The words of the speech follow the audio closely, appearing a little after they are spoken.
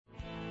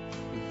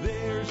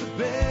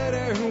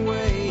better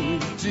way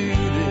to do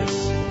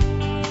this.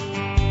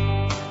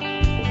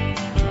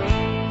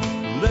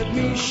 Let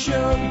me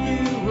show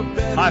you a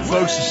better Hi,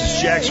 folks. This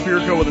is Jack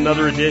Spirko with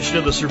another edition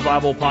of the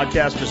Survival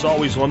Podcast. As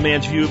always, one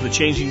man's view of the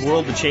changing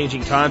world, the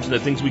changing times, and the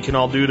things we can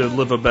all do to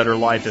live a better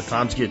life if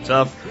times get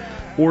tough,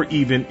 or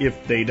even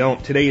if they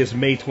don't. Today is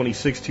May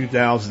 26,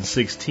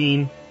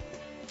 2016.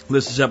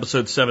 This is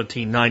episode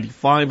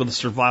 1795 of the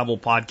Survival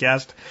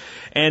Podcast.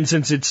 And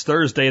since it's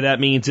Thursday, that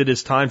means it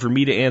is time for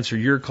me to answer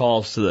your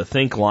calls to the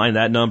Think line.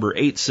 That number,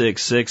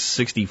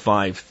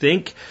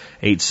 866-65-THINK,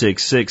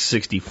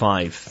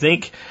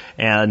 866-65-THINK.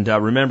 And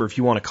remember, if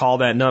you want to call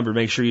that number,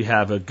 make sure you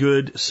have a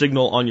good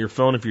signal on your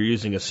phone if you're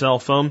using a cell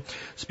phone.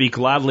 Speak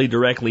loudly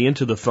directly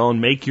into the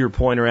phone. Make your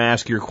point or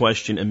ask your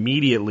question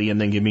immediately,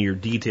 and then give me your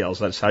details.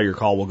 That's how your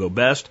call will go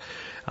best.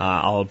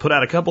 I'll put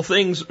out a couple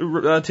things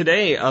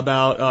today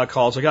about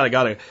calls. I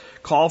got a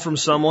call from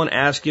someone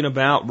asking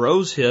about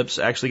rose hips.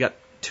 Actually got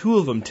two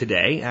of them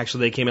today.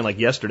 Actually, they came in like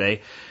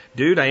yesterday.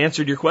 Dude, I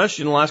answered your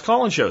question in the last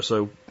call-in show,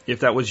 so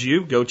if that was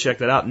you, go check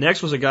that out.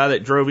 Next was a guy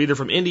that drove either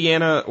from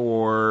Indiana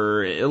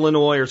or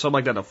Illinois or something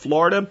like that to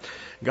Florida.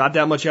 Got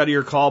that much out of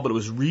your call, but it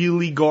was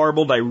really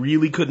garbled. I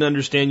really couldn't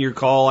understand your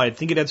call. I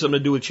think it had something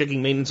to do with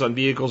checking maintenance on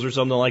vehicles or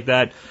something like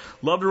that.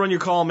 Love to run your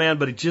call, man,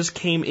 but it just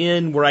came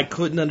in where I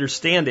couldn't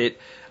understand it.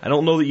 I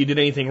don't know that you did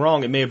anything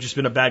wrong. It may have just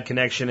been a bad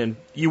connection, and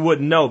you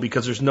wouldn't know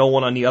because there's no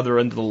one on the other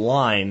end of the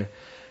line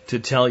to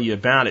tell you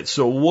about it.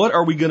 So what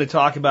are we going to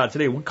talk about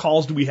today? What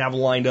calls do we have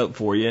lined up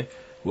for you?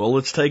 Well,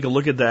 let's take a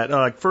look at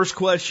that. First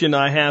question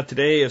I have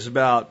today is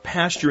about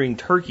pasturing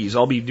turkeys.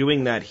 I'll be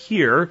doing that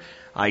here.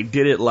 I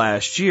did it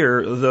last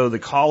year, though the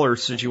caller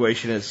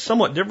situation is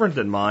somewhat different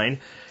than mine.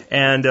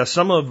 And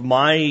some of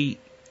my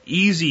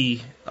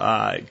easy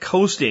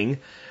coasting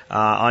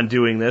on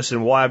doing this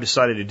and why I've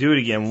decided to do it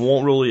again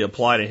won't really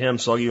apply to him.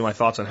 So I'll give you my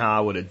thoughts on how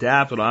I would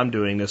adapt what I'm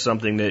doing to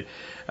something that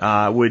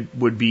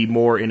would be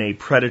more in a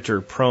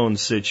predator-prone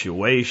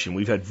situation.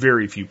 We've had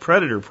very few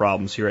predator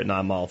problems here at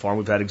 9 Mile Farm.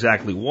 We've had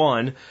exactly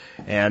one,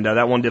 and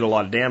that one did a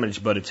lot of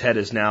damage, but its head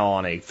is now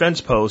on a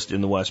fence post in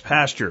the West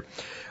pasture.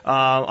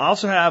 I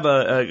also have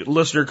a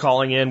listener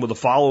calling in with a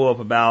follow-up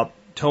about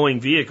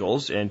towing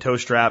vehicles and tow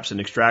straps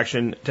and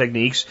extraction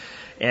techniques,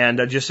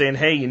 and just saying,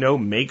 hey,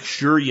 make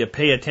sure you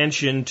pay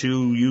attention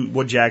to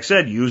what Jack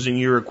said, using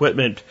your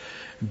equipment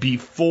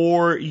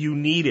before you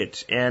need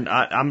it. And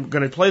I'm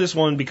going to play this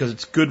one because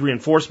it's good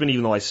reinforcement,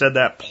 even though I said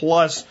that.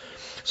 Plus,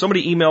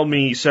 somebody emailed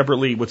me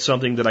separately with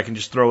something that I can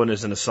just throw in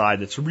as an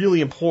aside that's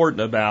really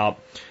important about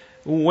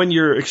when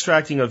you're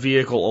extracting a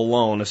vehicle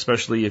alone,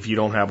 especially if you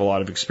don't have a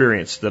lot of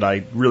experience, that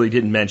I really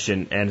didn't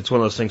mention. And it's one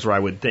of those things where I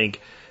would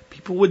think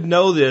people would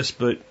know this,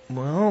 but,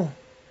 well,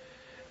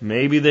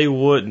 maybe they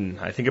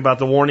wouldn't. I think about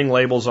the warning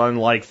labels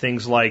on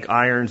things like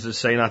irons that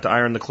say not to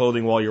iron the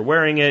clothing while you're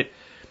wearing it.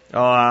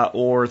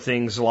 Or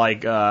things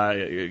like,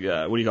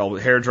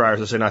 hair dryers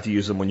that say not to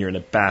use them when you're in a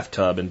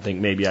bathtub, and think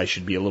maybe I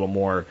should be a little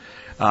more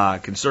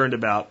concerned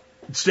about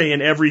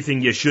saying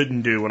everything you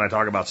shouldn't do when I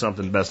talk about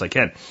something the best I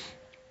can.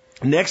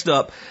 Next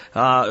up,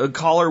 a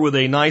caller with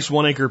a nice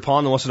 1-acre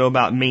pond that wants to know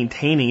about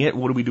maintaining it.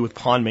 What do we do with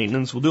pond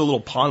maintenance? We'll do a little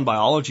pond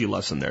biology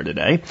lesson there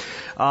today.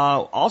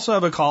 Also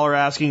have a caller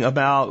asking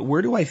about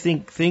where do I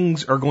think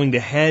things are going to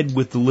head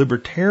with the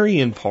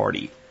Libertarian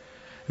Party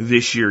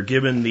this year,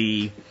 given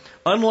the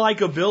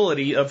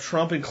unlikability of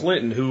Trump and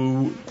Clinton,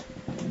 who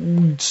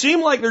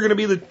seem like they're going to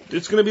be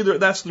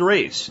that's the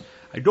race.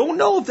 I don't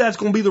know if that's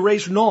going to be the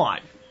race or not.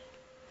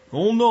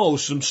 Oh no,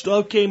 some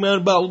stuff came out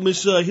about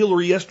Miss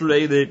Hillary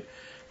yesterday that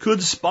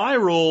could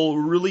spiral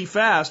really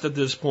fast at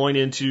this point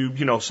into,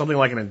 something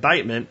like an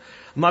indictment.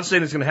 I'm not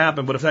saying it's going to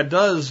happen, but if that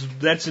does,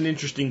 that's an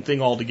interesting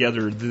thing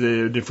altogether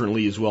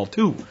differently as well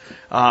too.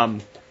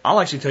 I'll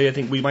actually tell you, I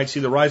think we might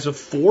see the rise of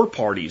 4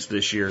 parties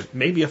this year,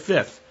 maybe a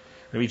 5th.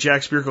 Maybe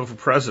Jack Spirko for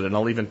president.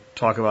 I'll even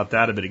talk about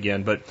that a bit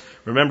again. But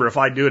remember, if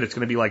I do it, it's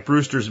going to be like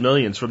Brewster's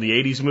Millions from the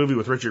 80s movie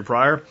with Richard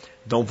Pryor.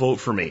 Don't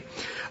vote for me.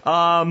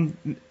 The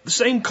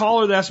same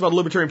caller that asked about the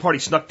Libertarian Party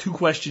snuck 2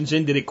 questions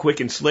in, did it quick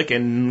and slick,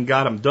 and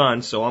got them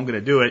done. So I'm going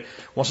to do it.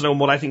 Wants to know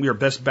what I think your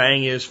best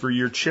bang is for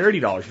your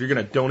charity dollars. If you're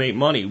going to donate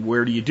money,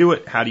 where do you do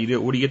it? How do you do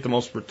it? Where do you get the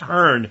most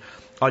return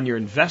on your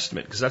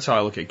investment? Because that's how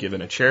I look at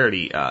giving a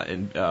charity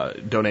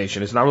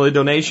donation. It's not really a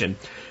donation.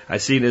 I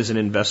see it as an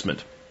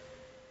investment.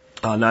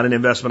 Not an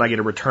investment I get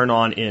a return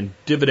on in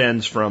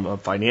dividends from a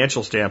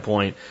financial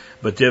standpoint,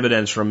 but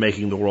dividends from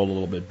making the world a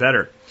little bit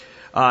better.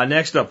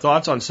 Next up,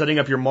 thoughts on setting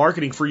up your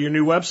marketing for your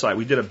new website.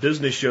 We did a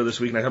business show this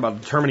week, and I talked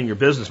about determining your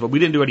business, but we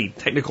didn't do any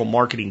technical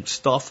marketing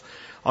stuff.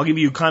 I'll give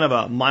you kind of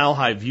a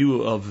mile-high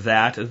view of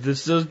that.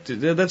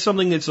 That's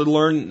something that's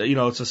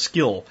it's a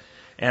skill.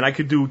 And I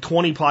could do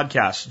 20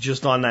 podcasts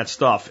just on that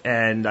stuff,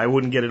 and I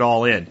wouldn't get it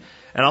all in.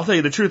 And I'll tell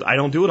you the truth, I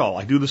don't do it all.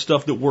 I do the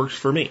stuff that works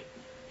for me.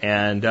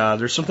 And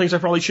there's some things I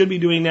probably should be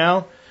doing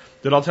now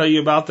that I'll tell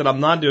you about that I'm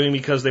not doing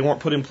because they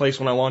weren't put in place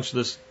when I launched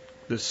this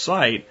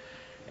site.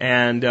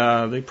 And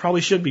they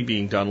probably should be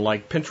being done,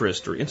 like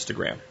Pinterest or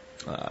Instagram.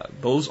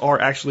 Those are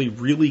actually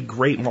really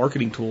great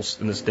marketing tools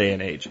in this day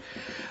and age.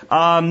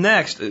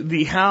 Next,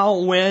 the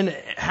how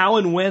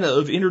and when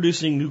of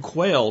introducing new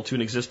quail to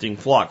an existing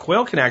flock.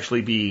 Quail can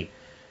actually be,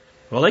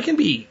 well, they can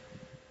be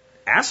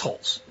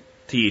assholes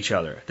to each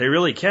other. They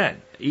really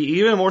can.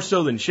 Even more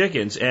so than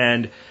chickens,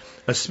 and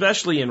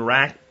especially in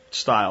rack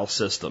style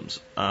systems.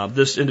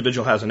 This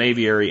individual has an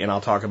aviary, and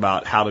I'll talk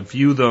about how to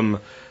view them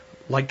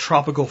like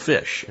tropical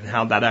fish and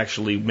how that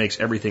actually makes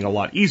everything a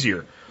lot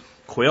easier.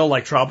 Quail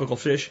like tropical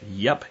fish?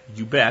 Yep,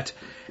 you bet.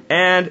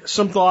 And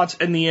some thoughts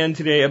in the end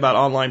today about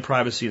online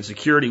privacy and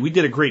security. We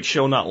did a great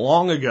show not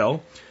long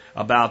ago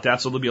about that,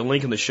 so there'll be a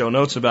link in the show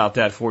notes about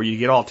that for you to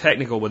get all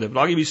technical with it.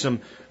 But I'll give you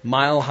some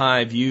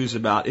mile-high views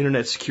about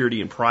internet security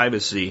and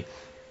privacy,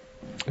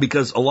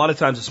 because a lot of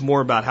times it's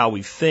more about how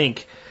we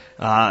think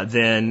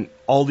than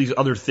all these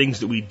other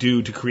things that we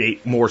do to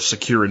create more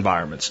secure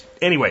environments.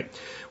 Anyway,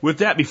 with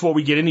that, before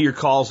we get into your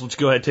calls, let's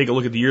go ahead and take a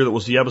look at the year that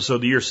was the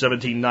episode, the year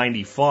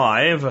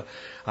 1795.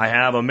 I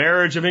have a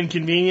marriage of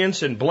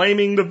inconvenience and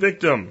blaming the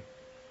victim.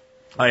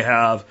 I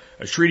have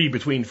a treaty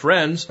between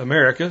friends,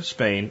 America,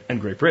 Spain,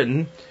 and Great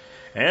Britain.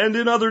 And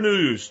in other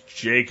news,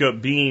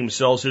 Jacob Beam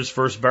sells his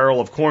first barrel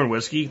of corn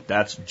whiskey.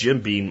 That's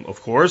Jim Beam,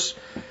 of course.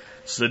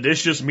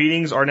 Seditious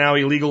meetings are now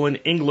illegal in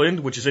England,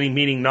 which is any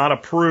meeting not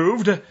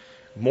approved.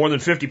 More than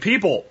 50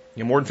 people.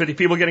 More than 50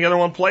 people getting together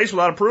in one place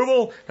without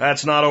approval?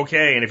 That's not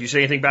okay. And if you say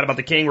anything bad about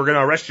the king, we're going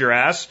to arrest your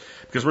ass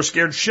because we're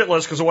scared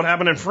shitless because of what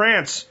happened in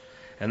France.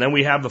 And then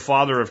we have the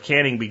father of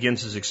canning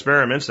begins his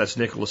experiments. That's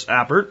Nicholas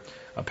Appert.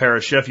 A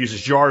Paris chef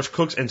uses jars,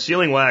 cooks, and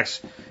sealing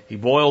wax. He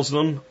boils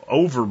them,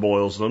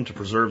 overboils them to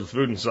preserve the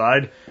food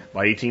inside.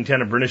 By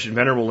 1810, a British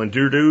inventor will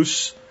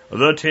introduce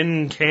the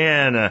tin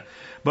can.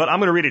 But I'm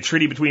going to read a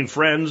treaty between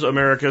friends,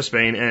 America,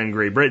 Spain, and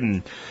Great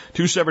Britain.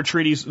 Two separate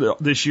treaties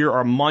this year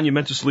are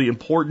monumentously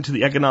important to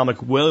the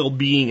economic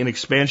well-being and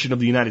expansion of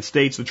the United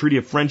States. The Treaty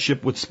of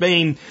Friendship with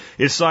Spain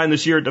is signed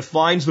this year. It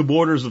defines the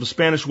borders of the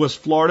Spanish West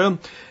Florida,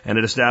 and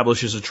it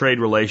establishes a trade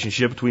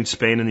relationship between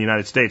Spain and the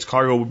United States.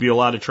 Cargo would be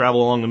allowed to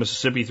travel along the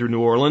Mississippi through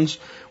New Orleans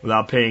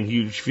without paying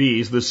huge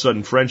fees. This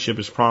sudden friendship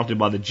is prompted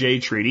by the Jay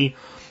Treaty,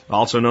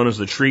 also known as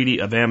the Treaty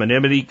of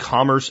Anonymity,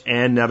 Commerce,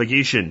 and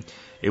Navigation.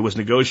 It was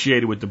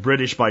negotiated with the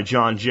British by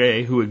John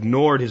Jay, who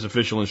ignored his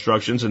official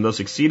instructions and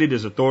thus exceeded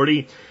his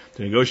authority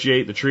to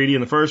negotiate the treaty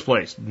in the first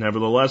place.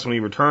 Nevertheless, when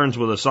he returns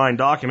with a signed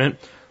document,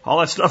 all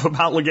that stuff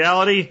about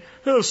legality,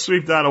 he'll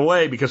sweep that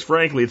away because,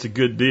 frankly, it's a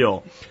good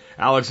deal.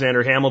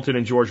 Alexander Hamilton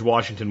and George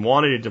Washington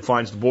wanted it.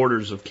 Defines the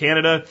borders of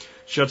Canada,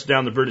 shuts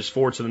down the British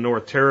forts in the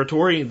North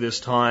Territory, this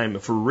time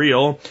for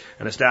real,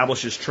 and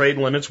establishes trade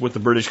limits with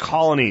the British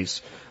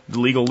colonies. The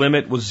legal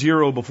limit was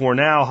zero before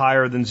now.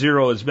 Higher than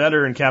zero is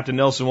better, and Captain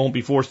Nelson won't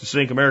be forced to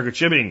sink America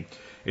shipping.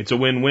 It's a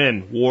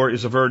win-win. War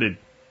is averted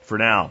for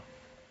now.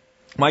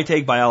 My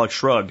take by Alex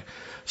Shrugged.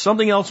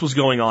 Something else was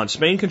going on.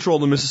 Spain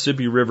controlled the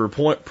Mississippi River.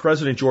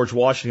 President George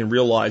Washington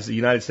realized the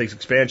United States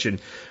expansion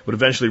would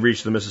eventually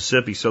reach the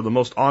Mississippi, so the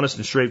most honest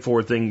and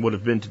straightforward thing would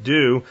have been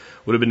to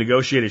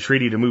negotiate a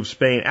treaty to move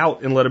Spain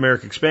out and let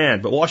America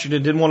expand. But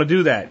Washington didn't want to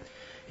do that.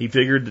 He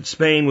figured that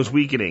Spain was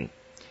weakening.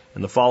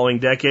 In the following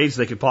decades,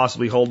 they could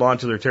possibly hold on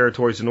to their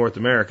territories in North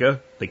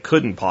America. They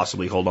couldn't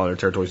possibly hold on to their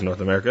territories in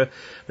North America.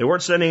 They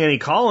weren't sending any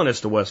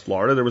colonists to West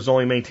Florida. There was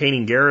only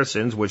maintaining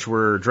garrisons, which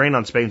were a drain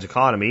on Spain's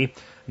economy,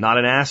 not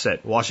an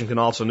asset. Washington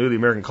also knew the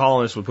American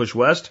colonists would push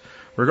west,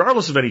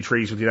 regardless of any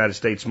treaties with the United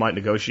States might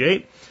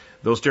negotiate.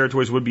 Those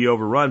territories would be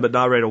overrun, but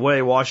not right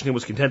away. Washington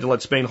was content to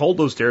let Spain hold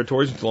those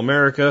territories until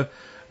America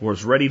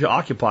was ready to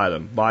occupy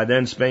them. By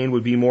then, Spain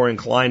would be more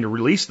inclined to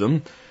release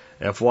them.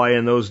 FY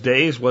in those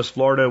days, West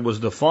Florida was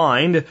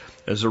defined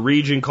as a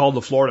region called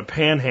the Florida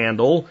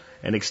Panhandle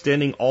and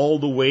extending all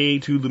the way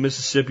to the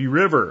Mississippi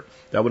River.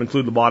 That would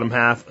include the bottom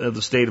half of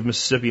the state of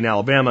Mississippi and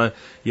Alabama.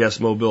 Yes,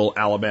 Mobile,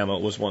 Alabama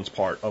was once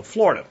part of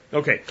Florida.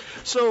 Okay,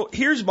 so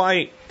here's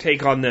my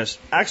take on this.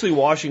 Actually,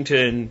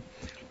 Washington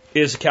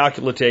is a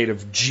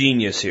calculative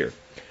genius here.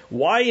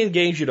 Why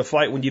engage in a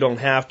fight when you don't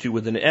have to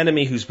with an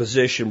enemy whose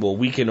position will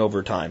weaken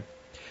over time?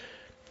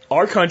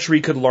 Our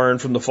country could learn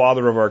from the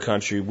father of our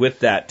country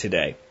with that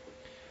today.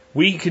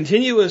 We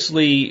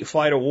continuously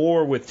fight a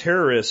war with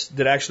terrorists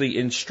that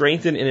actually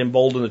strengthen and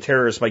embolden the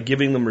terrorists by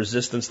giving them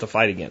resistance to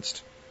fight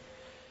against.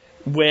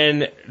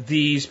 When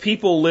these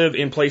people live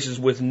in places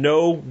with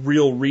no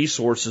real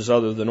resources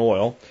other than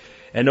oil,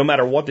 and no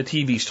matter what the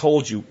TV's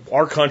told you,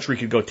 our country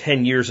could go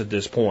 10 years at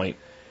this point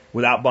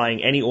without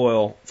buying any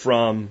oil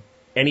from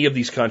any of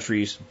these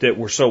countries that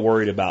we're so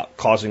worried about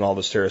causing all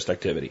this terrorist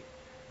activity.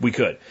 We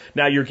could.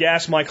 Now, your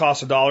gas might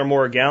cost $1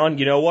 more a gallon.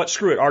 You know what?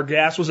 Screw it. Our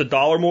gas was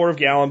 $1 more a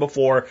gallon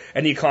before,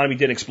 and the economy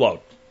didn't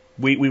explode.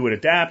 We would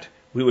adapt,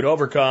 we would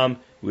overcome,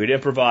 we would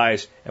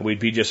improvise, and we'd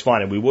be just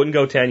fine. And we wouldn't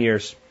go 10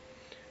 years.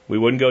 We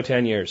wouldn't go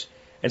 10 years.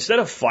 Instead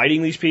of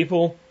fighting these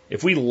people,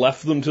 if we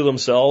left them to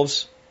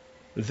themselves,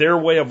 their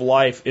way of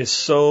life is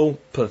so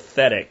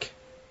pathetic.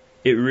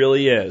 It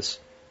really is.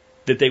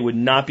 That they would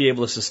not be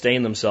able to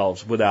sustain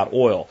themselves without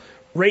oil.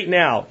 Right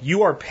now,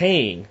 you are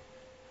paying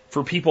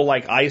for people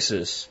like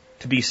ISIS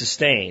to be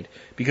sustained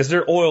because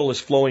their oil is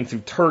flowing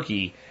through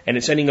Turkey and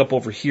it's ending up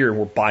over here and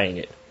we're buying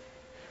it.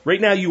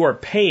 Right now you are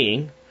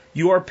paying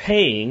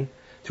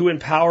to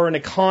empower an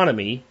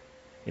economy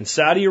in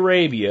Saudi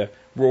Arabia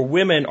where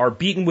women are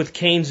beaten with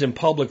canes in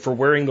public for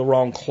wearing the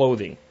wrong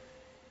clothing.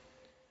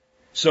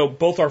 So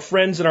both our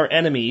friends and our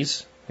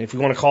enemies, if we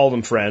want to call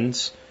them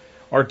friends,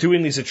 are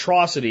doing these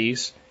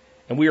atrocities,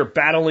 and we are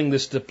battling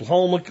this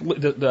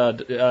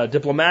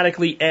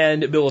diplomatically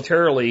and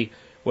militarily,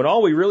 when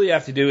all we really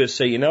have to do is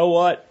say, you know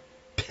what?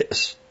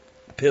 Piss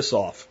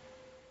off.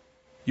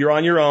 You're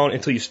on your own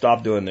until you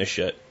stop doing this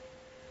shit.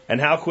 And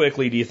how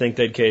quickly do you think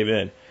they'd cave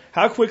in?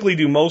 How quickly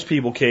do most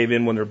people cave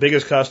in when their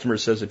biggest customer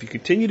says, if you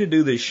continue to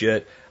do this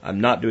shit,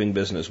 I'm not doing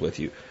business with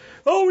you?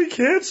 Oh, we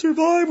can't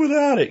survive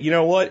without it. You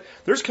know what?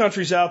 There's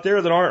countries out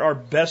there that aren't our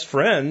best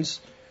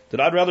friends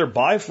that I'd rather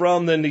buy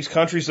from than these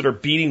countries that are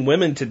beating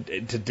women to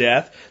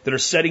death, that are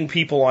setting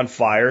people on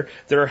fire,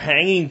 that are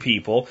hanging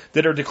people,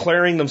 that are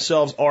declaring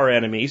themselves our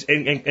enemies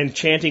and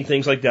chanting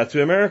things like death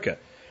to America.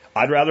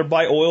 I'd rather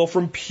buy oil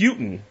from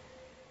Putin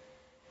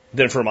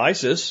than from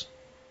ISIS.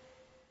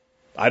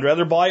 I'd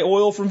rather buy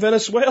oil from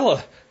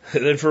Venezuela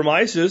than from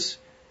ISIS,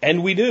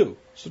 and we do.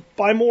 So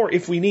buy more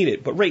if we need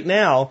it. But right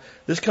now,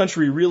 this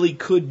country really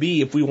could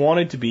be, if we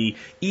wanted to be,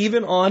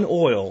 even on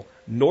oil,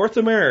 North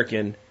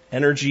American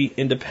energy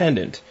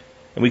independent.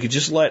 And we could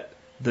just let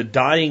the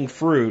dying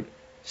fruit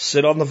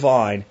sit on the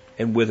vine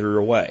and wither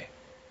away.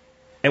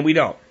 And we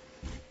don't.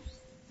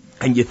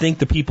 And you think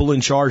the people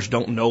in charge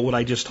don't know what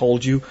I just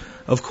told you?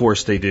 Of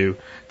course they do.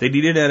 They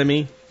need an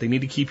enemy. They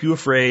need to keep you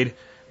afraid.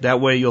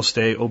 That way you'll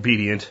stay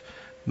obedient.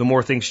 The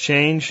more things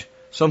change,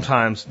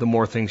 sometimes the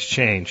more things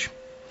change.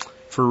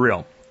 For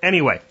real.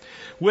 Anyway,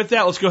 with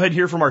that, let's go ahead and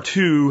hear from our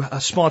two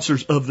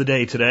sponsors of the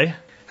day today.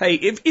 Hey,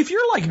 if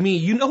you're like me,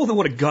 you know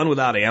what a gun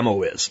without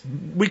ammo is.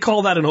 We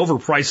call that an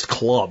overpriced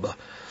club.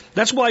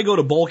 That's why I go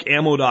to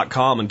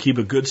bulkammo.com and keep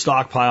a good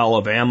stockpile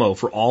of ammo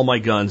for all my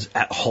guns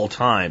at all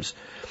times.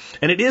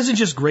 And it isn't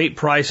just great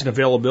price and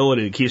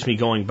availability that keeps me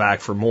going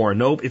back for more.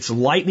 Nope, it's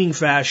lightning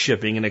fast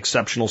shipping and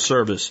exceptional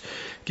service.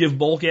 Give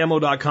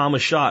bulkammo.com a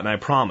shot, and I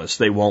promise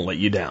they won't let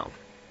you down.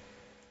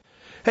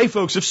 Hey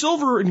folks, if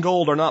silver and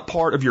gold are not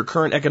part of your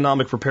current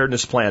economic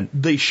preparedness plan,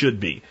 they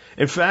should be.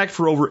 In fact,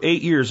 for over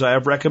 8 years, I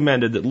have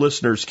recommended that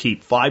listeners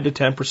keep 5 to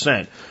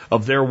 10%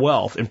 of their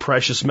wealth in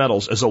precious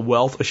metals as a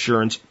wealth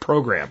assurance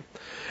program.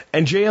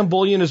 And JM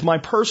Bullion is my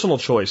personal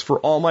choice for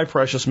all my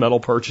precious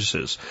metal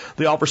purchases.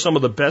 They offer some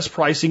of the best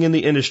pricing in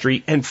the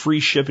industry and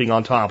free shipping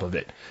on top of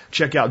it.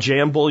 Check out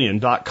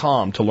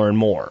jmbullion.com to learn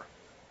more.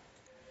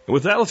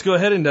 With that, let's go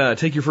ahead and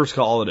take your first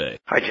call today.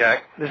 Hi,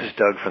 Jack. This is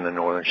Doug from the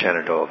northern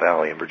Shenandoah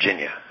Valley in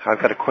Virginia.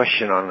 I've got a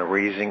question on the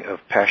raising of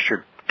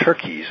pastured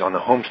turkeys on the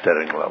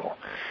homesteading level.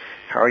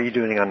 How are you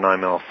doing on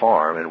 9 Mile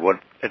Farm, and what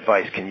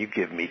advice can you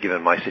give me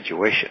given my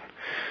situation?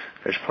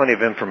 There's plenty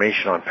of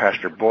information on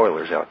pastured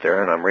broilers out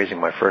there, and I'm raising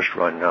my first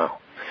run now.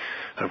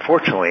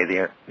 Unfortunately,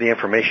 the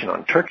information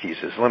on turkeys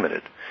is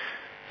limited.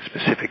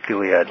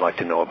 Specifically, I'd like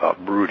to know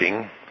about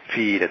brooding,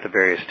 feed at the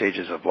various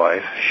stages of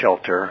life,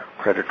 shelter,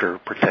 predator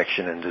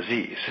protection, and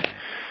disease.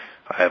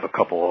 I have a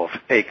couple of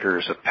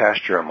acres of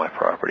pasture on my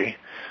property.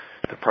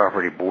 The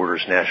property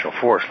borders national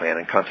forest land,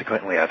 and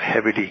consequently I have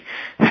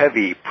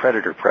heavy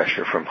predator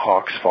pressure from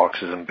hawks,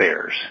 foxes, and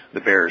bears,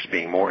 the bears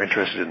being more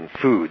interested in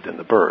food than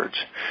the birds.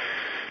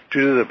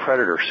 Due to the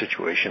predator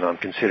situation, I'm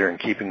considering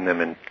keeping them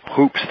in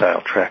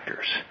hoop-style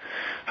tractors.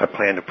 I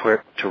plan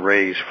to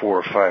raise 4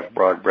 or 5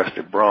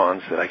 broad-breasted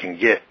bronze that I can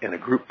get in a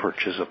group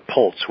purchase of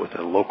poults with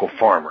a local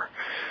farmer.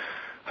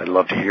 I'd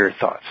love to hear your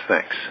thoughts.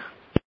 Thanks.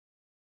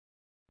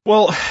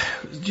 Well,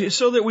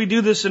 so that we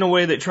do this in a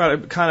way that try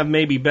to kind of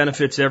maybe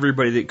benefits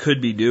everybody that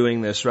could be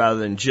doing this rather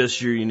than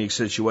just your unique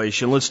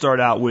situation, let's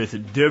start out with a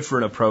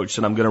different approach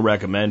that I'm going to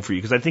recommend for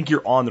you because I think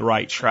you're on the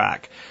right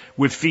track.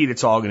 With feed,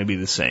 it's all going to be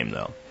the same,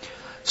 though.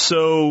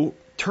 So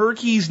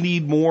turkeys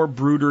need more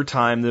brooder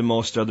time than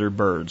most other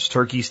birds.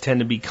 Turkeys tend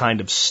to be kind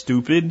of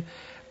stupid.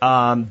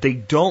 They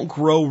don't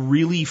grow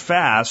really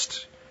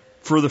fast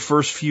for the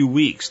first few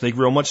weeks. They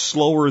grow much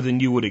slower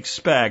than you would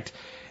expect.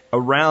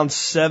 Around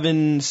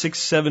 6,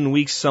 7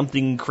 weeks,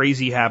 something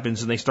crazy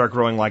happens and they start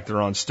growing like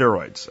they're on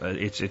steroids.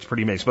 It's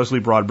pretty amazing,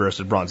 especially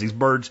broad-breasted bronze. These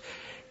birds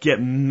get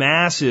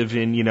massive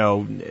in,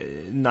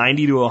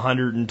 90 to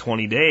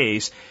 120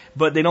 days,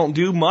 but they don't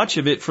do much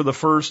of it for the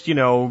first,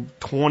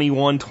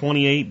 21,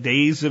 28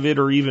 days of it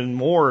or even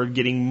more,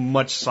 getting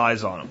much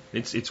size on them.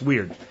 It's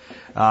weird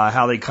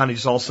how they kind of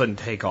just all of a sudden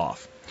take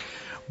off.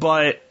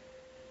 But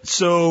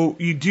so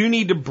you do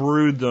need to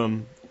brood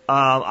them.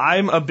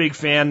 I'm a big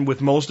fan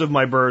with most of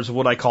my birds of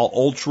what I call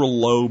ultra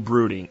low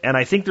brooding. And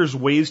I think there's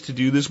ways to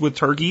do this with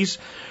turkeys,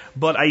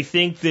 but I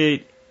think that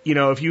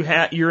if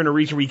you're in a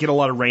region where you get a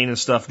lot of rain and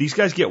stuff, these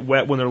guys get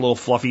wet when they're little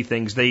fluffy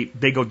things. They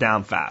go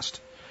down fast.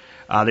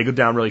 They go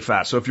down really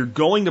fast. So if you're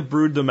going to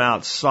brood them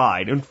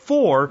outside, and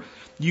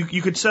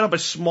you could set up a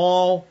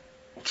small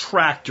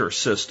tractor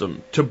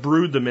system to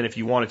brood them in if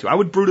you wanted to. I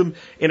would brood them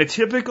in a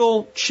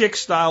typical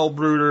chick-style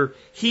brooder,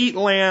 heat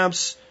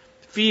lamps,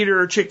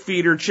 feeder,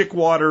 chick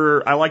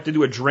water. I like to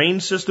do a drain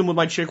system with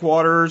my chick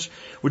waters,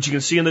 which you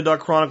can see in the Duck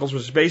Chronicles,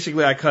 which is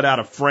basically I cut out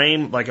a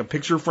frame, like a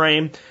picture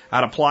frame,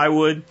 out of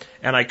plywood,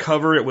 and I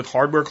cover it with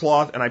hardware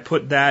cloth, and I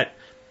put that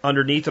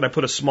underneath it. I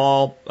put a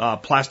small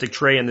plastic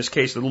tray, in this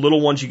case, the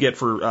little ones you get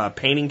for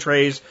painting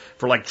trays,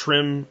 for like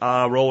trim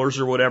rollers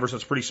or whatever, so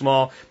it's pretty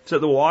small. So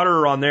the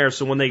water on there,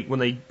 so when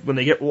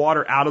they get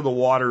water out of the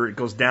water, it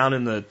goes down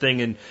in the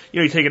thing, and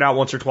you take it out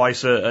once or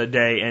twice a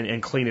day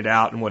and clean it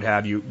out and what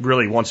have you.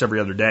 Really, once every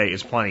other day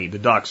is plenty. The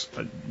ducks,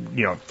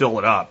 fill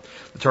it up.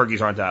 The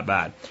turkeys aren't that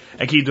bad.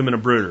 And keep them in a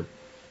brooder.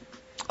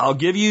 I'll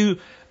give you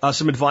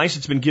some advice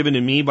that's been given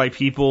to me by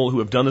people who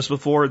have done this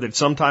before, that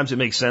sometimes it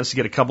makes sense to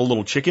get a couple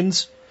little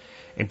chickens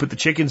and put the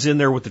chickens in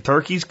there with the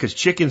turkeys, because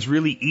chickens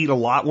really eat a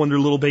lot when they're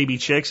little baby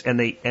chicks,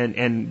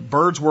 and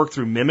birds work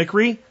through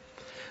mimicry.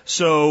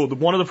 So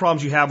one of the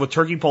problems you have with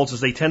turkey poults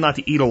is they tend not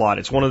to eat a lot.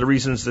 It's one of the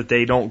reasons that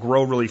they don't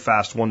grow really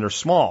fast when they're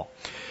small.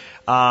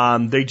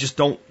 They just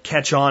don't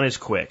catch on as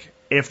quick.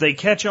 If they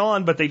catch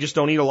on, but they just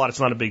don't eat a lot, it's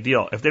not a big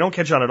deal. If they don't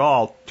catch on at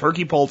all,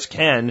 turkey poults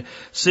can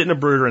sit in a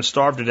brooder and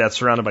starve to death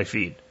surrounded by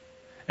feed.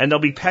 And they'll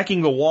be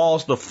pecking the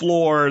walls, the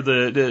floor,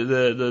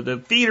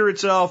 the feeder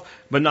itself,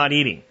 but not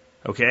eating.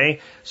 Okay?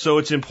 So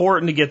it's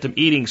important to get them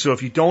eating. So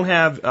if you don't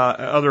have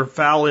other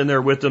fowl in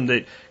there with them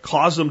that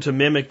cause them to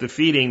mimic the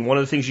feeding, one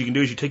of the things you can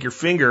do is you take your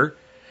finger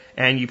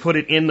and you put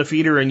it in the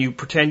feeder and you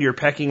pretend you're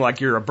pecking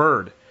like you're a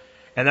bird.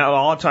 And that a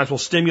lot of times will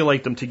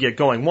stimulate them to get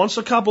going. Once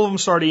a couple of them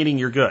start eating,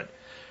 you're good.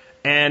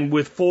 And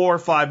with 4 or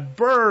 5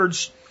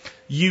 birds,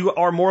 you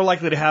are more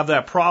likely to have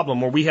that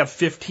problem where we have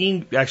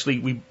 15,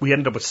 actually we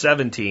ended up with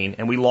 17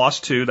 and we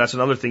lost 2. That's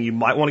another thing. You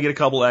might want to get a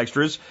couple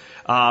extras.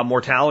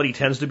 Mortality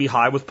tends to be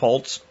high with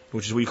poults,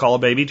 which is what we call a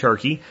baby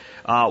turkey.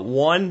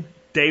 One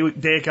day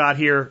it got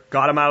here,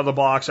 got him out of the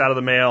box, out of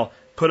the mail,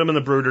 put him in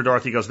the brooder.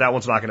 Dorothy goes, that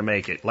one's not going to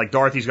make it. Like,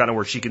 Dorothy's gotten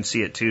where she can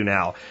see it too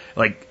now.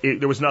 Like,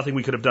 there was nothing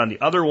we could have done.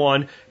 The other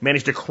one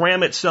managed to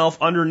cram itself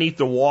underneath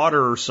the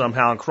water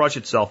somehow and crush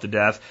itself to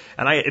death.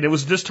 And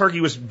this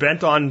turkey was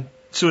bent on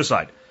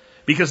suicide.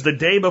 Because the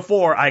day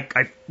before,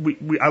 I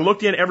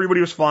looked in,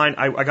 everybody was fine.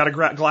 I got a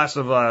glass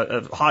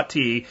of hot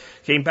tea,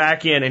 came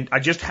back in, and I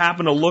just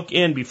happened to look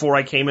in before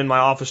I came in my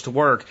office to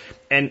work.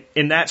 And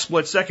in that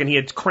split second, he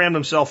had crammed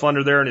himself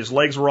under there, and his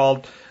legs were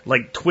all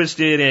like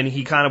twisted, and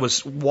he kind of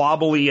was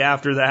wobbly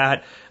after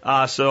that.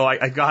 So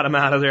I got him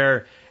out of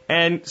there.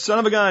 And son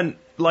of a gun,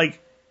 like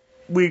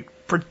we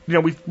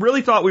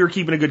really thought we were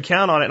keeping a good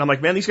count on it. And I'm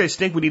like, man, these guys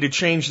stink. We need to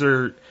change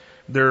their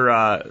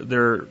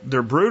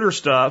brooder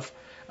stuff.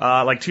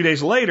 Like 2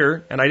 days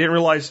later, and I didn't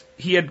realize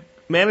he had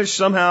managed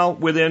somehow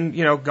within,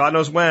 God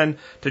knows when,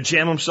 to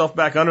jam himself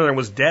back under there and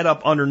was dead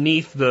up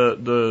underneath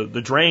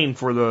the drain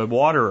for the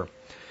water.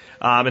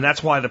 And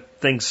that's why the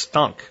thing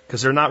stunk,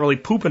 because they're not really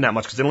pooping that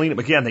much, because they don't eat them.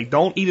 Again, they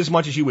don't eat as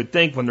much as you would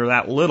think when they're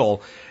that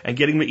little, and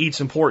getting them to eat's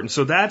important.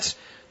 So that's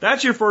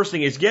your first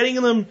thing, is getting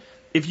them.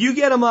 If you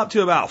get them up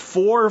to about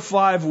 4 or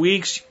 5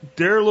 weeks,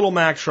 they're little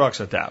Mack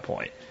trucks at that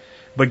point.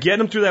 But get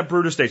them through that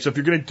brooder stage. So if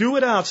you're going to do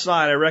it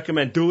outside, I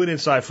recommend do it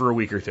inside for a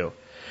week or 2.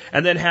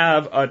 And then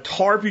have a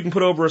tarp you can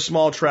put over a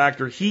small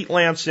tractor, heat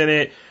lamps in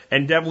it,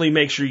 and definitely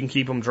make sure you can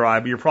keep them dry.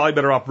 But you're probably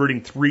better off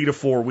brooding 3 to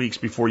 4 weeks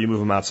before you move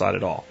them outside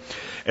at all.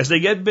 As they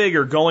get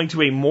bigger, going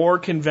to a more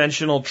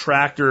conventional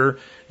tractor,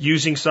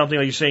 using something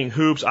like you're saying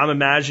hoops, I'm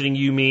imagining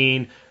you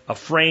mean a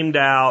framed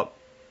out,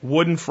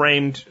 wooden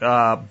framed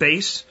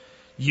base,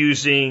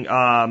 using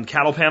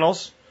cattle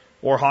panels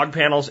or hog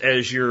panels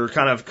as your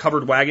kind of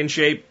covered wagon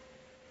shape.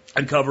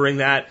 And covering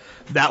that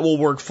will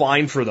work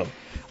fine for them.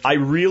 I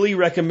really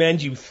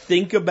recommend you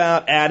think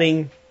about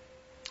adding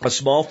a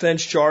small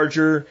fence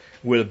charger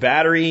with a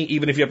battery,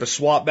 even if you have to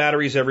swap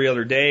batteries every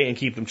other day and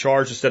keep them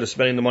charged instead of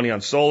spending the money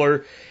on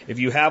solar. If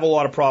you have a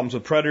lot of problems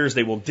with predators,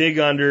 they will dig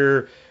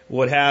under,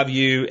 what have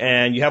you,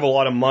 and you have a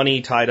lot of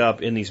money tied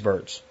up in these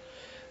birds.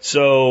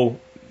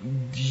 So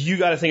you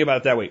got to think about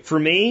it that way. For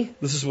me,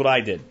 this is what I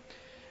did.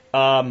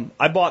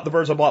 I bought the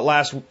birds I bought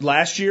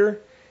last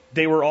year.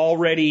 They were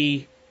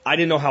already, I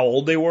didn't know how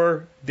old they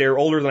were. They're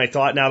older than I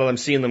thought now that I'm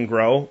seeing them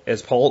grow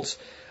as poults.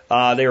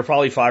 They were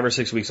probably 5 or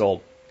 6 weeks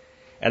old.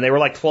 And they were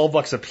like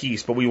 $12 a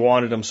piece, but we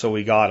wanted them, so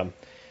we got them.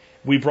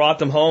 We brought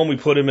them home. We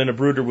put them in a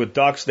brooder with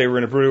ducks. They were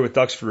in a brooder with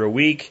ducks for a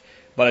week.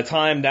 By the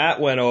time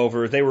that went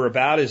over, they were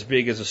about as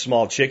big as a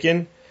small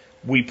chicken.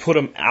 We put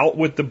them out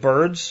with the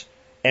birds,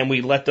 and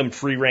we let them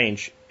free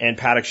range and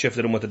paddock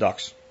shifted them with the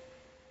ducks.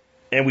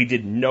 And we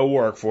did no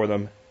work for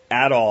them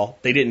at all.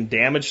 They didn't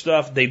damage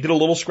stuff. They did a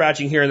little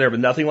scratching here and there,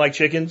 but nothing like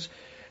chickens.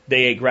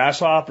 They ate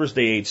grasshoppers,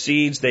 they ate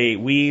seeds, they ate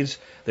weeds,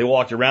 they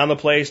walked around the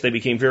place, they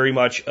became very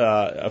much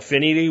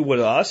affinity with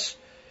us.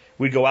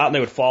 We'd go out and they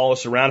would follow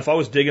us around. If I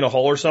was digging a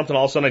hole or something,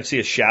 all of a sudden I'd see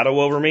a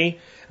shadow over me,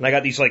 and I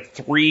got these like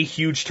 3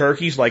 huge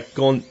turkeys like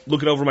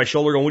looking over my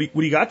shoulder going,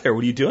 what do you got there?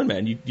 What are you doing,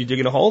 man? You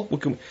digging a hole?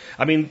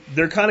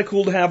 They're kind of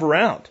cool to have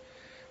around.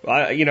 When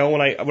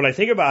I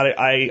think about it,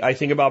 I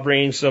think about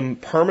bringing some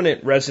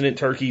permanent resident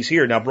turkeys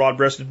here. Now,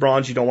 broad-breasted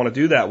bronze, you don't want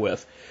to do that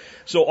with.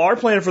 So our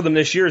plan for them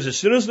this year is as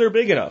soon as they're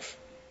big enough,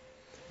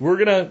 we're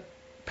going to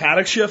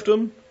paddock shift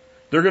them,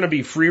 They're going to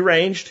be free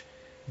ranged.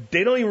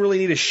 They don't even really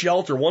need a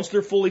shelter. Once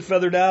they're fully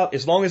feathered out,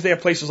 as long as they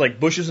have places like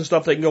bushes and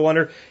stuff they can go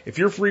under, if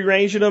you're free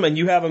ranging them and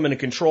you have them in a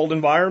controlled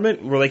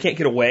environment where they can't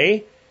get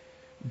away,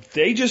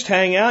 they just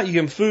hang out, you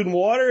give them food and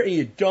water, and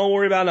you don't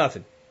worry about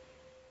nothing.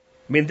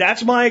 I mean,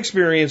 that's my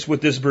experience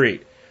with this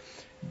breed.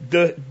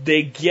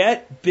 They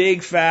get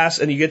big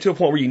fast, and you get to a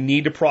point where you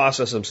need to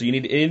process them. So you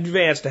need in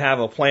advance to have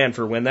a plan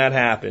for when that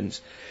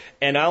happens.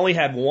 And I only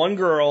had one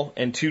girl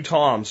and 2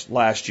 toms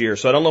last year,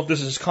 so I don't know if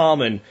this is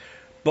common,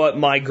 but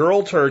my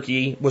girl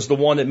turkey was the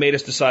one that made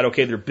us decide,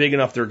 okay, they're big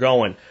enough, they're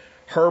going.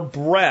 Her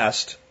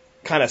breast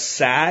kind of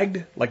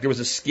sagged, like there was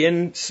a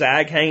skin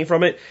sag hanging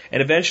from it,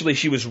 and eventually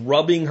she was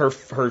rubbing her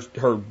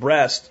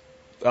breast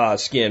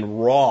skin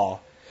raw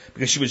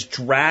because she was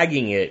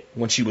dragging it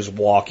when she was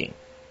walking.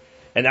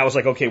 And that was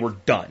like, okay, we're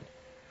done.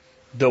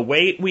 The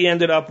weight we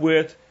ended up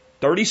with,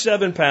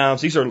 37 pounds.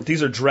 These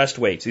are dressed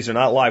weights. These are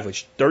not live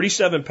weights.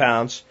 37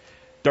 pounds,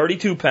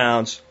 32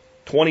 pounds,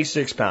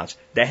 26 pounds.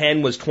 The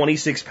hen was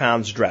 26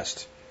 pounds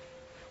dressed.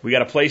 We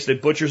got a place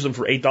that butchers them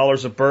for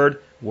 $8 a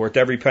bird. Worth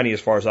every penny as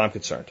far as I'm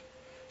concerned.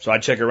 So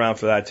I'd check around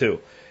for that too.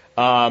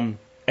 And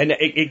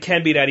it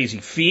can be that easy.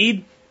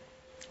 Feed,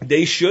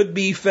 they should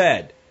be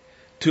fed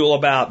till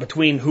about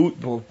depending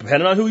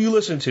on who you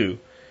listen to,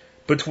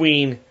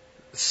 between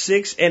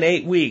 6 and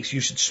 8 weeks, you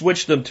should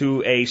switch them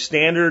to a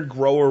standard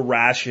grower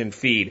ration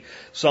feed,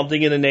 something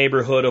in the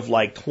neighborhood of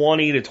like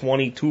 20 to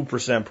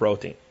 22%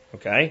 protein.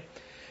 Okay,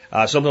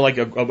 something like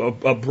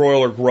a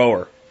broiler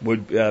grower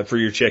would for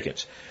your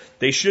chickens.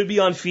 They should be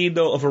on feed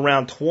though of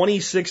around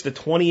 26 to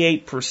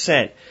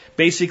 28%,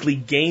 basically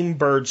game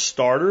bird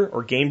starter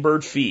or game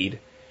bird feed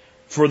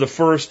for the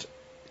first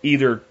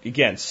either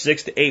again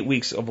 6 to 8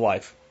 weeks of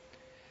life.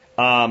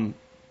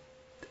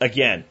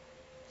 Again.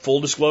 Full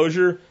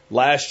disclosure,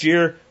 last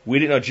year, we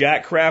didn't know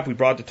jack crap. We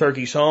brought the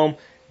turkeys home.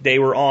 They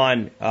were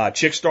on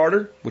chick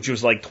starter, which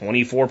was like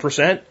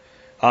 24%.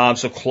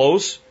 So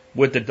close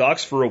with the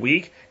ducks for a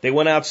week. They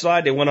went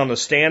outside. They went on the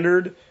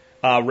standard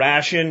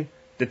ration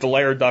that the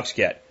layer ducks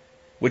get,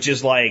 which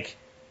is like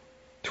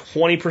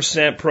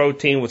 20%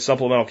 protein with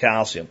supplemental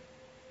calcium.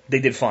 They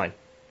did fine.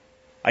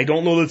 I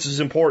don't know that it's as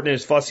important and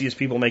as fussy as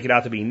people make it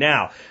out to be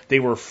now. They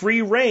were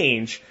free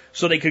range,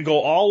 so they could go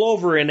all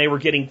over, and they were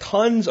getting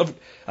tons of,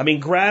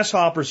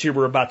 grasshoppers here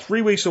were about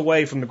 3 weeks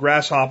away from the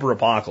grasshopper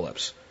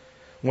apocalypse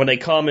when they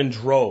come in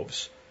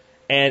droves.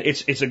 And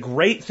it's a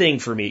great thing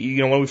for me.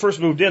 You know, when we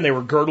first moved in, they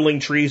were girdling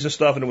trees and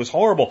stuff, and it was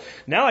horrible.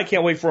 Now I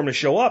can't wait for them to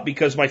show up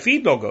because my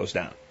feed bill goes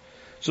down.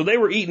 So they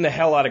were eating the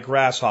hell out of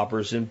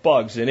grasshoppers and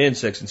bugs and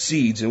insects and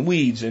seeds and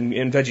weeds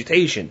and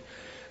vegetation.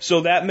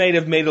 So that may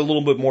have made it a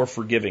little bit more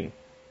forgiving.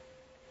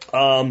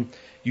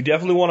 You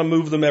definitely want to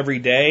move them every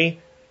day.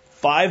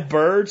 5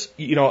 birds,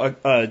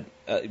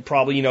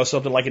 probably,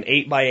 something like an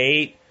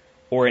 8x8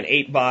 or an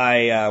 8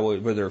 by,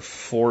 where they're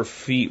 4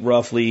 feet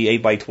roughly,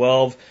 8 by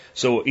 12.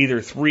 So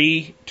either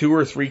 2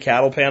 or 3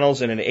 cattle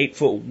panels and an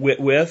 8-foot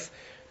width.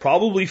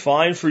 Probably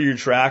fine for your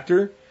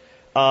tractor.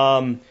 You're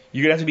going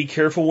to have to be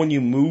careful when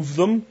you move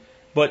them,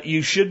 but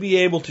you should be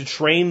able to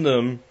train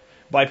them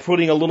by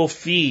putting a little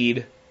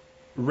feed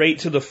right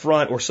to the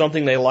front or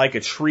something they like,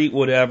 a treat,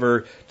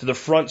 whatever, to the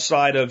front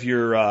side of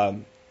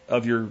your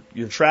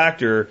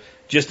tractor,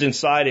 just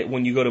inside it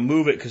when you go to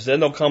move it, because then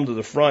they'll come to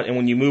the front, and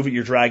when you move it,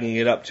 you're dragging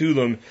it up to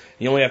them.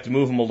 You only have to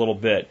move them a little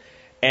bit.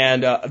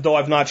 And though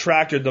I've not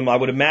tractored them, I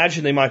would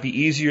imagine they might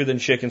be easier than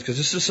chickens, because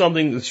this is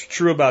something that's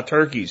true about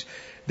turkeys.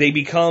 They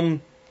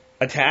become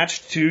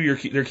attached to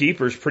their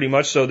keepers pretty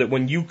much so that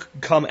when you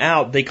come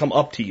out, they come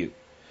up to you.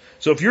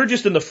 So if you're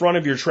just in the front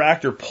of your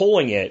tractor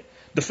pulling it,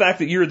 the fact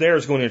that you're there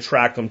is going to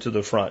attract them to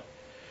the front.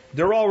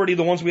 They're already,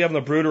 the ones we have in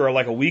the brooder are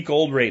like a week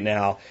old right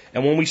now.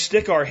 And when we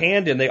stick our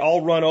hand in, they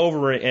all run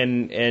over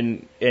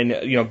and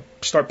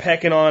start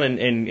pecking on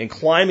and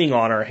climbing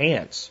on our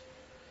hands.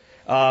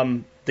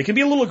 They can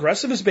be a little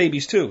aggressive as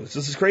babies too. This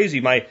is crazy.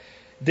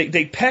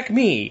 They peck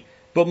me,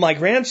 but my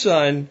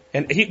grandson,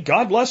 and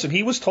God bless him,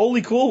 he was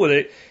totally cool with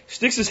it.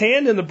 Sticks his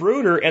hand in the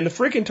brooder, and the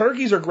freaking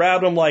turkeys are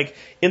grabbing him like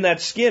in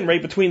that skin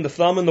right between the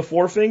thumb and the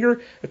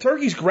forefinger. The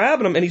turkey's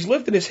grabbing him, and he's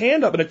lifting his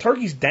hand up, and the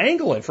turkey's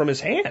dangling from his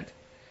hand.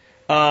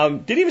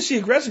 Didn't even see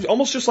aggressive,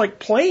 almost just like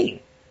playing.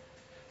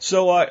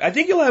 So I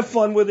think you'll have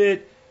fun with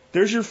it.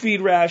 There's your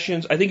feed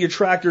rations. I think your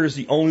tractor is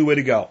the only way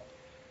to go.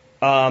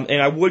 And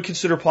I would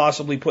consider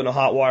possibly putting a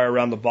hot wire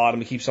around the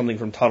bottom to keep something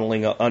from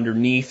tunneling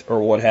underneath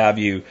or what have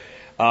you.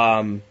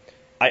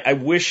 I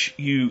wish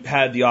you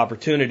had the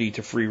opportunity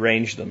to free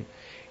range them.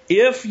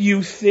 If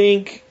you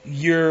think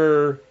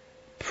your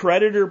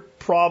predator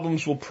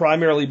problems will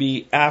primarily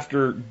be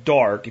after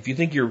dark, if you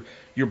think your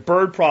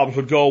bird problems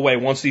would go away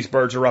once these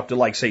birds are up to,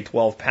 like, say,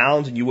 12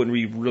 pounds and you wouldn't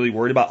be really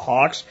worried about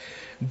hawks,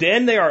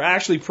 then they are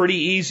actually pretty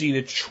easy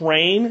to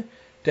train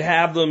to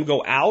have them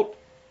go out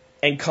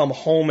and come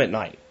home at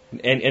night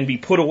and be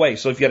put away.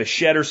 So if you had a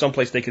shed or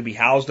someplace they could be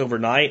housed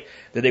overnight,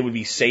 that they would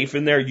be safe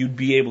in there, you'd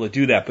be able to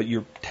do that. But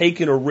you're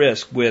taking a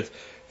risk with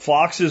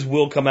foxes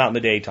will come out in the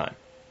daytime.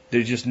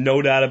 There's just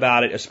no doubt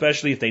about it,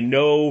 especially if they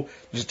know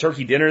there's a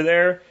turkey dinner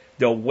there.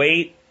 They'll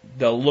wait,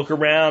 they'll look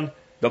around,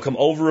 They'll come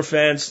over a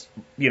fence.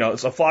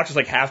 It's a fox is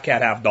like half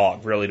cat, half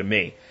dog, really, to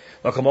me.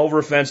 They'll come over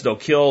a fence, they'll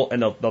kill,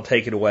 and they'll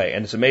take it away.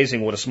 And it's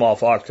amazing what a small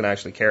fox can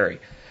actually carry.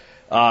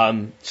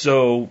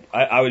 So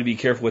I would be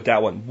careful with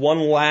that one. One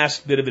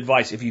last bit of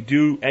advice. If you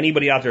do,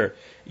 anybody out there,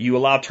 you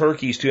allow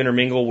turkeys to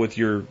intermingle with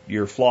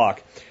your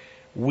flock.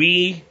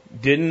 We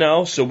didn't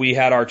know, so we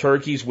had our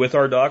turkeys with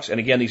our ducks. And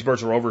again, these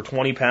birds are over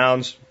 20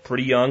 pounds,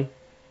 pretty young.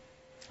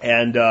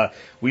 And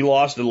we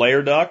lost a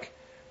layer duck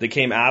that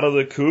came out of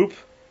the coop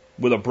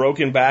with a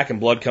broken back and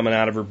blood coming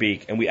out of her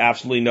beak. And we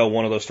absolutely know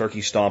one of those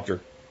turkeys stomped her.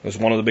 It was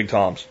one of the big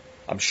toms.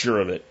 I'm sure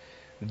of it.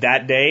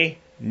 That day,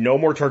 no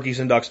more turkeys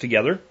and ducks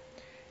together.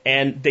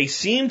 And they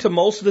seem to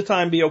most of the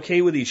time be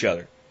okay with each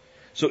other.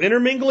 So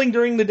intermingling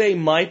during the day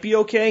might be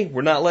okay.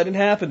 We're not letting it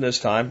happen this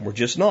time. We're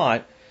just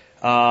not.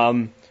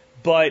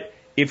 But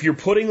if you're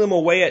putting them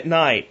away at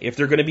night, if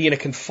they're going to be in a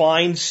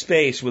confined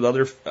space with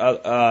other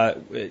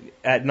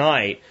at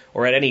night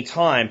or at any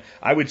time,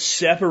 I would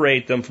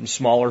separate them from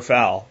smaller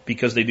fowl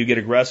because they do get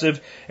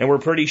aggressive. And we're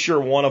pretty sure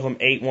one of them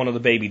ate one of the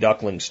baby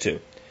ducklings too.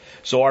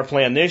 So our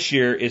plan this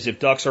year is if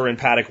ducks are in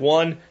paddock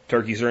 1,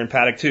 turkeys are in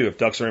paddock 2. If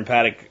ducks are in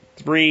paddock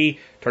 3,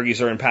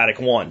 turkeys are in paddock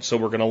 1. So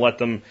we're going to let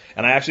them,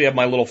 and I actually have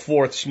my little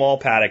 4th small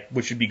paddock,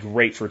 which would be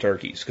great for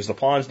turkeys because the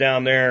pond's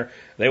down there,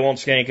 they won't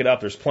skank it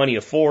up, there's plenty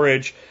of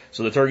forage,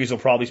 so the turkeys will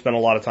probably spend a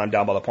lot of time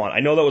down by the pond.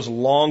 I know that was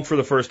long for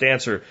the first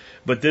answer,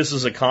 but this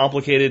is a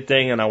complicated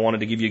thing and I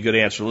wanted to give you a good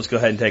answer. Let's go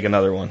ahead and take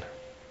another one.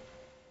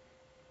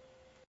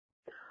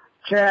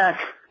 Jack,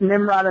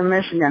 Nimrod in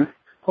Michigan.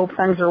 Hope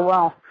things are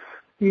well.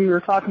 You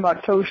were talking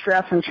about toe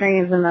straps and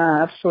chains in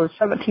episode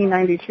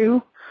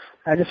 1792.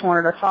 I just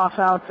wanted to toss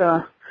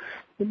out,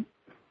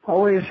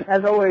 always,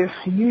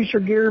 use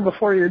your gear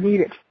before you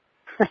need it.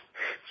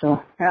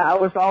 So, yeah, I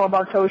was all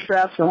about toe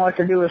straps, and what I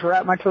could do was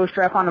wrap my toe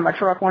strap onto my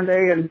truck one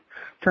day, and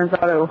turns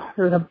out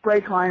there was a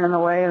brake line in the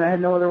way, and I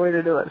had no other way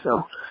to do it.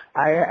 So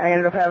I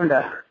ended up having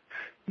to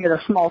get a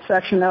small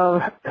section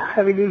of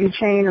heavy-duty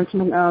chain and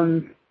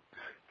some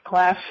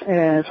glass,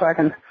 and so I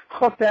can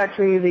hook that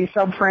to the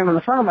subframe on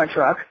the front of my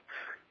truck,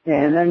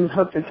 and then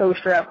hook the toe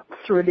strap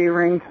through a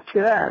D-ring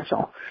to that.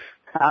 So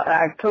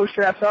toe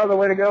straps are the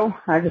way to go.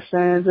 I just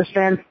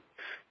stand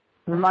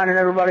reminding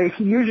everybody,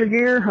 use your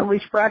gear, at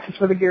least practice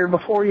with the gear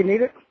before you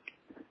need it,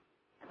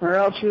 or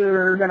else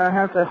you're going to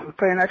have to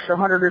pay an extra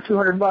 $100 or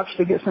 $200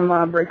 to get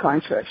some brake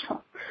line fixed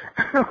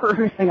or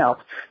anything else.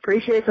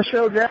 Appreciate the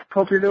show, Jack.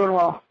 Hope you're doing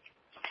well.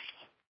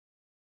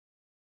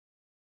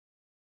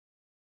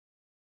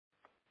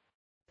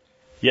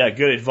 Yeah,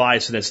 good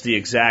advice, and it's the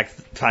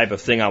exact type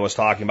of thing I was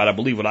talking about. I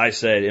believe what I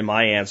said in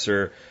my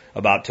answer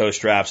about toe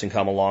straps and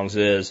come-alongs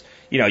is,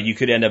 you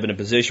could end up in a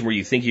position where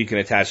you think you can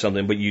attach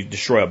something, but you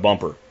destroy a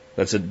bumper.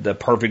 That's the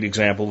perfect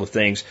example of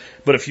things.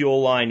 But a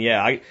fuel line,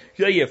 yeah. I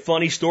tell you a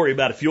funny story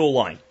about a fuel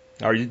line.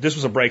 This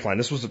was a brake line.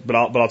 But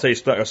I'll tell you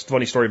a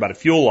funny story about a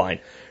fuel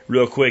line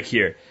real quick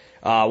here.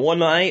 One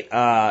night,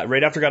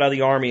 right after I got out of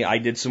the Army, I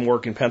did some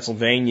work in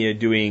Pennsylvania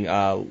doing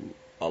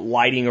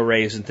lighting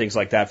arrays and things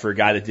like that for a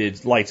guy that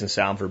did lights and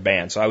sound for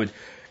bands. So I would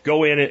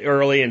go in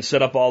early and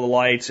set up all the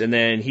lights, and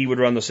then he would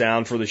run the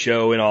sound for the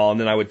show and all, and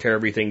then I would tear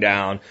everything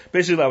down.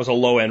 Basically, that was a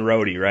low-end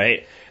roadie,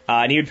 right?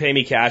 And he would pay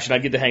me cash, and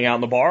I'd get to hang out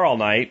in the bar all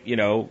night,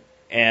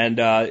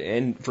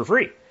 and for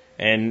free,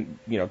 and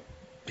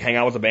hang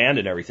out with the band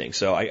and everything.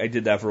 So I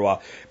did that for a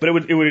while, but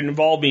it would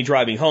involve me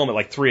driving home at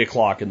like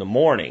 3:00 in the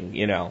morning,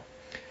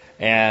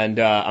 and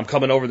I'm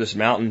coming over this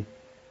mountain,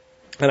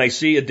 and I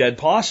see a dead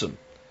possum.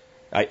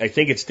 I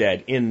think it's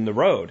dead in the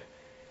road.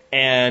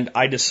 And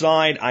I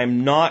decide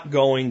I'm not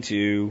going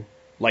to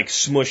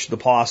smush the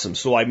possum.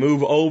 So I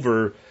move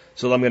over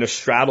so that I'm going to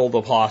straddle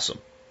the possum.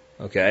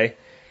 Okay.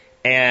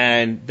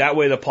 And that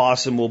way the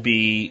possum will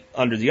be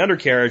under the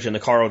undercarriage and the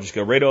car will just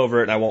go right over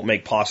it and I won't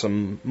make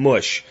possum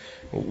mush.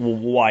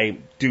 Why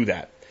do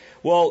that?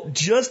 Well,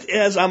 just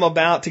as I'm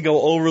about to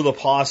go over the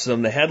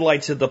possum, the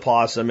headlights hit the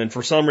possum, and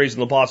for some reason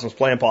the possum's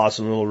playing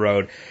possum in the middle of the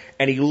road,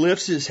 and he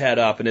lifts his head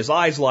up, and his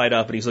eyes light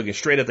up, and he's looking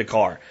straight at the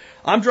car.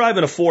 I'm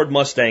driving a Ford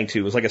Mustang, too.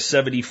 It was like a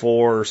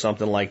 74 or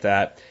something like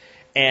that,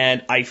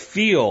 and I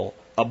feel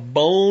a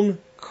literally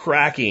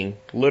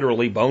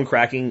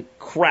bone-cracking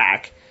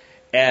crack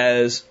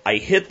as I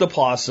hit the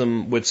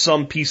possum with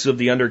some piece of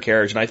the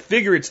undercarriage, and I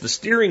figure it's the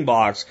steering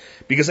box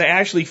because I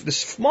actually, as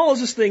small as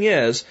this thing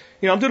is,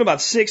 I'm doing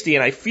about 60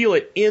 and I feel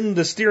it in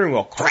the steering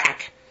wheel,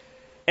 crack.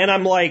 And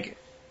I'm like,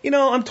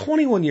 I'm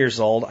 21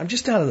 years old, I'm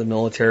just out of the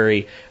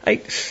military,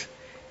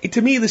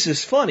 to me this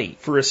is funny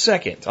for a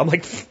second. I'm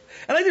like,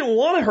 and I didn't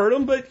want to hurt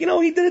him, but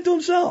he did it to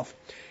himself.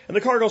 And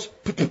the car goes,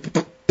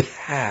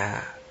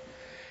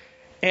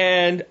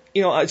 and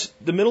it's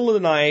the middle of the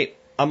night.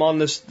 I'm on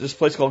this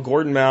place called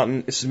Gordon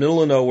Mountain. It's the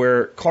middle of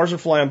nowhere. Cars are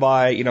flying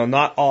by,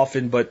 not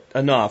often, but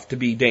enough to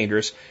be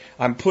dangerous.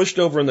 I'm pushed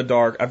over in the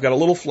dark. I've got a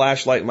little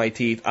flashlight in my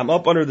teeth. I'm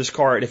up under this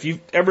car. And if you've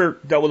ever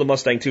dealt with a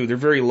Mustang too, they're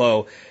very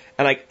low.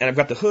 And I've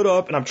got the hood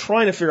up and I'm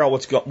trying to figure out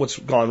what's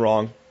gone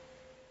wrong.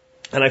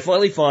 And I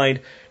finally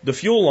find the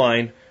fuel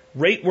line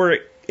right where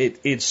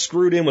it's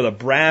screwed in with a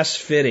brass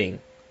fitting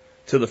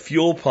to the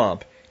fuel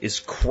pump is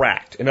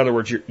cracked. In other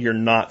words, you're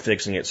not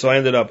fixing it. So I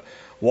ended up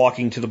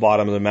walking to the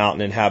bottom of the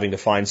mountain and having to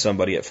find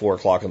somebody at 4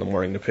 o'clock in the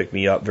morning to pick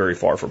me up very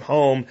far from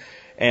home.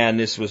 And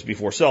this was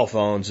before cell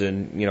phones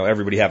and, you know,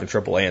 everybody having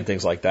AAA and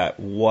things like that.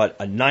 What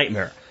a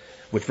nightmare.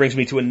 Which brings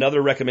me to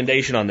another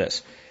recommendation on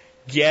this.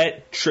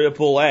 Get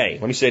AAA.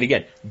 Let me say it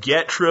again.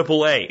 Get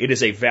AAA. It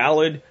is a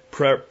valid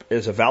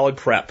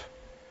prep.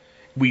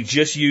 We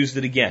just used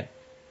it again.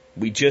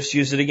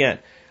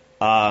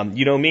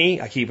 You know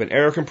me, I keep an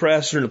air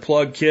compressor and a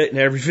plug kit in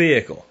every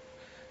vehicle.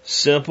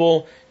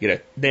 Simple. Get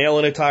a nail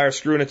in a tire,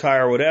 screw in a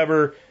tire,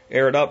 whatever.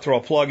 Air it up, throw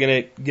a plug in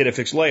it, get it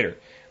fixed later.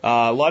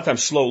 A lot of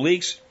times slow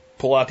leaks.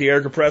 Pull out the air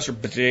compressor,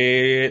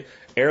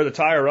 air the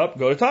tire up,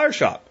 go to tire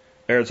shop.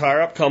 Air the tire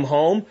up, come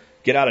home,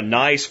 get out a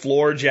nice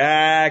floor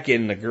jack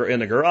in the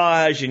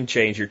garage and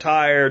change your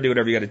tire, do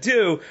whatever you got to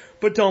do,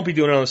 but don't be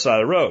doing it on the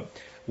side of the road.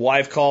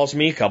 Wife calls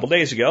me a couple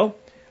days ago.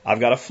 I've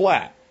got a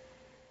flat.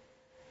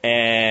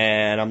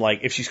 And I'm like,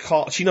 if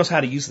she knows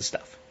how to use the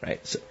stuff,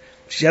 right? So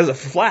if she has a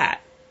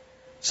flat,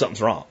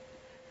 something's wrong.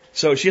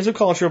 So she ends up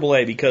calling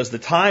AAA because the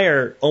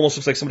tire almost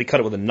looks like somebody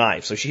cut it with a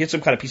knife. So she hit some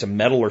kind of piece of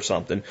metal or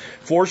something.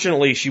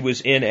 Fortunately, she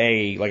was in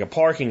a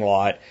parking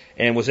lot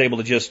and was able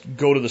to just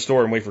go to the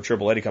store and wait for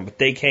AAA to come. But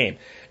they came.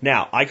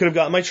 Now, I could have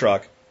gotten my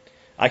truck.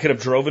 I could have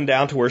driven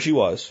down to where she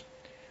was.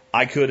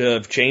 I could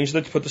have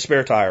put the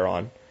spare tire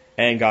on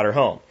and got her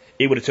home.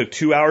 It would have took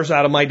 2 hours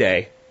out of my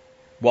day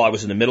while I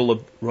was in the middle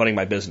of running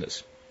my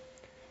business.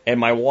 And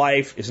my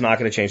wife is not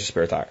going to change the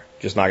spare tire.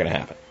 Just not going to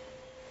happen.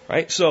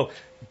 Right? So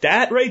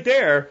that right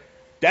there,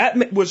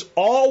 that was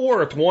all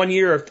worth 1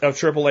 year of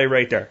AAA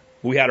right there.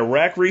 We had a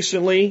wreck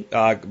recently,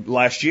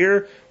 last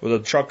year, where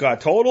the truck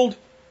got totaled.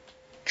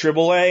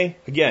 AAA,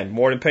 again,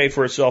 more than paid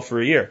for itself for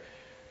a year.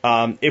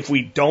 If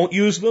we don't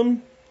use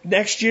them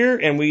next year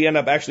and we end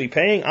up actually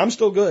paying, I'm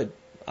still good.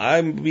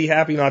 I'd be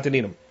happy not to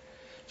need them.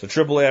 So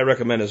AAA I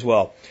recommend as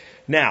well.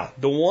 Now,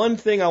 the one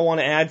thing I want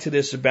to add to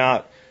this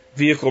about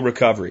vehicle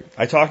recovery,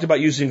 I talked about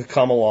using a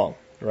come along,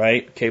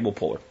 right? Cable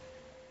puller.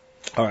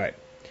 All right.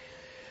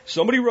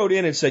 Somebody wrote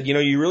in and said, you know,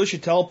 you really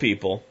should tell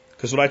people,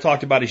 because what I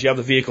talked about is you have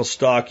the vehicle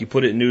stuck, you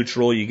put it in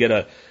neutral, you get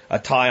a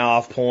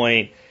tie-off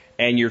point,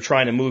 and you're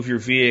trying to move your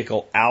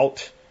vehicle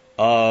out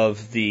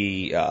of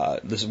this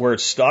is where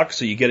it's stuck,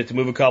 so you get it to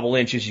move a couple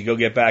inches, you go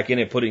get back in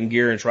it, put it in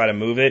gear, and try to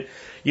move it.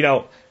 You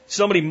know,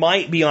 somebody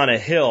might be on a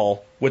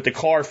hill with the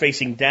car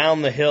facing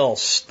down the hill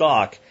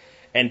stuck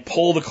and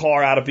pull the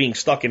car out of being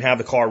stuck and have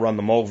the car run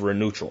them over in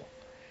neutral.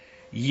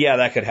 Yeah,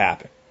 that could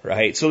happen.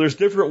 Right? So there's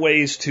different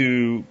ways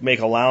to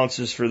make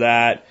allowances for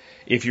that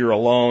if you're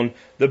alone.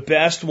 The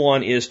best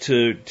one is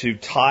to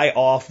tie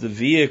off the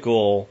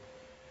vehicle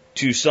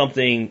to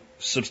something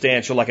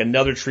substantial, like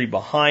another tree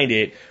behind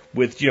it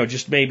with, you know,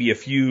 just maybe a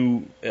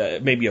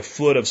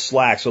foot of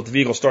slack. So if the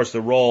vehicle starts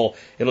to roll,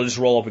 it'll just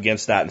roll up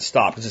against that and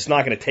stop, because it's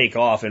not going to take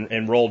off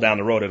and roll down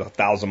the road at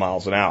 1,000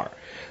 miles an hour.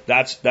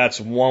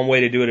 That's one way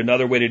to do it.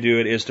 Another way to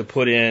do it is to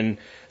put in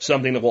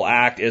something that will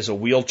act as a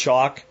wheel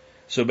chock.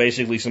 So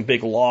basically some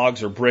big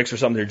logs or bricks or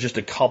something, they're just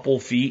a couple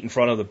feet in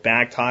front of the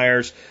back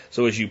tires.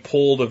 So as you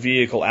pull the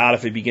vehicle out,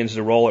 if it begins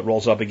to roll, it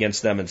rolls up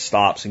against them and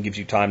stops and gives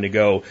you time to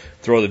go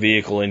throw the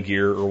vehicle in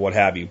gear or what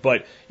have you.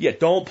 But yeah,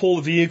 don't pull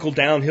the vehicle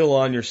downhill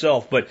on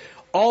yourself. But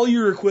all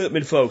your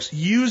equipment, folks,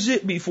 use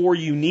it before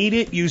you need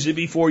it. Use it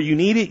before you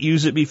need it.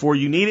 Use it before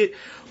you need it.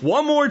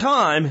 One more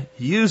time,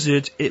 use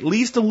it at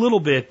least a little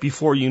bit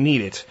before you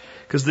need it.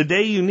 Because the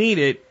day you need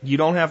it, you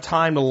don't have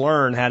time to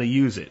learn how to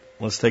use it.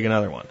 Let's take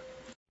another one.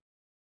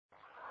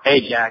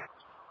 Hey, Jack.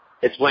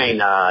 It's Wayne,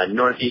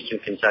 northeastern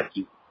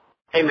Kentucky.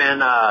 Hey, man,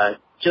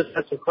 just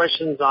had some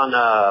questions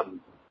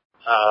on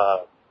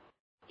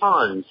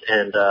ponds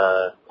and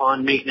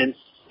pond maintenance.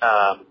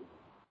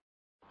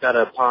 Got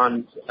a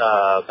pond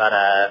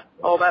about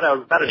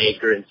an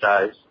acre in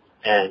size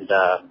and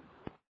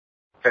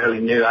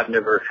fairly new. I've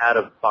never had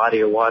a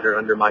body of water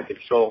under my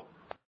control.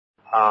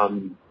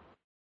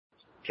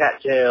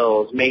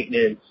 Cattails,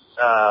 maintenance,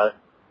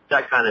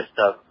 that kind of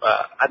stuff.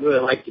 I'd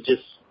really like to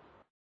just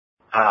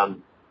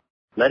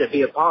let it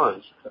be a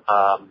pond.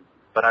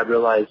 But I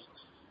realize,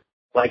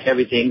 like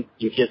everything,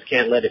 you just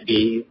can't let it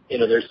be. You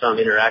know, there's some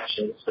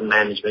interaction, some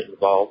management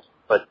involved.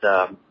 But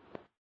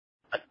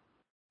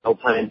no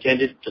pun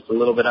intended, just a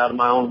little bit out of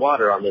my own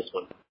water on this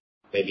one.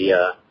 Maybe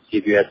see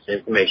if you had some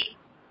information.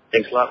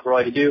 Thanks a lot for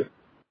all you do.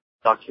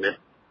 Talk to you, man.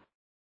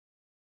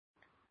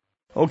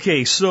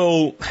 Okay,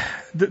 so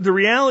the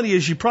reality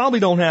is you probably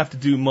don't have to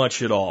do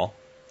much at all.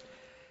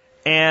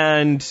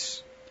 And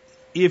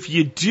if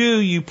you do,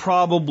 you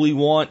probably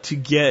want to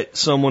get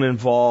someone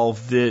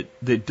involved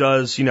that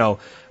does, you know,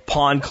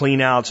 pond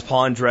cleanouts,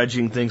 pond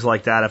dredging, things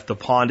like that, if the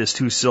pond is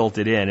too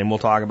silted in. And we'll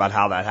talk about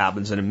how that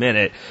happens in a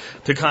minute,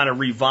 to kind of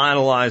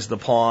revitalize the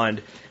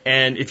pond.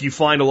 And if you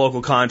find a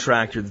local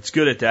contractor that's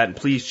good at that, and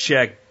please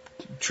check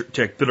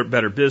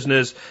Better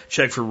Business,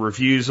 check for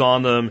reviews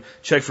on them,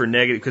 check for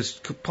negative, because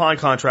pond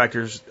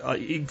contractors,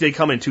 they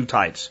come in two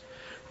types: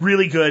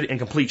 really good and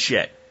complete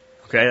shit.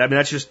 Okay, I mean,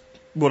 that's just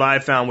what I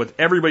found with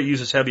everybody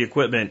uses heavy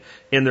equipment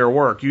in their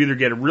work. You either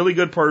get a really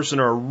good person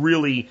or a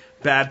really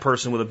bad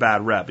person with a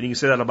bad rep. And you can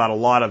say that about a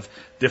lot of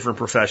different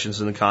professions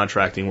in the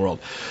contracting world.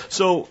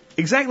 So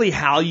exactly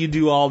how you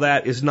do all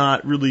that is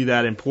not really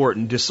that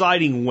important.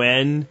 Deciding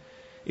when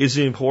is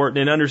important,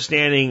 and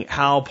understanding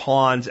how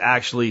ponds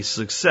actually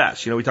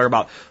success. We talk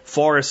about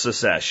forest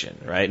secession,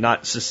 right?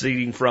 Not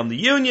seceding from the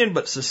union,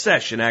 but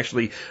secession,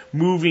 actually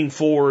moving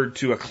forward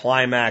to a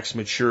climax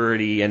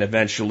maturity and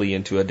eventually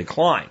into a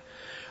decline.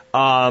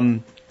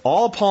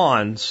 All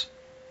ponds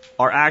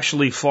are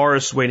actually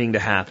forests waiting to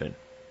happen.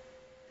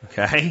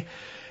 Okay?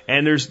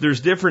 And there's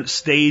different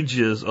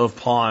stages of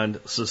pond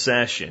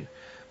secession.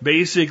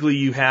 Basically,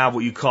 you have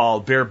what you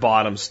call bare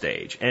bottom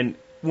stage. And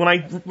when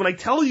I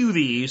tell you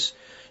these,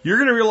 you're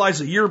going to realize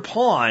that your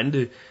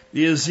pond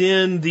is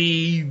in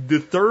the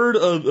third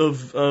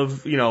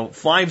of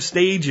 5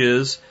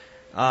 stages,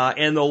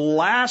 and the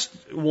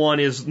last one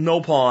is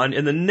no pond,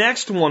 and the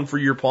next one for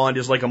your pond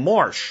is like a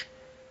marsh.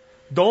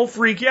 Don't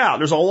freak out.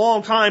 There's a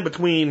long time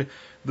between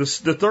the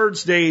third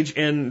stage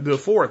and the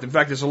fourth. In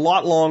fact, it's a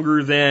lot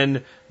longer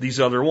than these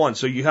other ones.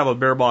 So you have a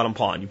bare bottom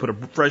pond. You put a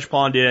fresh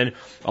pond in,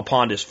 a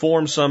pond is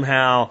formed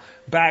somehow,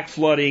 back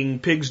flooding,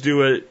 pigs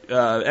do it,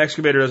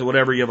 excavator does it,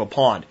 whatever, you have a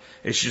pond.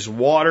 It's just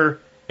water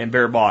and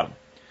bare bottom.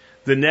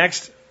 The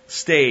next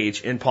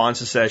stage in pond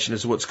secession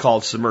is what's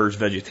called submerged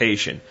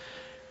vegetation.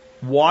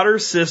 Water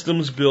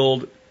systems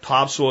build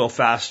topsoil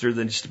faster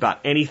than just about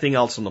anything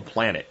else on the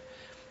planet.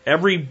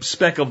 Every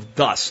speck of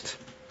dust,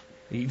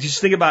 you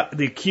just think about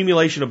the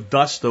accumulation of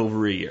dust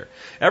over a year.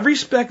 Every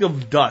speck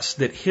of dust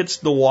that hits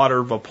the water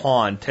of a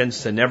pond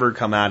tends to never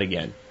come out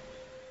again.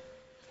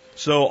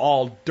 So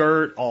all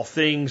dirt, all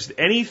things,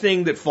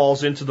 anything that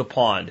falls into the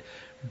pond,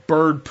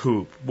 bird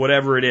poop,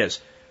 whatever it is,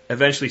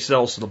 eventually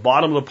settles to the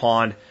bottom of the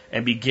pond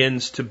and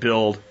begins to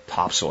build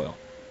topsoil.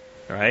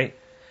 All right?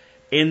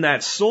 In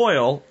that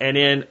soil and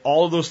in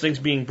all of those things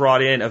being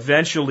brought in,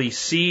 eventually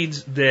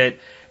seeds that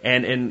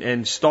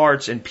and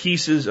starts and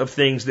pieces of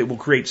things that will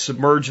create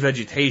submerged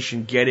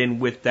vegetation get in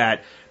with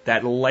that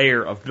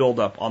layer of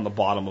buildup on the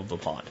bottom of the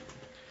pond.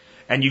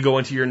 And you go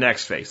into your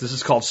next phase. This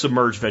is called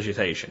submerged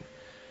vegetation.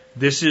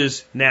 This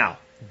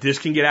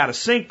can get out of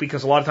sync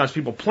because a lot of times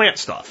people plant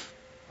stuff.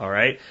 All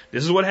right?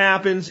 This is what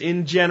happens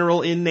in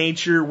general in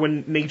nature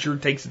when nature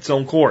takes its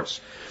own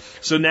course.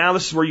 So now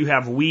this is where you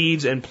have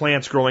weeds and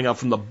plants growing up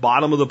from the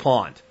bottom of the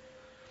pond.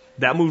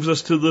 That moves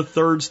us to the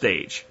third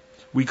stage.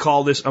 We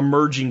call this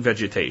emerging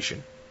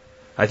vegetation.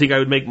 I think I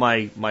would make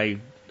my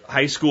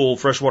high school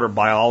freshwater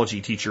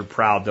biology teacher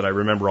proud that I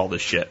remember all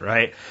this shit,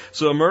 right?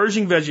 So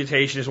emerging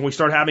vegetation is when we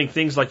start having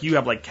things like you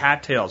have, like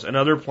cattails and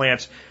other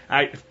plants,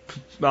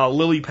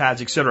 lily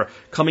pads, etc.,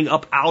 coming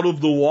up out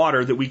of the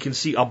water that we can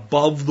see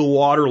above the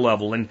water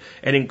level and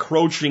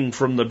encroaching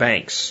from the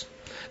banks.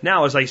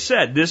 Now, as I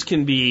said, this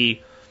can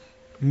be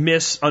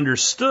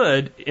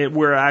misunderstood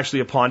where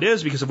actually a pond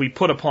is, because if we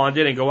put a pond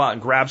in and go out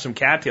and grab some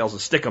cattails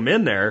and stick them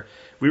in there,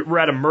 we're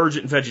at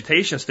emergent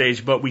vegetation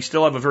stage, but we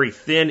still have a very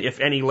thin, if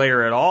any,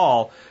 layer at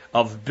all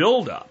of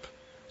buildup.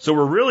 So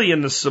we're really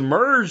in the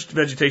submerged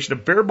vegetation,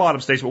 the bare bottom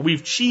stage, but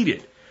we've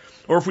cheated.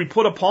 Or if we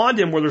put a pond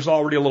in where there's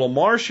already a little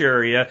marsh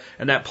area,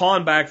 and that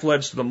pond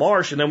backfloods to the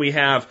marsh, and then we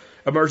have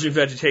emergent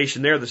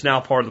vegetation there that's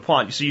now part of the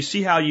pond. So you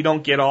see how you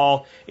don't get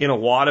all in a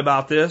wad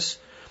about this?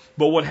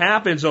 But what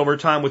happens over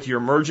time with your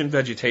emergent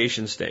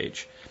vegetation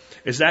stage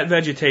is that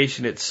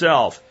vegetation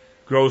itself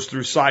grows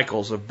through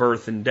cycles of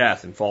birth and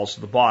death and falls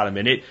to the bottom,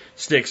 and it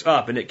sticks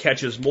up and it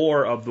catches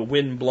more of the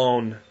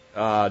wind-blown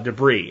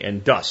debris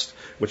and dust,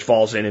 which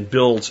falls in and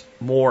builds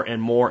more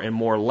and more and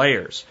more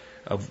layers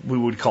of what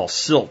we would call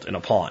silt in a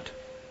pond.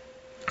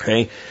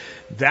 Okay,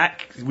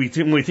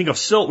 when we think of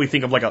silt, we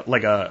think of like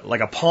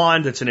a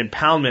pond that's an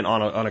impoundment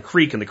on a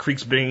creek, and the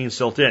creek's bringing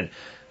silt in,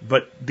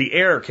 but the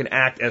air can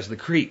act as the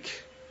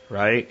creek.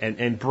 Right?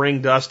 And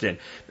bring dust in.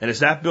 And as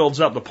that builds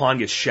up, the pond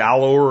gets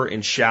shallower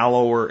and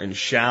shallower and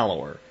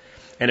shallower.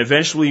 And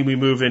eventually we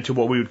move into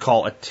what we would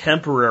call a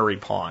temporary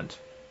pond,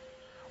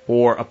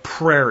 or a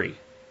prairie,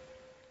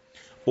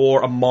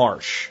 or a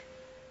marsh.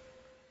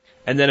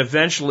 And then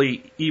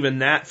eventually even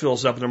that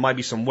fills up, and there might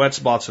be some wet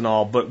spots and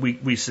all, but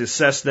we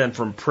success then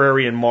from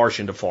prairie and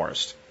marsh into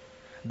forest.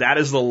 That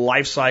is the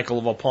life cycle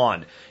of a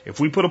pond. If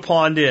we put a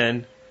pond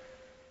in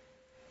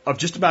of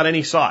just about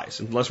any size,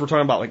 unless we're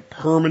talking about like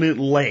permanent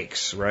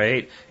lakes,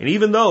 right? And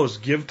even those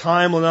give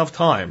enough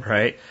time,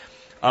 right?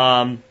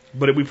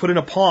 But if we put in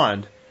a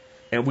pond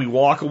and we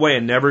walk away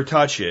and never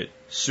touch it,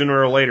 sooner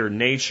or later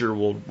nature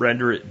will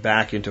render it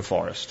back into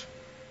forest.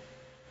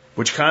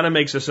 Which kind of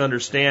makes us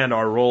understand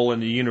our role in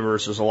the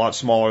universe is a lot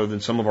smaller than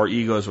some of our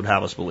egos would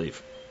have us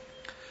believe.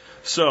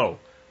 So,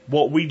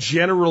 what we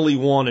generally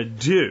want to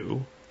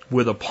do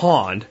with a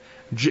pond,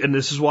 and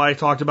this is why I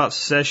talked about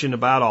secession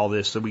about all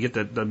this, so we get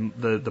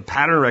the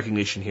pattern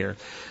recognition here.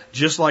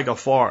 Just like a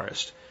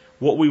forest.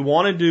 What we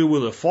want to do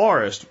with a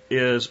forest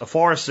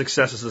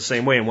success is the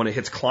same way. And when it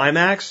hits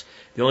climax,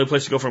 the only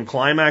place to go from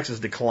climax is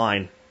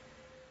decline.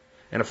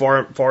 And a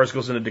forest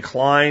goes into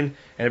decline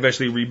and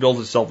eventually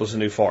rebuilds itself as a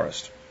new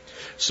forest.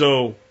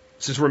 So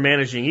since we're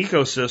managing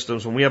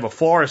ecosystems, when we have a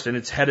forest and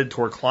it's headed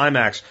toward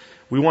climax,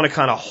 we want to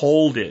kind of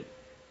hold it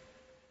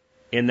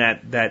in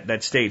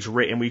that stage,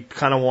 and we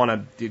kind of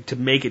want to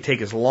make it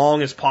take as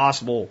long as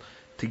possible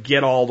to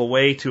get all the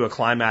way to a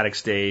climatic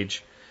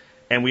stage.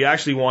 And we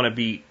actually want to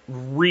be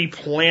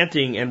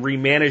replanting and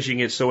remanaging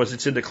it so as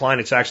it's in decline,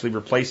 it's actually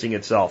replacing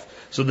itself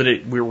so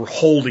that we're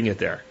holding it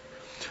there.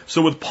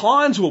 So with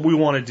ponds, what we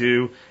want to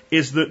do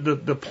is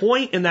the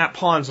point in that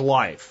pond's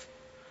life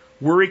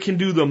where it can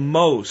do the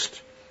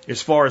most as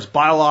far as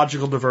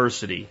biological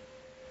diversity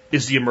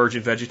is the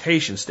emergent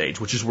vegetation stage,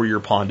 which is where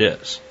your pond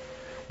is.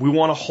 We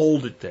want to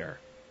hold it there.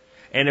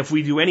 And if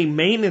we do any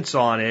maintenance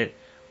on it,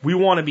 we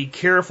want to be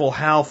careful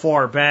how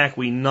far back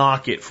we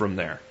knock it from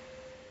there.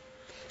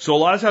 So a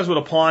lot of times what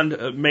a pond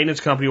maintenance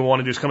company will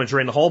want to do is come and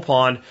drain the whole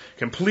pond,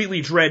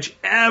 completely dredge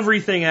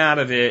everything out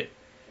of it,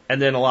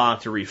 and then allow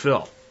it to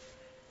refill.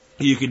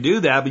 You can do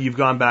that, but you've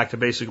gone back to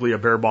basically a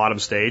bare bottom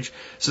stage.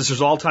 Since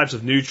there's all types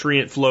of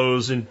nutrient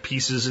flows and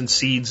pieces and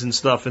seeds and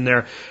stuff in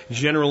there,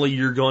 generally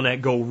you're going to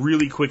go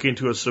really quick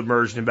into a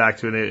submerged and back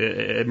to an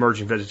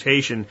emerging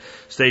vegetation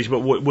stage.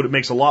 But what it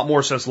makes a lot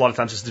more sense a lot of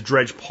times is to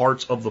dredge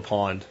parts of the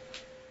pond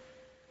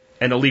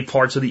and to leave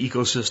parts of the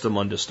ecosystem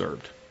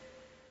undisturbed.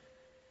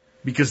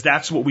 Because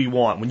that's what we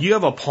want. When you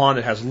have a pond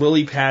that has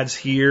lily pads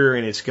here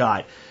and it's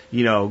got,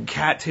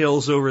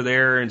 cattails over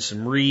there and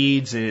some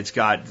reeds and it's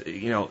got,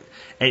 and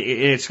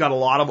it's got a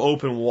lot of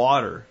open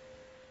water.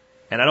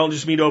 And I don't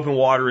just mean open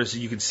water as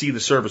you can see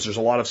the surface. There's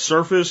a lot of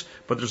surface,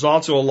 but there's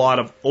also a lot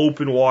of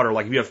open water.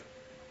 Like if you have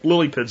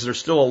lily pads, there's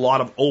still a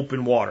lot of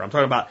open water. I'm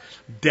talking about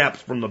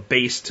depth from the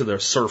base to the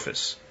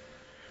surface.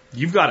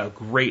 You've got a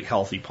great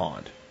healthy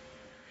pond.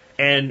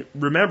 And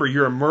remember,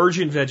 your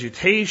emergent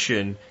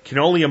vegetation can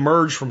only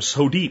emerge from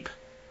so deep.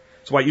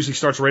 That's why it usually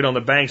starts right on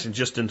the banks and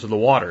just into the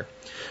water.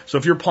 So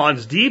if your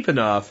pond's deep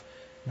enough,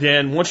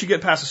 then once you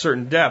get past a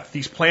certain depth,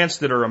 these plants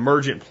that are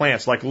emergent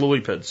plants, like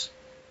lily pads,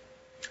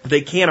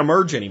 they can't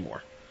emerge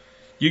anymore.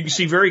 You can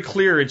see very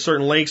clear in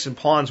certain lakes and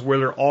ponds where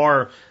there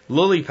are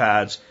lily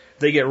pads,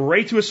 they get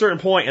right to a certain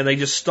point and they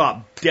just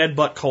stop dead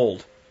but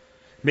cold.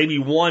 Maybe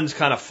one's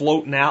kind of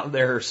floating out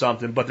there or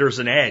something, but there's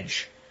an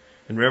edge.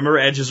 And remember,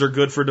 edges are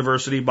good for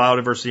diversity,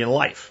 biodiversity, and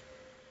life.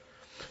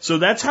 So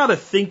that's how to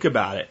think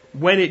about it.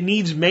 When it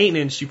needs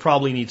maintenance, you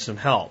probably need some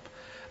help.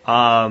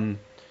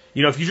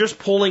 If you're just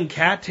pulling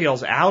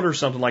cattails out or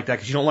something like that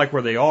because you don't like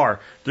where they are,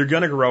 they're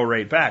going to grow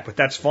right back. But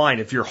that's fine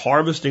if you're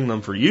harvesting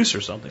them for use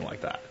or something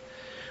like that.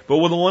 But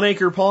with a 1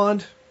 acre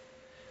pond,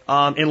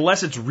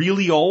 unless it's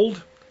really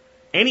old,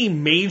 any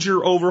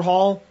major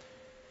overhaul,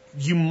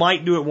 you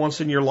might do it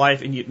once in your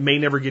life and you may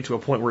never get to a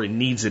point where it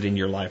needs it in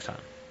your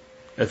lifetime.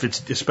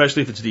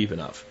 Especially if it's deep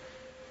enough.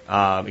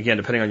 Again,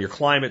 depending on your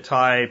climate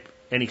type,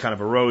 any kind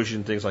of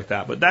erosion, things like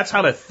that. But that's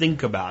how to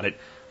think about it.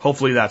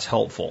 Hopefully that's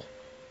helpful.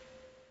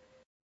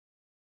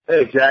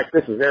 Hey, Jack,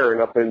 this is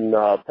Aaron up in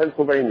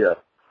Pennsylvania.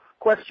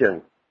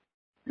 Question.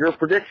 Your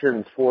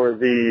predictions for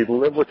the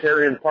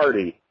Libertarian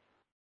Party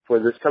for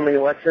this coming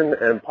election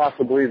and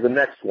possibly the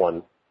next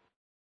one.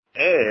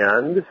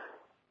 And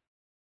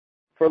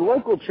for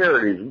local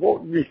charities,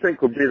 what do you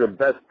think would be the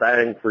best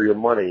bang for your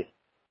money?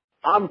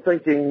 I'm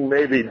thinking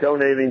maybe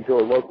donating to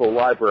a local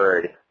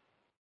library.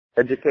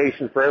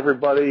 Education for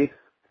everybody,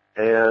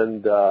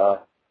 and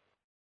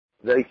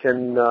they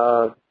can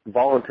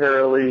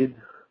voluntarily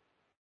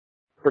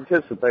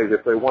participate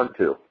if they want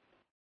to.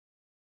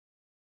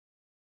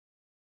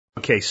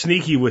 Okay,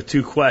 sneaky with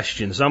 2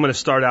 questions. I'm going to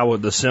start out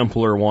with the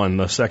simpler one,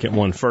 the second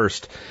one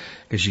first,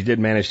 because you did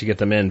manage to get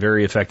them in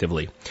very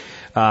effectively.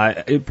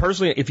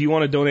 Personally, if you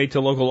want to donate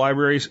to local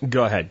libraries,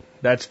 go ahead.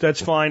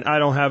 That's fine. I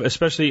don't have,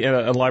 especially in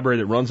a library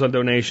that runs on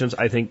donations,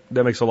 I think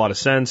that makes a lot of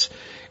sense.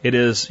 It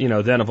is,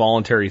 then a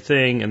voluntary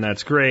thing, and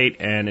that's great,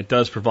 and it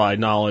does provide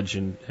knowledge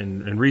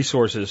and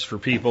resources for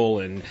people,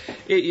 and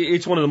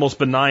it's one of the most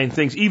benign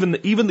things. Even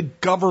the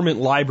government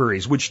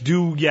libraries, which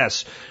do,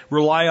 yes,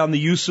 rely on the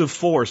use of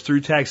force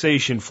through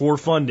taxation for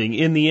funding,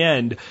 in the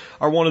end,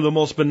 are one of the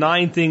most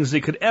benign things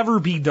that could ever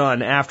be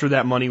done after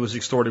that money was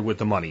extorted with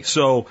the money.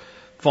 So,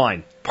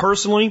 fine.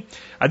 Personally,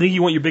 I think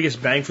you want your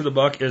biggest bang for the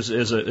buck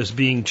as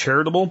being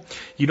charitable.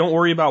 You don't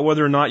worry about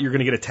whether or not you're going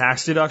to get a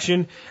tax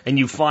deduction, and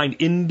you find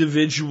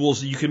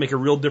individuals that you can make a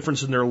real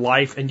difference in their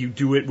life, and you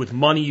do it with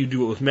money, you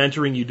do it with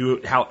mentoring, you do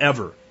it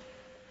however.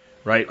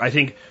 Right? I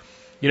think,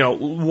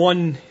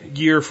 1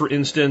 year, for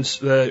instance,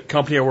 the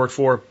company I worked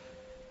for,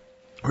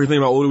 we were thinking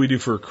about what do we do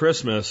for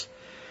Christmas,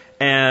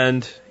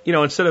 and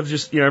instead of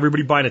just,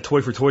 everybody buying a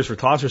toy for Toys for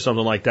Tots or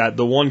something like that,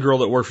 the one girl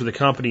that worked for the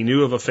company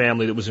knew of a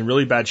family that was in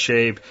really bad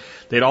shape.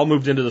 They'd all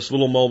moved into this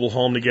little mobile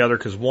home together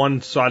because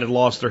one side had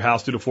lost their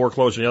house due to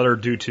foreclosure and the other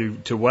due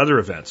to weather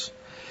events.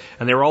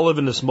 And they were all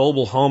living in this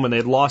mobile home and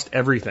they'd lost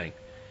everything.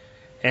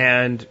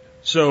 And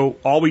so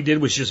all we did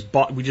was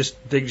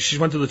she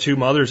went to the 2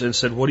 mothers and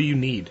said, what do you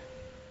need?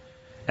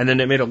 And then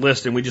they made a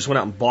list and we just went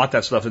out and bought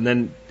that stuff. And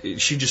then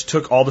she just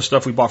took all the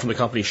stuff we bought from the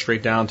company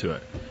straight down to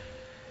it.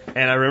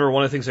 And I remember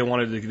one of the things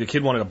the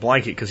kid wanted a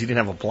blanket because he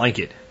didn't have a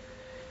blanket.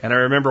 And I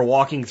remember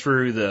walking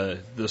through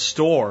the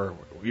store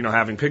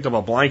having picked up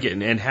a blanket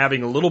and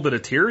having a little bit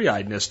of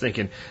teary-eyedness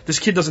thinking, this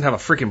kid doesn't have a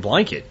freaking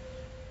blanket.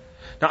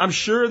 Now, I'm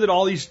sure that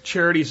all these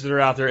charities that are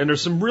out there, and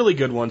there's some really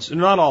good ones,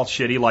 not all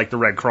shitty, like the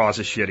Red Cross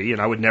is shitty,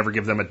 and I would never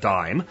give them a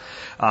dime,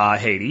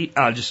 Haiti,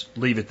 just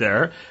leave it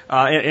there.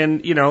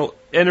 And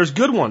there's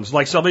good ones,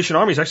 like Salvation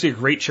Army is actually a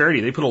great charity.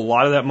 They put a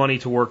lot of that money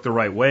to work the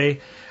right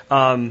way.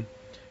 In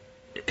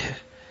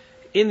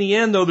the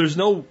end, though, there's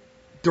no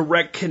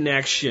direct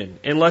connection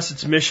unless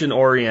it's mission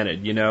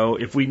oriented.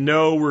 If we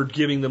know we're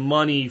giving the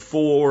money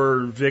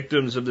for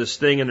victims of this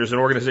thing and there's an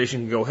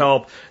organization that can go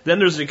help, then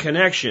there's a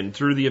connection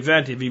through the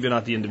event, if even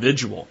not the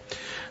individual.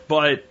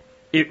 But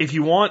if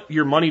you want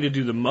your money to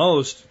do the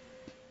most,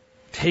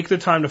 take the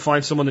time to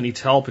find someone that needs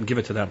help and give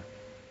it to them.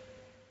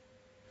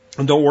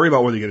 And don't worry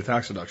about whether you get a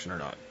tax deduction or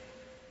not.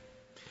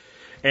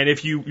 And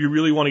if you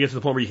really want to get to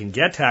the point where you can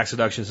get tax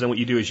deductions, then what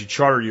you do is you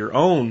charter your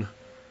own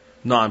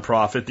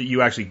nonprofit that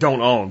you actually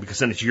don't own, because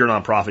then it's your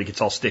nonprofit, it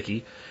gets all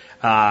sticky.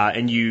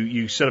 And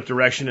you set up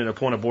direction and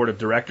appoint a board of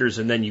directors,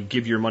 and then you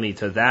give your money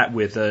to that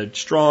with a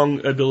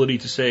strong ability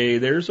to say,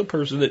 there's a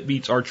person that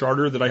meets our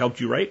charter that I helped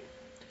you write.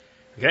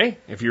 Okay?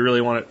 If you really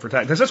want it for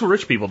tax. That's what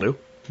rich people do,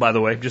 by the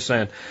way, just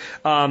saying.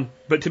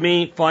 But to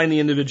me, find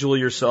the individual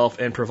yourself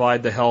and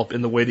provide the help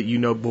in the way that you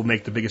know will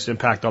make the biggest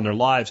impact on their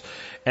lives.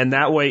 And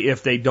that way,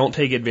 if they don't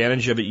take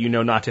advantage of it, you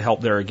know not to help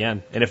there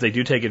again. And if they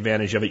do take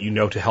advantage of it, you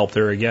know to help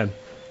there again.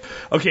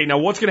 Okay, now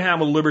what's going to happen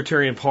with the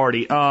Libertarian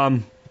Party?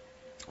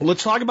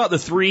 Let's talk about the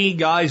three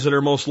guys that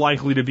are most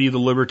likely to be the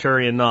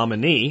Libertarian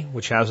nominee,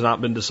 which has not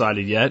been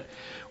decided yet.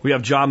 We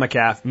have John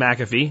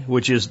McAfee,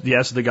 which is,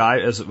 yes, the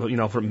guy,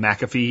 from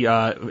McAfee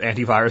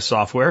antivirus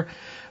software.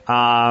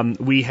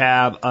 We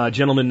have a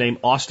gentleman named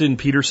Austin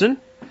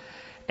Peterson,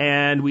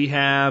 and we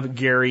have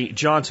Gary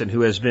Johnson,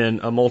 who has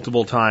been a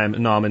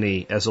multiple-time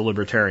nominee as a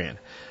Libertarian.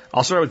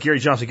 I'll start with Gary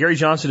Johnson. Gary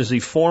Johnson is the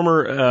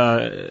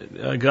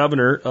former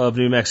governor of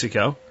New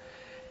Mexico.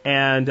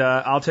 And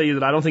I'll tell you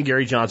that I don't think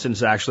Gary Johnson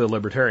is actually a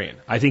libertarian.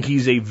 I think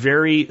he's a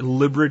very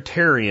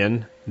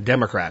libertarian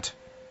Democrat.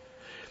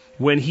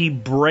 When he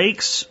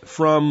breaks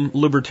from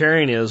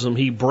libertarianism,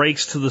 he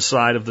breaks to the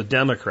side of the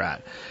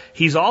Democrat.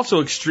 He's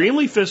also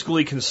extremely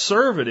fiscally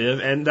conservative,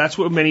 and that's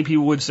what many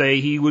people would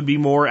say. He would be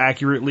more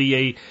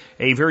accurately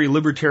a very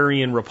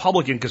libertarian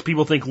Republican, because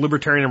people think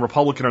libertarian and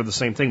Republican are the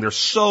same thing. They're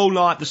so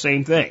not the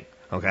same thing,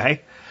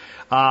 okay?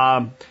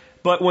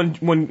 But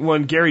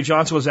when Gary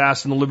Johnson was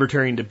asked in the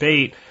Libertarian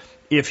debate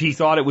if he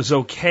thought it was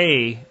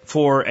okay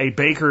for a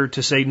baker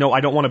to say, no,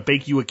 I don't want to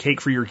bake you a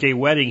cake for your gay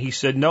wedding, he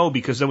said no,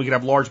 because then we could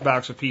have large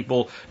blocks of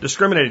people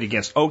discriminated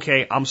against.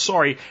 Okay, I'm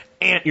sorry,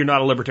 and you're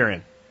not a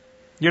libertarian.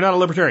 You're not a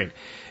libertarian.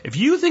 If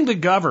you think the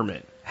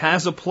government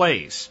has a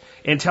place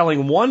in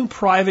telling one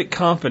private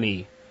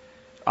company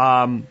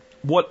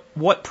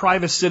what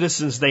private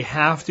citizens they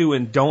have to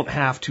and don't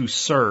have to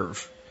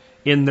serve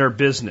in their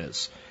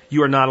business,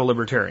 you are not a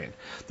libertarian.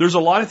 There's a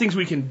lot of things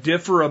we can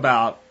differ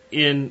about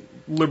in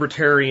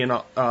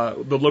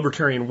the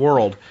libertarian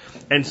world,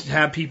 and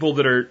have people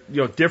that are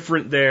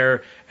different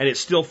there, and it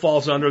still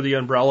falls under the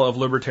umbrella of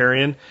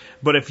libertarian.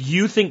 But if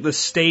you think the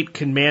state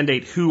can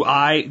mandate who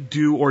I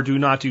do or do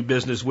not do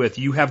business with,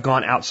 you have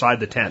gone outside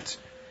the tent,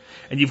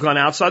 and you've gone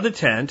outside the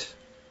tent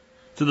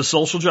to the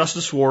social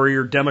justice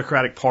warrior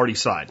Democratic Party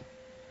side.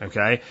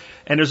 Okay,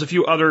 and there's a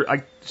few other.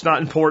 It's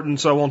not important,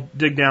 so I won't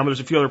dig down. But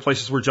there's a few other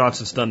places where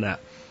Johnson's done that.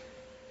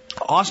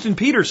 Austin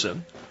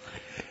Peterson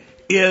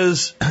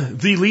is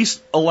the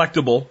least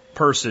electable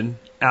person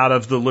out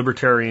of the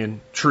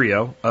libertarian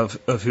trio of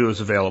who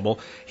is available.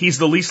 He's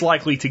the least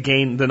likely to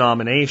gain the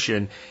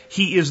nomination.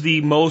 He is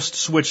the most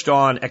switched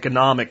on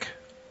economic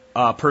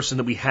person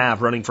that we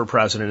have running for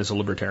president as a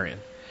libertarian.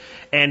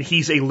 And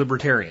he's a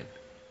libertarian.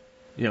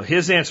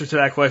 His answer to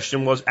that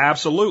question was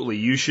absolutely.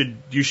 You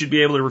should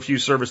be able to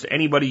refuse service to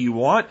anybody you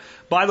want.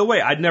 By the way,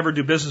 I'd never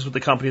do business with the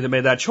company that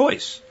made that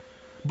choice.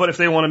 But if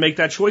they want to make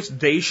that choice,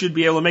 they should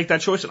be able to make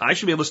that choice, and I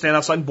should be able to stand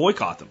outside and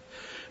boycott them.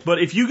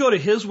 But if you go to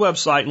his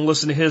website and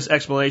listen to his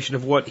explanation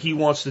of what he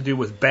wants to do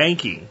with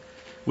banking,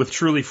 with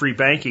truly free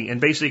banking,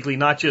 and basically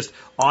not just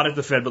audit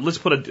the Fed, but let's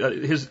put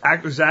his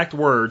exact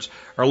words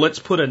are, let's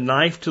put a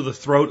knife to the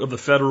throat of the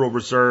Federal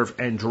Reserve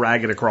and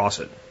drag it across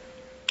it.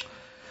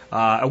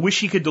 I wish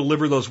he could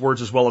deliver those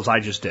words as well as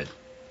I just did.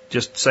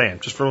 Just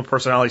saying, just from a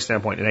personality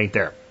standpoint, it ain't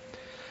there.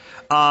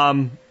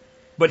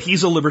 But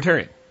he's a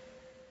libertarian.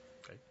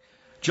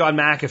 John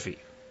McAfee.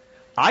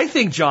 I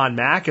think John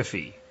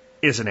McAfee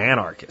is an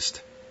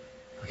anarchist.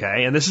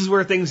 Okay, and this is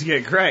where things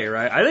get gray,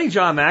 right? I think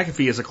John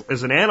McAfee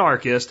is an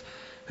anarchist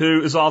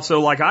who is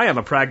also, like I am,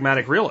 a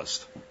pragmatic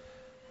realist,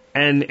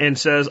 and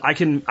says I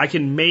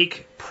can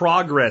make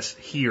progress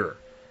here.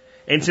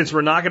 And since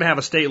we're not going to have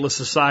a stateless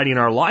society in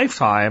our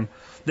lifetime,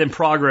 then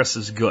progress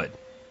is good.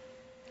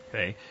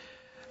 Okay,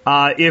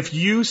 if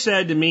you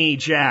said to me,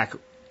 Jack,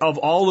 of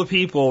all the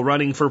people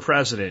running for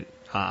president,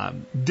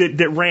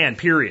 that ran,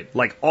 period.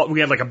 We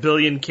had 1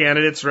 billion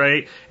candidates,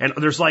 right? And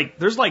there's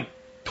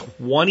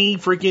 20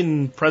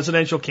 freaking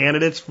presidential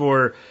candidates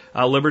for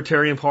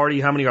Libertarian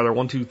Party. How many are there?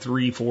 1, 2,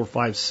 3, 4,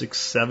 5, 6,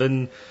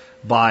 7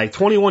 by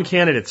 21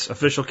 candidates,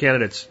 official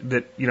candidates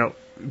that,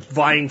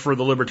 vying for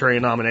the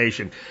Libertarian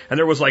nomination. And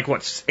there was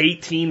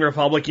 18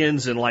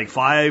 Republicans and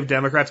 5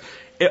 Democrats.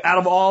 Out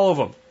of all of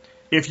them,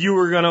 if you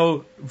were going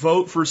to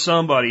vote for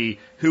somebody,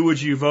 who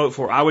would you vote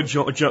for? I would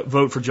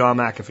vote for John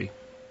McAfee.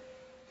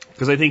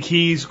 Because I think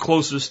he's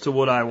closest to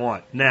what I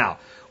want. Now,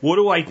 what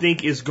do I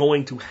think is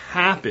going to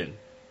happen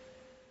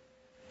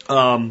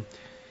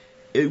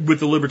with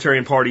the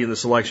Libertarian Party in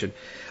this election?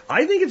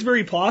 I think it's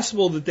very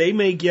possible that they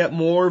may get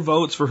more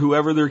votes for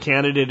whoever their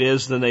candidate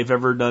is than they've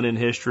ever done in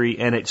history,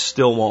 and it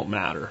still won't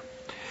matter.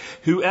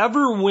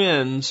 Whoever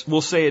wins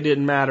will say it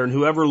didn't matter, and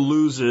whoever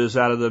loses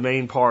out of the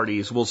main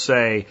parties will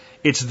say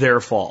it's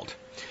their fault.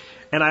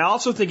 And I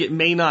also think it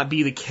may not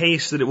be the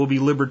case that it will be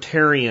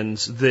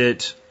libertarians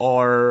that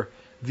are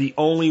the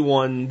only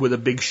one with a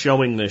big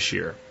showing this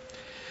year.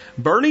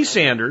 Bernie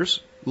Sanders,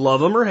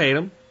 love him or hate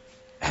him,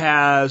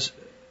 has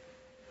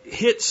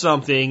hit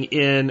something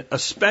in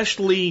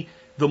especially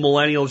the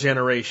millennial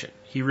generation.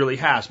 He really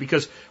has,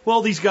 because,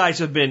 these guys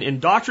have been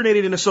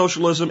indoctrinated into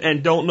socialism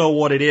and don't know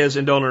what it is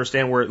and don't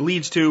understand where it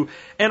leads to,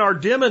 and are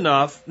dim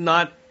enough,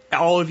 not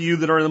all of you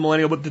that are in the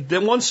millennial, but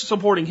the ones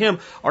supporting him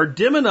are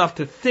dim enough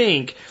to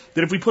think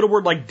that if we put a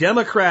word like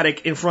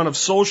democratic in front of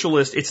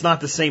socialist, it's not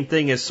the same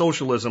thing as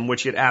socialism,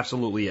 which it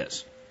absolutely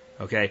is.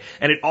 Okay?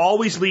 And it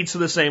always leads to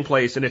the same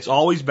place, and it's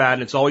always bad,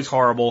 and it's always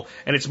horrible,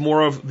 and it's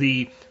more of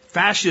the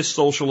fascist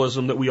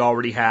socialism that we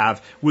already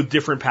have with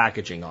different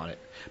packaging on it.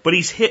 But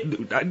he's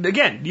hit,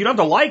 again, you don't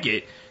have to like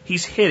it,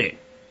 he's hit it.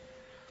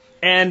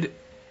 And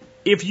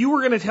if you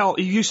were going to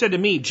you said to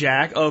me,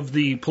 Jack, of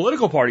the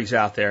political parties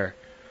out there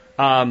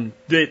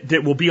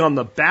that will be on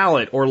the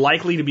ballot or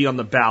likely to be on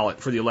the ballot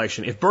for the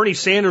election, if Bernie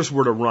Sanders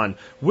were to run,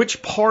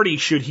 which party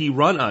should he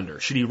run under?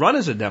 Should he run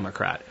as a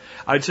Democrat?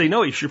 I'd say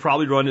no, he should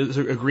probably run as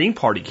a Green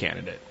Party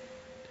candidate.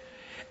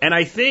 And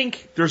I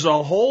think there's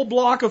a whole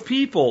block of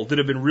people that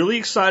have been really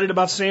excited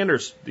about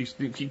Sanders.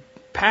 He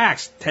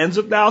packs tens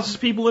of thousands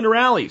of people into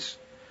rallies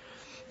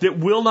that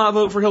will not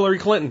vote for Hillary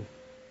Clinton.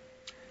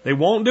 They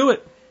won't do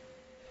it.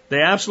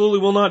 They absolutely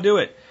will not do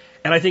it.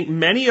 And I think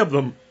many of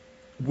them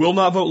will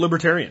not vote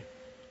Libertarian.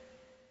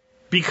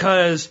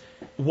 Because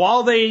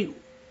while they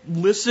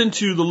listen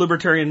to the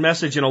Libertarian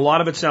message, and a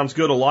lot of it sounds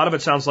good, a lot of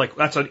it sounds like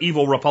that's an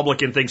evil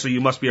Republican thing, so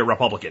you must be a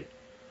Republican.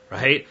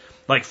 Right?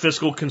 Like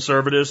fiscal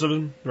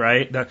conservatism,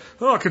 right?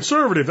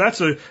 Conservative,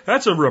 that's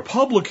a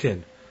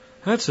Republican.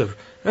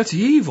 That's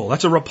evil.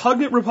 That's a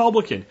repugnant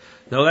Republican.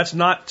 No, that's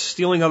not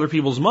stealing other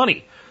people's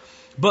money.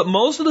 But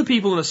most of the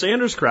people in the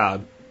Sanders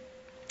crowd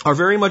are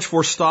very much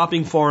for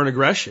stopping foreign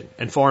aggression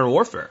and foreign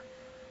warfare.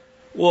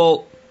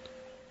 Well,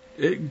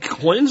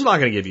 Clinton's not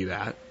going to give you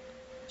that.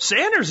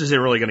 Sanders isn't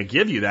really going to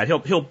give you that.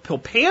 He'll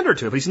pander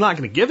to it, but he's not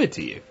going to give it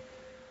to you.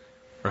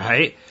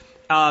 Right?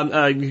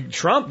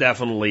 Trump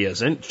definitely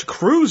isn't.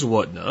 Cruz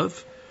wouldn't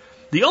have.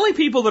 The only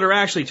people that are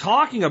actually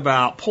talking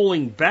about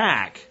pulling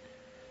back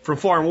from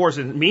foreign wars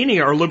and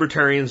meaning are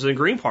libertarians and the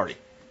Green Party.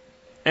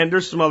 And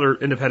there's some other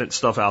independent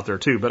stuff out there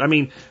too. But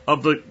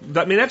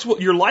that's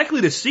what you're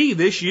likely to see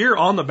this year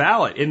on the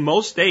ballot in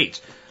most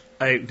states.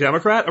 A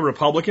Democrat, a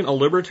Republican, a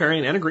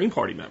Libertarian, and a Green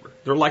Party member.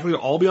 They're likely to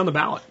all be on the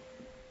ballot.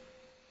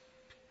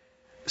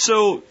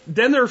 So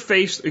then they're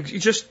faced,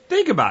 just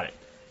think about it.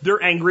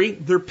 They're angry,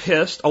 they're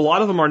pissed. A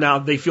lot of them are now,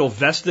 they feel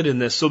vested in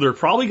this, so they're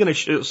probably going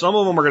to, some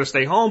of them are going to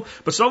stay home,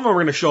 but some of them are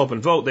going to show up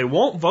and vote. They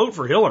won't vote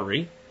for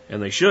Hillary,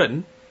 and they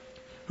shouldn't.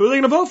 Who are they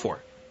going to vote for?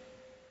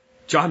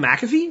 John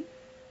McAfee?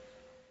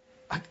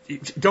 I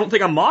don't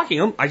think I'm mocking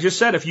him. I just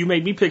said if you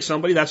made me pick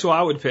somebody, that's who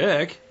I would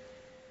pick.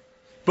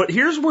 But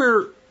here's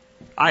where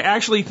I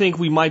actually think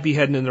we might be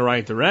heading in the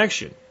right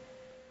direction.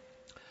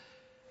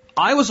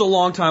 I was a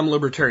long-time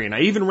libertarian.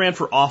 I even ran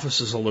for office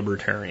as a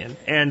libertarian.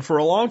 And for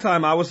a long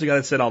time, I was the guy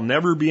that said, I'll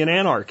never be an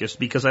anarchist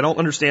because I don't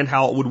understand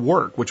how it would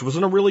work, which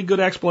wasn't a really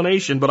good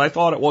explanation, but I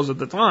thought it was at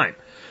the time.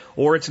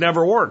 Or it's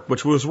never worked,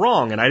 which was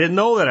wrong, and I didn't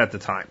know that at the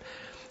time.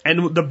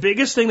 And the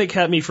biggest thing that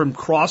kept me from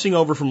crossing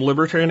over from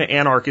libertarian to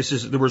anarchist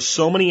is that there were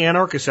so many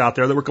anarchists out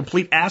there that were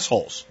complete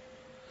assholes.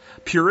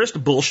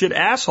 Purist bullshit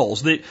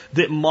assholes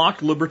that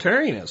mocked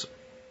libertarianism.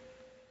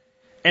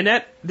 And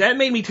that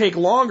made me take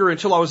longer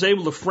until I was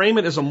able to frame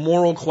it as a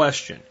moral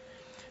question.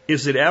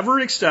 Is it ever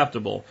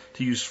acceptable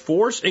to use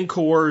force and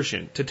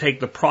coercion to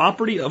take the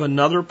property of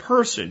another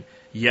person?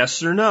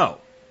 Yes or no?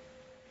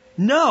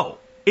 No,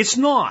 it's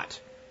not.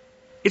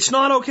 It's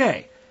not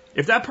okay.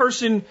 If that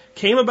person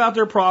came about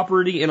their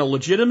property in a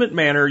legitimate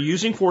manner,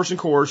 using force and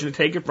coercion to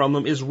take it from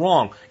them is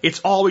wrong. It's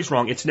always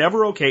wrong. It's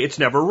never okay. It's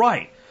never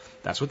right.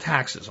 That's what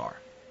taxes are.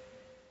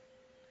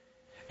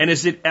 And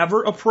is it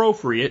ever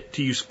appropriate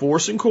to use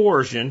force and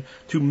coercion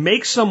to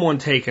make someone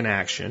take an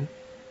action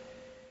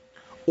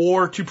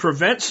or to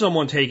prevent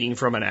someone taking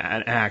from an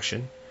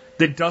action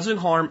that doesn't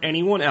harm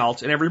anyone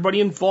else and everybody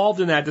involved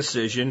in that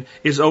decision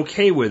is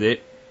okay with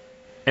it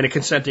and a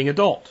consenting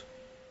adult?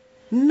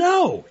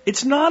 No,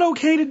 it's not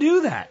okay to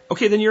do that.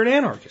 Okay, then you're an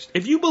anarchist.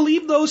 If you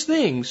believe those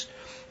things,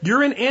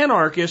 you're an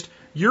anarchist.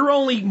 Your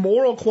only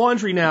moral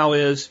quandary now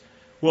is,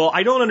 well,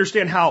 I don't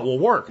understand how it will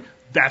work.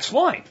 That's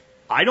fine.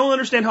 I don't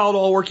understand how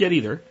it'll all work yet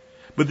either,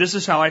 but this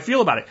is how I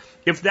feel about it.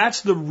 If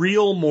that's the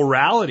real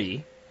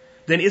morality,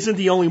 then isn't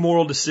the only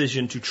moral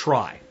decision to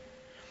try?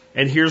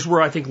 And here's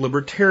where I think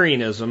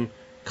libertarianism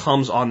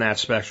comes on that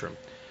spectrum.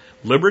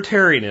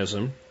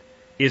 Libertarianism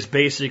is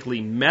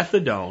basically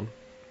methadone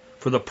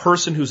for the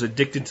person who's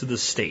addicted to the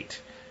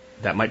state.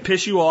 That might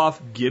piss you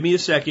off. Give me a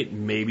second.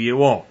 Maybe it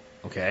won't.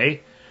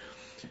 Okay?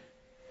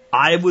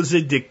 I was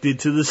addicted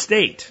to the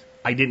state.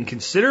 I didn't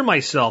consider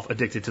myself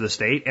addicted to the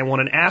state, and when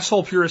an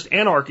asshole purist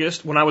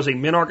anarchist, when I was a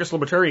minarchist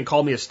libertarian,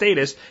 called me a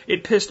statist,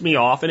 it pissed me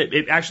off, and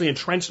it actually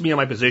entrenched me in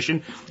my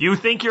position. You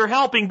think you're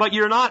helping, but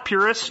you're not,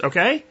 purists,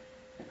 okay?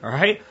 All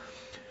right?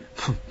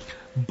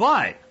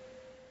 But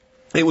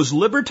it was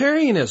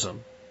libertarianism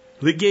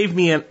that gave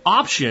me an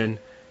option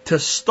to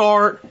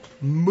start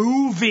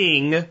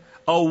moving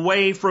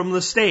away from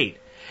the state.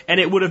 And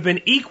it would have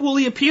been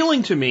equally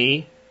appealing to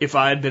me if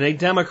I had been a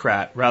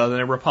Democrat rather than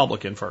a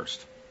Republican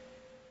first.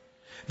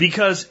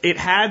 Because it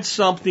had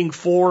something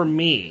for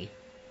me,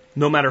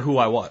 no matter who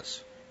I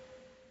was.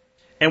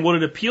 And what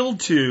it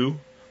appealed to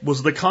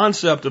was the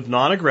concept of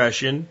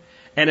non-aggression.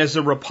 And as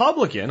a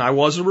Republican, I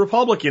was a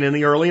Republican in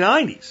the early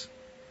 90s.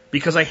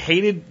 Because I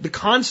hated the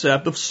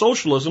concept of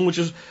socialism, which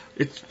is,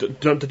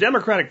 the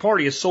Democratic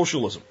Party is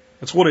socialism.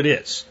 That's what it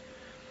is.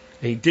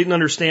 And he didn't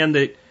understand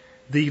that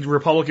the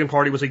Republican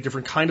Party was a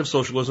different kind of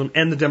socialism,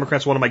 and the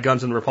Democrats wanted my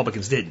guns and the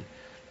Republicans didn't.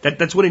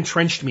 That's what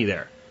entrenched me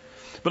there.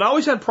 But I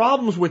always had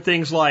problems with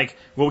things like,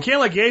 well, we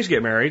can't let gays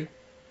get married.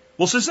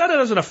 Well, since that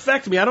doesn't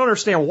affect me, I don't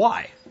understand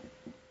why.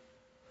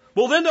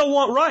 Well, then they'll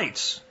want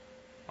rights.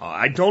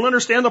 I don't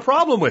understand the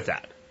problem with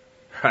that.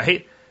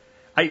 Right?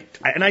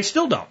 And I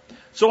still don't.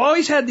 So I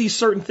always had these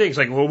certain things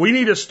like, well, we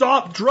need to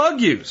stop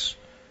drug use.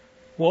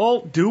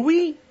 Well, do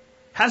we?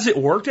 Has it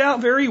worked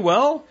out very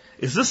well?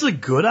 Is this a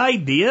good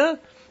idea?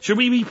 Should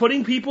we be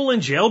putting people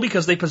in jail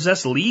because they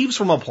possess leaves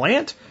from a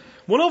plant?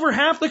 When over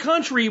half the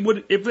country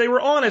would, if they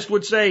were honest,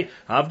 would say,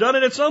 I've done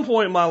it at some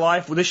point in my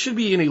life. Well, this should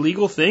be an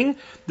illegal thing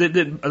that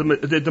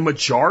the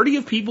majority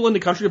of people in the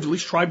country have at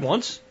least tried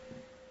once.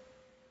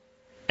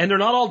 And they're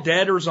not all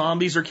dead or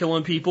zombies or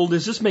killing people.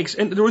 Does this make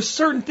sense? And there was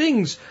certain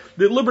things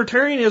that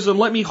libertarianism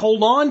let me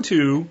hold on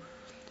to,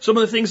 some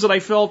of the things that I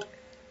felt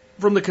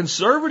from the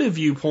conservative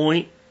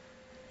viewpoint,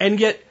 and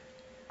yet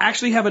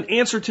actually have an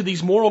answer to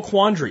these moral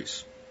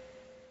quandaries.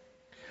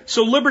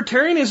 So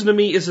libertarianism to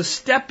me is a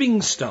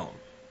stepping stone.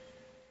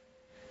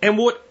 And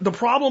what the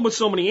problem with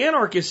so many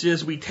anarchists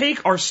is, we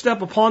take our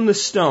step upon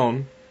this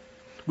stone,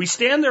 we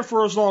stand there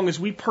for as long as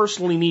we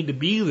personally need to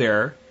be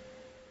there,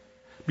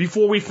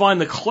 before we find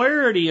the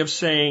clarity of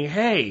saying,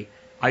 hey,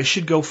 I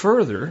should go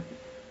further.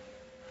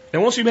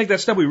 And once we make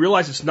that step, we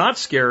realize it's not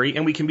scary,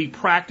 and we can be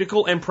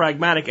practical and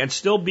pragmatic and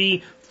still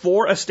be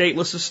for a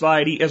stateless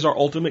society as our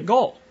ultimate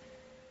goal.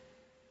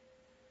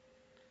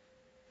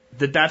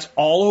 That's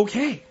all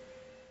okay.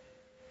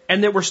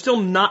 And that we're still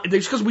not,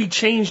 just because we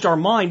changed our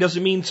mind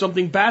doesn't mean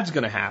something bad's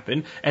going to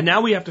happen. And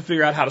now we have to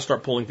figure out how to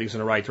start pulling things in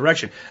the right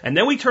direction. And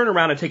then we turn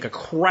around and take a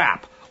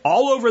crap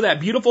all over that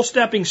beautiful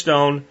stepping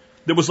stone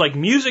that was like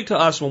music to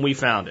us when we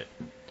found it.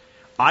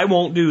 I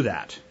won't do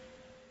that.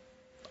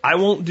 I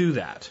won't do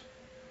that.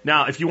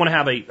 Now, if you want to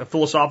have a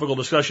philosophical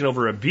discussion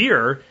over a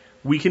beer,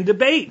 we can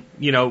debate,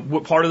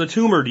 what part of the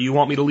tumor do you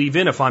want me to leave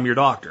in if I'm your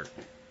doctor?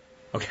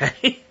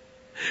 Okay?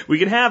 We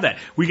can have that.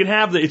 We can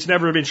have it's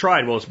never been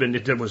tried. Well,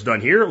 it was done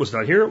here, it was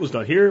done here, it was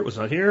done here, it was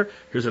done here.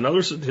 Here's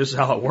this is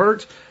how it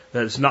worked.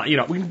 That's not,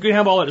 we can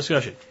have all that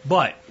discussion.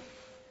 But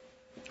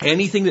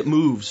anything that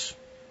moves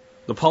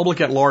the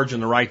public at large in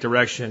the right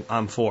direction,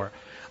 I'm for.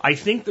 I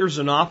think there's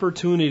an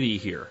opportunity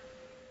here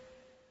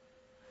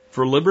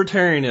for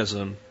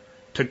libertarianism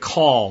to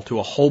call to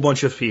a whole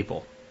bunch of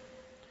people.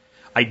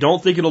 I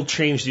don't think it'll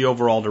change the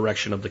overall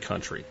direction of the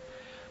country.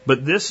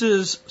 But this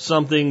is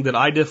something that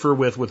I differ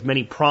with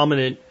many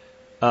prominent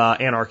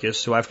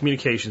anarchists who I have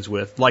communications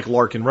with, like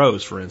Larkin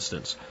Rose, for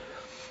instance.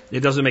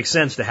 It doesn't make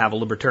sense to have a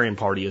libertarian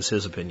party, is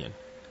his opinion.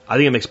 I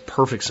think it makes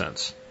perfect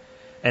sense.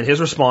 And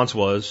his response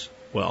was,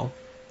 well,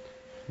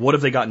 what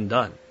have they gotten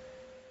done?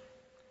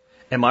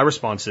 And my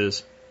response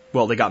is,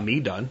 well, they got me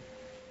done.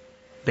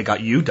 They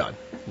got you done,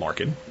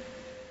 Larkin.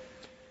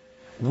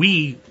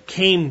 We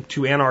came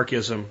to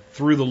anarchism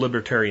through the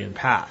libertarian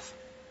path.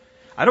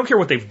 I don't care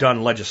what they've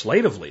done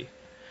legislatively.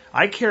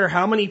 I care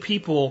how many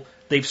people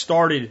they've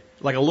started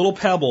like a little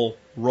pebble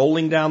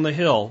rolling down the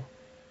hill.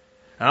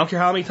 I don't care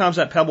how many times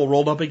that pebble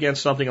rolled up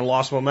against something and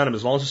lost momentum.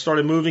 As long as it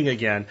started moving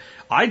again,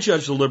 I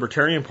judge the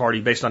Libertarian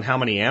Party based on how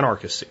many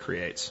anarchists it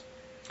creates.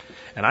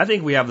 And I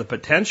think we have the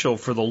potential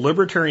for the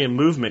libertarian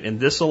movement in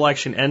this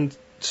election and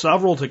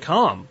several to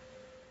come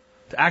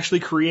to actually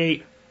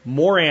create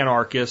more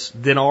anarchists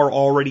than are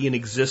already in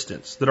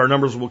existence, that our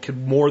numbers could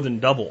more than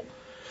double.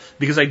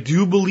 Because I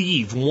do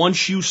believe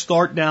once you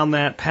start down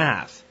that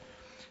path,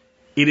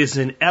 it is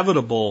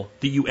inevitable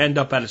that you end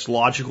up at its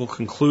logical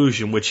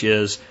conclusion, which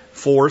is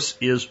force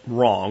is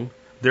wrong,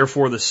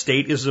 therefore the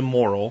state is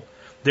immoral,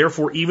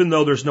 Therefore, even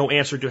though there's no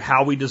answer to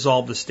how we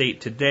dissolve the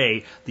state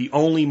today, the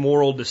only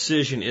moral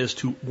decision is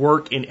to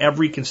work in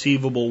every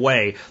conceivable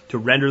way to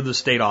render the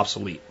state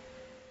obsolete.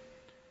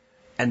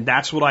 And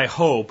that's what I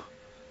hope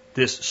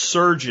this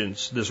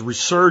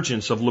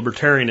resurgence of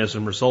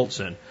libertarianism results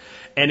in.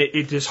 And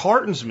it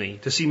disheartens me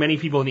to see many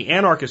people in the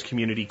anarchist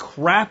community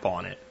crap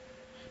on it.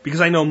 Because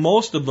I know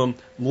most of them,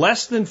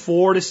 less than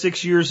 4 to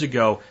 6 years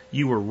ago,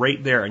 you were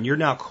right there, and you're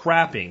now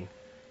crapping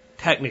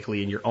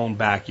technically in your own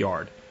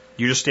backyard.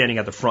 You're just standing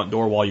at the front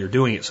door while you're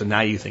doing it, so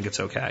now you think it's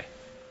okay.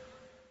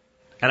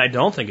 And I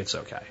don't think it's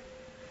okay.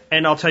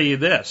 And I'll tell you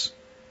this.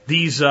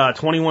 These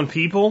 21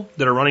 people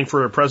that are running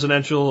for a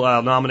presidential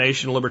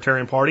nomination in the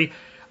Libertarian Party,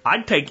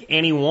 I'd take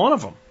any one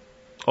of them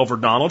over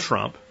Donald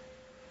Trump,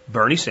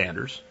 Bernie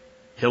Sanders,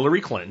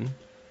 Hillary Clinton,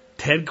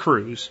 Ted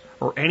Cruz,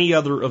 or any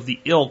other of the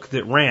ilk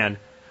that ran,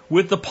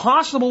 with the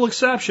possible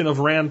exception of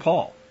Rand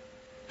Paul,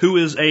 who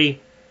is a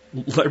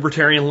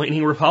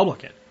libertarian-leaning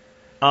Republican.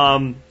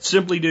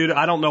 Simply due to,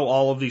 I don't know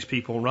all of these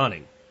people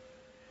running.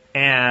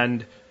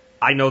 And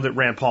I know that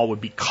Rand Paul would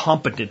be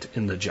competent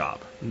in the job.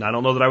 And I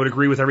don't know that I would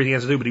agree with everything he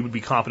has to do, but he would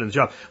be competent in the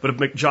job.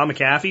 But if John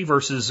McAfee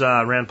versus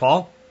Rand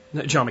Paul,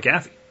 John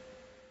McAfee.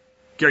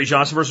 Gary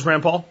Johnson versus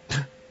Rand Paul,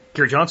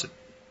 Gary Johnson.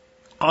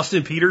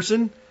 Austin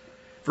Peterson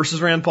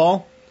versus Rand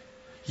Paul,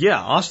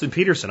 yeah, Austin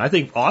Peterson. I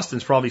think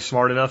Austin's probably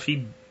smart enough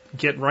he'd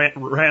get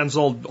Rand's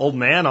old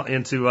man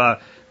into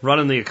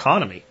running the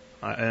economy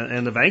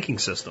and the banking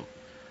system.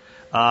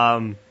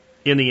 In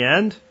the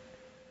end,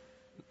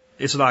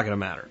 it's not going to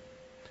matter.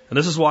 And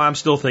this is why I'm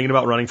still thinking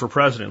about running for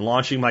president,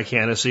 launching my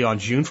candidacy on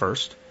June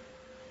 1st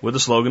with the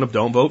slogan of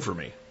 "Don't vote for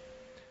me."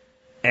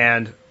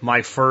 And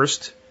my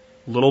first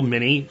little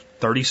mini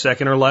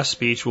 30-second or less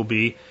speech will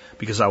be,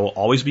 because I will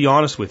always be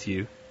honest with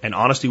you, and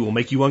honesty will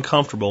make you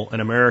uncomfortable. In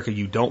America,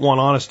 you don't want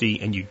honesty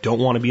and you don't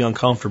want to be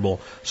uncomfortable,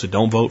 so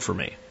don't vote for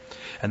me.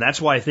 And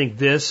that's why I think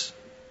this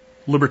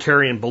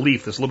libertarian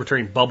belief, this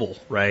libertarian bubble,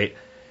 right,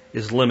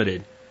 is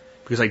limited.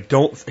 Because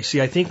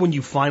I think when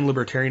you find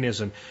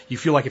libertarianism, you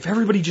feel like if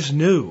everybody just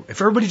knew,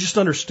 if everybody just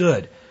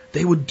understood,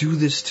 they would do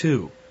this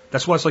too.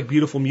 That's why it's like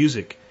beautiful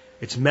music.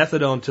 It's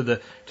methadone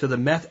to the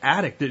meth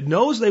addict that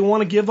knows they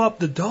want to give up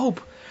the dope.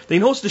 They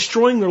know it's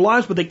destroying their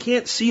lives, but they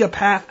can't see a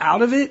path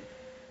out of it.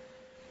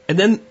 And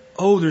then,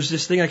 there's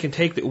this thing I can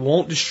take that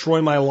won't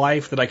destroy my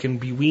life, that I can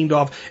be weaned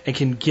off and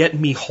can get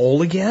me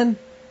whole again.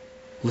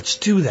 Let's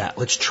do that.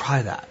 Let's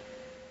try that.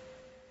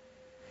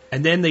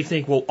 And then they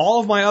think, well,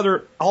 all of my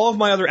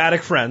other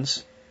addict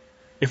friends,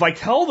 if I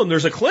tell them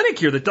there's a clinic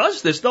here that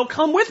does this, they'll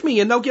come with me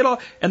and they'll get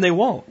off, and they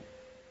won't,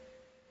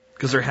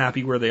 because they're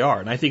happy where they are.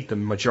 And I think the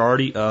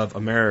majority of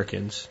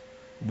Americans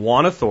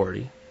want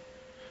authority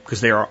because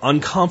they are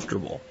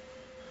uncomfortable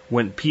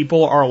when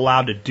people are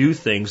allowed to do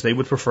things they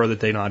would prefer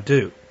that they not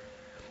do.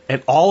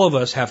 And all of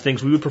us have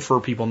things we would prefer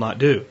people not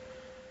do.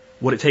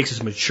 What it takes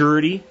is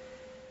maturity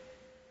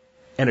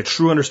and a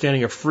true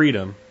understanding of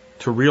freedom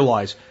to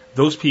realize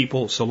those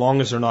people, so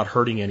long as they're not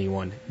hurting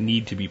anyone,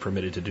 need to be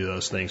permitted to do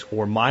those things,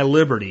 or my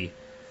liberty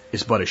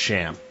is but a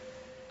sham.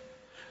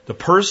 The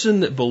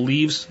person that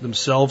believes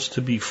themselves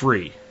to be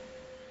free,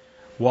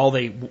 while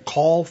they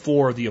call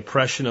for the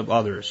oppression of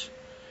others,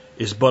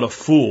 is but a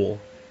fool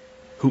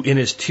who in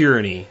his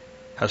tyranny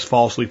has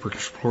falsely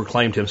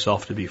proclaimed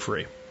himself to be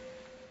free.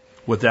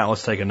 With that,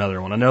 let's take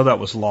another one. I know that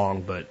was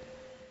long, but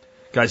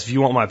guys, if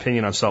you want my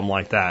opinion on something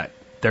like that,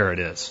 there it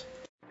is.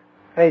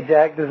 Hey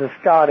Jack, this is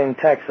Scott in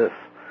Texas.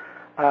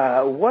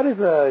 What is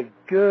a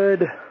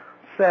good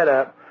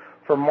setup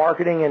for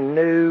marketing a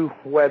new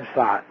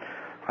website?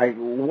 Like,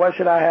 what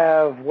should I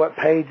have? What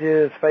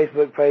pages?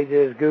 Facebook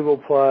pages, Google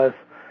Plus,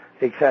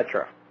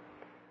 etc.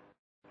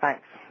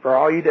 Thanks for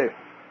all you do.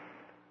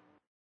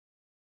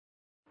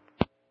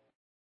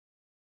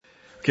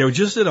 Okay, we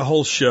just did a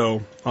whole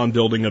show on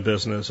building a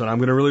business, and I'm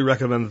going to really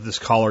recommend that this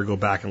caller go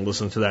back and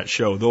listen to that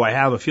show, though I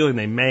have a feeling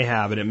they may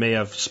have, and it may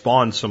have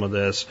spawned some of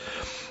this.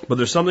 But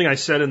there's something I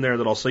said in there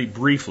that I'll say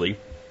briefly.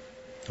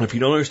 If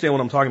you don't understand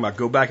what I'm talking about,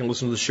 go back and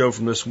listen to the show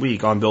from this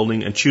week on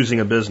building and choosing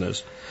a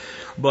business.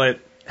 But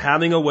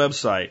having a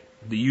website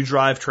that you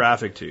drive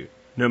traffic to,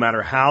 no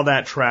matter how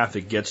that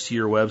traffic gets to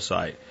your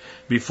website,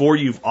 before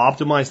you've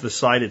optimized the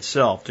site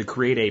itself to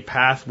create a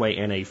pathway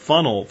and a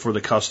funnel for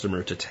the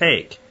customer to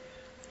take,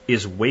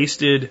 is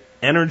wasted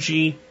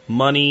energy,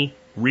 money,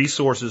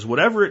 resources,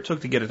 whatever it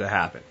took to get it to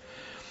happen.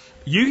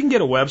 You can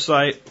get a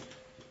website,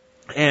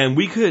 and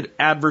we could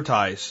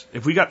advertise,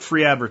 if we got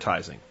free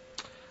advertising,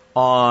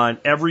 on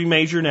every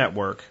major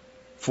network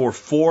for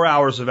 4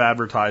 hours of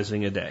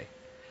advertising a day.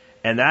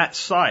 And that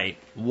site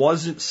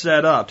wasn't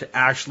set up to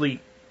actually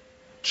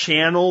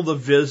channel the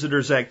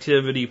visitor's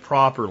activity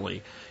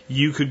properly.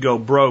 You could go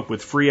broke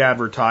with free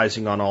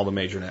advertising on all the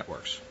major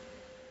networks.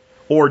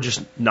 Or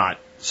just not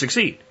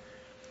succeed.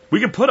 We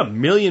could put 1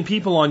 million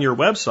people on your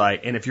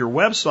website, and if your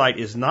website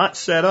is not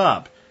set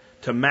up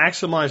to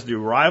maximize the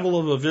arrival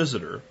of a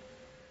visitor,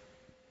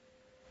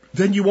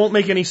 then you won't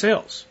make any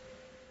sales.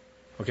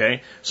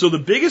 Okay? So the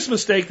biggest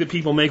mistake that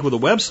people make with a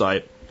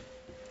website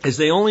is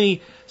they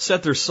only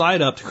set their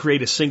site up to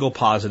create a single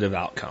positive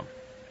outcome.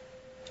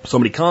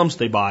 Somebody comes,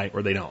 they buy,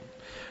 or they don't.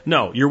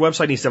 No, your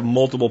website needs to have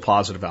multiple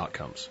positive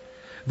outcomes.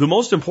 The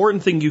most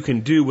important thing you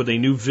can do with a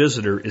new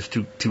visitor is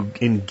to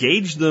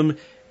engage them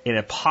in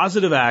a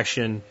positive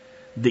action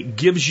that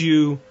gives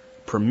you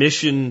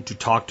permission to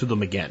talk to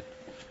them again.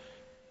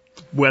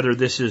 Whether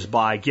this is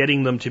by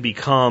getting them to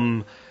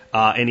become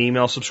an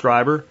email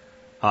subscriber,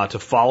 to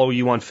follow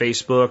you on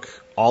Facebook,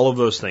 all of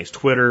those things,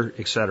 Twitter,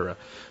 etc.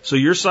 So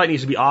your site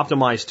needs to be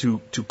optimized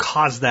to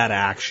cause that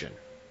action.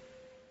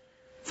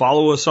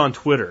 Follow us on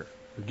Twitter.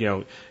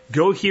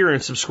 Go here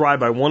and subscribe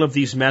by one of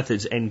these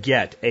methods and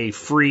get a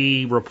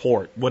free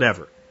report,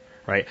 whatever,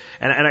 right?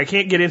 And I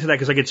can't get into that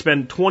because I could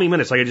spend 20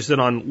 minutes like I just did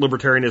on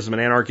libertarianism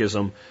and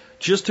anarchism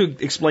just to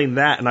explain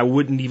that, and I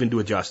wouldn't even do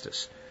it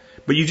justice.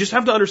 But you just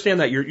have to understand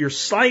that your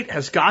site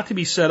has got to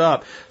be set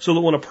up so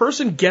that when a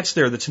person gets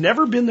there that's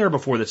never been there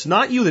before, that's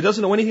not you, that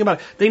doesn't know anything about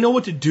it, they know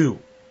what to do.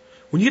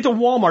 When you get to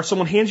Walmart,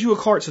 someone hands you a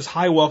card that says,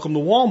 "Hi, welcome to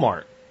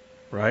Walmart,"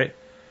 right?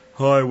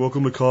 "Hi,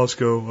 welcome to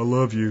Costco. I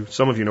love you."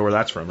 Some of you know where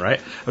that's from, right?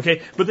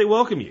 Okay, but they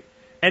welcome you.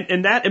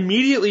 And that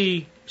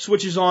immediately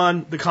switches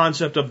on the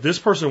concept of this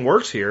person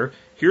works here.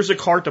 Here's a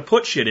cart to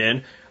put shit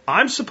in.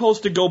 I'm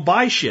supposed to go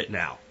buy shit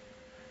now.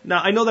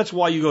 Now, I know that's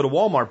why you go to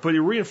Walmart, but it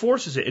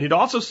reinforces it. And it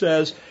also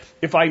says,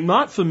 if I'm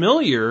not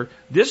familiar,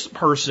 this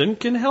person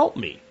can help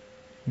me.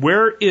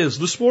 Where is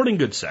the sporting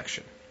goods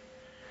section?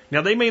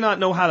 Now, they may not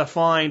know how to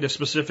find a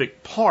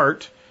specific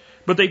part,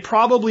 but they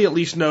probably at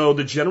least know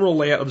the general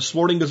layout of the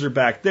sporting goods are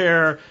back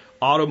there,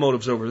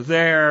 automotive's over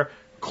there,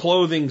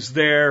 clothing's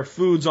there,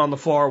 food's on the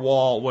far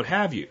wall, what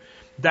have you.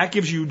 That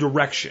gives you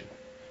direction.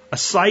 A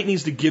site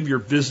needs to give your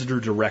visitor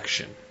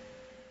direction.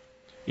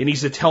 It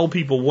needs to tell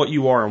people what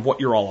you are and what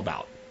you're all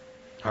about.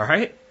 All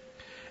right?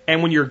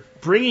 And when you're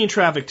bringing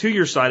traffic to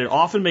your site, it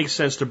often makes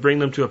sense to bring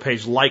them to a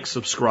page like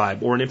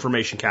subscribe or an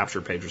information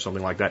capture page or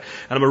something like that.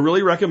 And I'm going to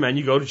really recommend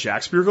you go to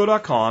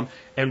jackspirko.com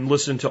and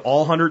listen to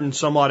all 100 and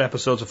some odd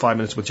episodes of 5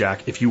 Minutes with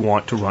Jack if you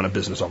want to run a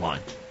business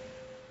online.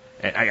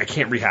 And I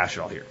can't rehash it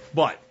all here.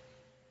 But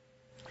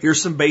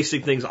here's some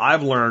basic things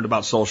I've learned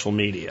about social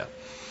media.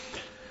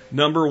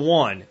 Number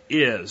one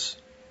is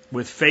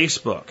with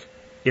Facebook.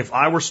 If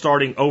I were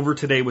starting over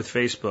today with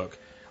Facebook,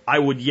 I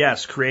would,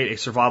 yes, create a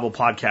survival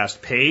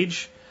podcast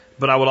page,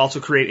 but I would also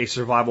create a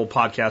survival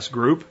podcast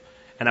group,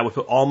 and I would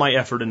put all my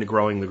effort into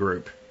growing the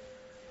group.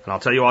 And I'll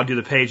tell you I'll do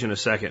the page in a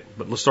second,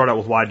 but let's start out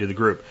with why I do the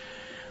group.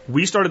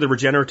 We started the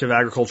Regenerative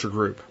Agriculture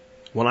group.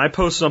 When I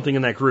post something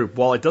in that group,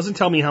 while it doesn't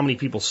tell me how many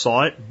people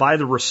saw it, by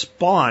the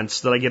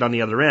response that I get on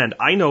the other end,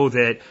 I know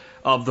that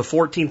of the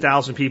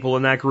 14,000 people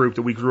in that group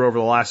that we grew over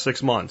the last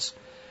 6 months,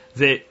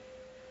 that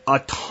a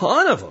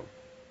ton of them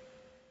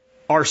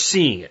are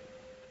seeing it.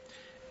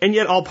 And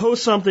yet I'll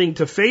post something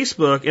to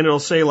Facebook and it'll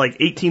say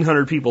like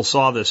 1,800 people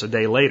saw this a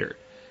day later.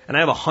 And I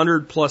have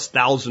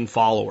 100,000+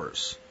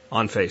 followers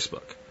on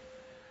Facebook.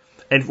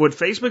 And what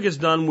Facebook has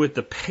done with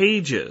the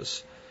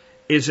pages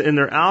is in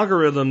their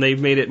algorithm, they've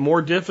made it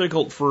more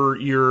difficult for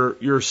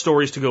your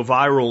stories to go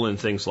viral and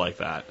things like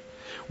that.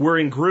 Where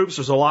in groups,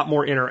 there's a lot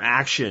more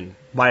interaction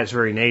by its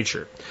very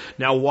nature.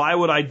 Now, why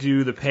would I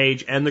do the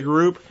page and the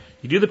group?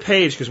 You do the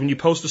page because when you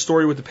post a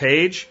story with the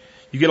page,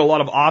 you get a lot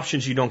of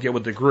options you don't get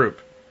with the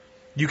group.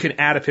 You can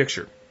add a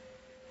picture,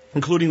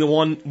 including the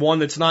one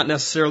that's not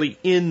necessarily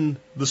in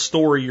the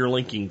story you're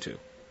linking to.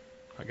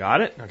 I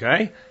got it?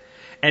 Okay?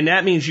 And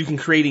that means you can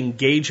create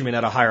engagement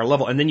at a higher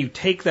level. And then you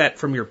take that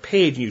from your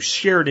page and you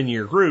share it into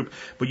your group,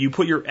 but you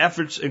put your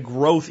efforts and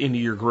growth into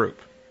your group.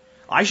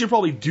 I should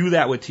probably do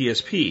that with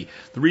TSP.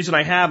 The reason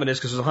I haven't is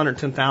because there's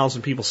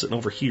 110,000 people sitting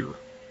over here.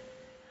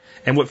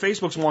 And what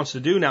Facebook wants to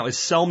do now is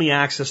sell me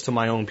access to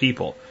my own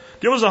people.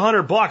 Give us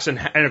 $100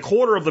 and a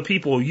quarter of the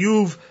people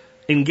you've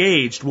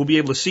engaged will be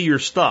able to see your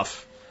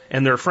stuff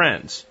and their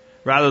friends,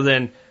 rather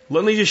than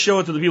let me just show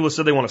it to the people that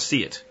said they want to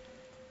see it.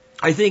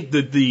 I think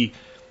that the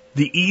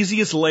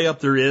easiest layup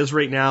there is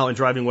right now in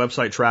driving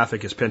website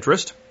traffic is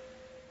Pinterest.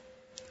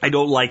 I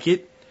don't like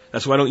it.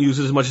 That's why I don't use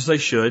it as much as I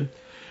should.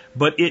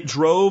 But it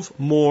drove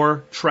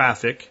more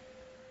traffic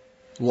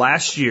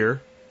last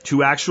year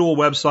to actual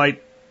website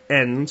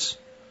ends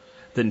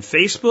than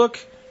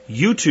Facebook,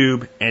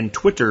 YouTube, and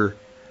Twitter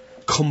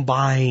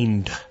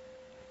combined.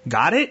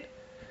 Got it?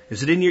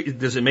 Is it in your,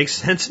 does it make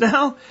sense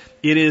now?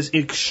 It is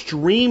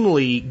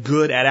extremely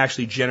good at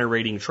actually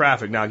generating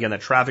traffic. Now, again,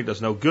 that traffic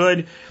does no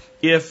good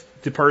if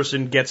the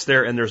person gets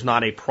there and there's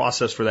not a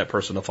process for that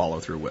person to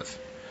follow through with.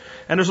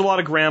 And there's a lot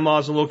of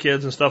grandmas and little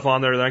kids and stuff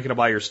on there that aren't going to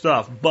buy your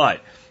stuff,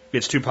 but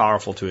it's too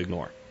powerful to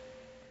ignore.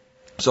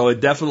 So I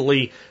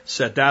definitely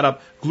set that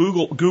up.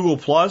 Google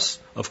Plus,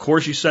 of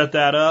course you set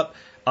that up.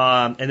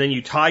 And then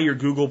you tie your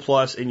Google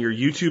Plus and your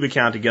YouTube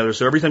account together.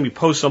 So every time you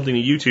post something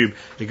to YouTube,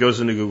 it goes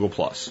into Google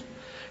Plus.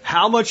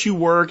 How much you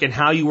work and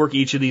how you work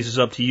each of these is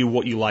up to you,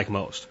 what you like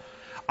most.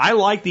 I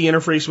like the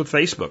interface with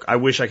Facebook. I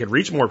wish I could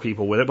reach more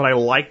people with it, but I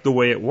like the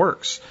way it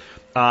works.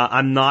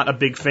 I'm not a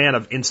big fan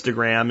of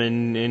Instagram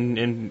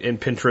and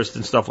Pinterest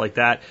and stuff like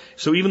that.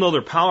 So even though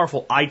they're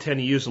powerful, I tend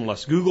to use them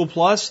less. Google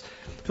Plus,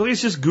 I feel like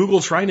it's just Google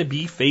trying to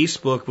be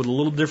Facebook with a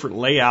little different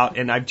layout,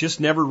 and I've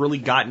just never really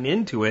gotten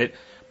into it.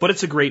 but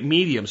it's a great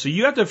medium. So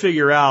you have to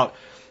figure out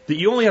that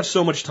you only have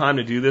so much time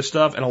to do this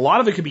stuff, and a lot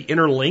of it could be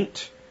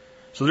interlinked.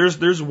 So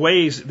there's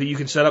ways that you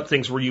can set up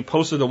things where you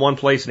post it to one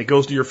place and it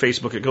goes to your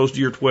Facebook, it goes to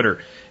your Twitter,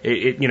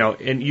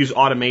 and use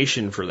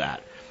automation for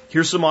that.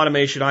 Here's some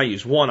automation I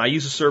use. One, I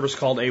use a service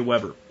called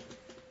Aweber.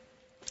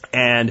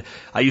 And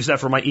I use that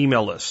for my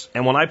email list.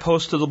 And when I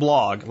post to the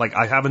blog, like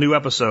I have a new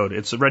episode,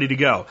 it's ready to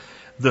go.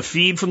 The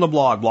feed from the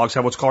blogs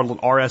have what's called an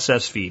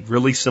RSS feed,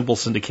 really simple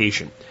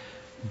syndication.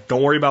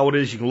 Don't worry about what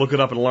it is, you can look it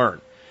up and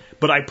learn.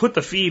 But I put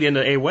the feed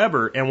into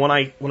Aweber, and when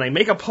I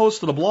make a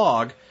post to the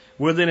blog,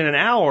 within an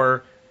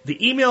hour,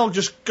 the email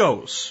just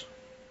goes.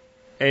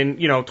 And,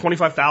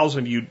 25,000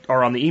 of you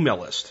are on the email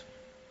list.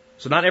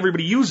 So not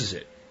everybody uses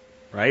it,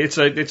 right?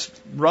 It's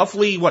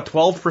roughly,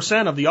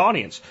 12% of the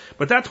audience.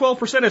 But that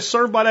 12% is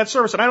served by that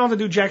service, and I don't have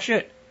to do jack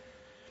shit.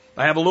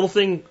 I have a little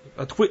thing,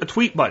 a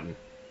tweet button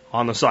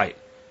on the site.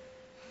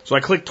 So I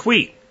click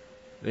tweet,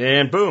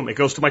 and boom, it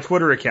goes to my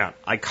Twitter account.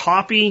 I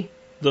copy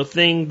the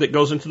thing that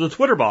goes into the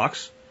Twitter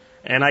box,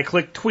 and I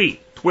click tweet.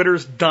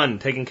 Twitter's done,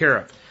 taken care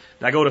of.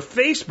 Now I go to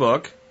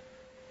Facebook,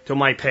 to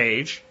my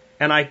page,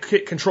 and I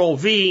hit Control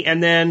V,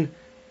 and then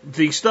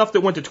the stuff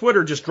that went to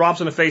Twitter just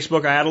drops into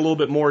Facebook. I add a little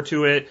bit more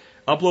to it,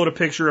 upload a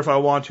picture if I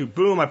want to,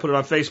 boom, I put it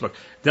on Facebook.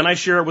 Then I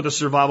share it with the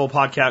Survival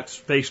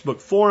Podcast Facebook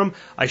forum.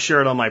 I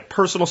share it on my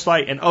personal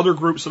site and other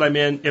groups that I'm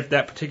in if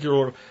that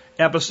particular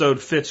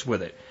episode fits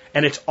with it.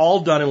 And it's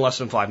all done in less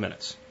than 5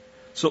 minutes.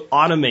 So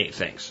automate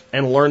things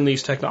and learn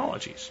these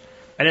technologies.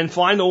 And then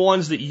find the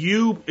ones that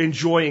you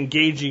enjoy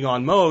engaging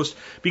on most,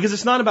 because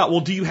it's not about,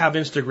 well, do you have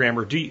Instagram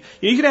or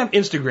you can have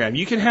Instagram,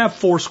 you can have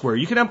Foursquare,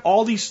 you can have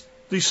all these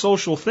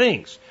social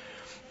things.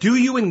 Do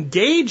you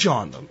engage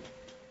on them?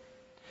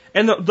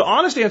 And the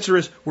honest answer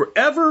is,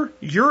 wherever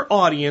your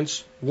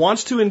audience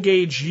wants to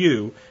engage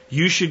you,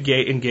 you should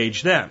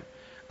engage them.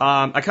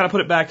 I kind of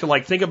put it back to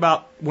think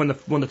about when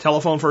the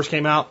telephone first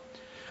came out.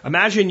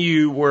 Imagine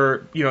you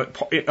were,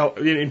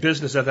 in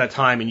business at that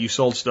time and you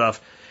sold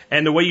stuff.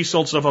 And the way you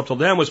sold stuff up till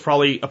then was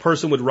probably a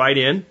person would write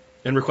in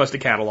and request a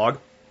catalog.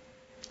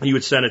 And you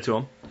would send it to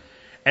them.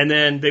 And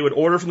then they would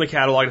order from the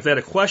catalog. If they had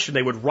a question,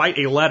 they would write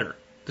a letter.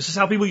 This is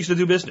how people used to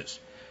do business.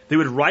 They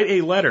would write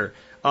a letter.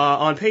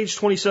 On page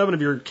 27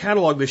 of your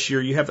catalog this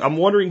year, you have, I'm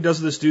wondering, does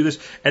this do this?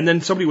 And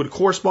then somebody would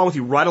correspond with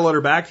you, write a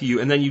letter back to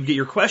you, and then you'd get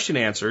your question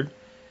answered.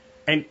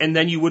 And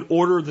then you would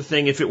order the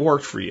thing if it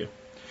worked for you.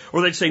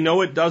 Or they'd say,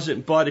 no, it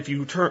doesn't, but if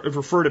you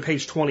refer to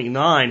page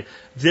 29,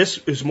 this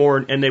is more,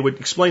 and they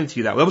would explain it to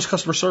you that way. That was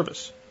customer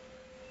service.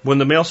 When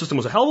the mail system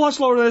was a hell of a lot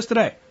slower than it is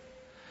today.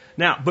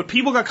 Now, but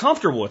people got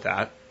comfortable with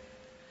that.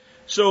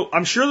 So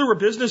I'm sure there were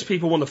business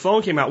people when the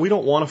phone came out, we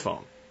don't want a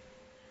phone.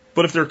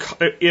 But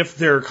if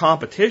their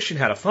competition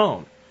had a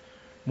phone,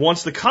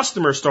 once the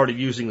customer started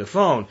using the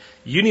phone,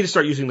 you need to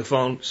start using the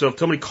phone. So if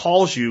somebody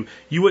calls you,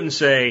 you wouldn't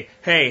say,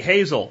 hey,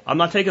 Hazel, I'm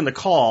not taking the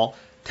call.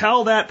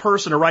 Tell that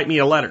person to write me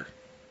a letter.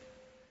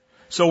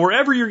 So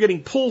wherever you're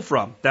getting pulled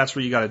from, that's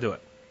where you got to do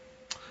it.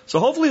 So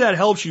hopefully that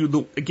helps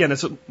you. Again,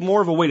 it's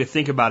more of a way to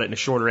think about it in a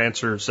shorter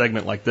answer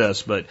segment like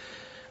this, but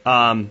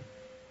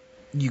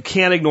you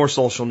can't ignore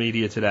social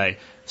media today.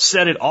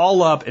 Set it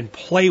all up and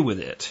play with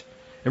it.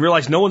 And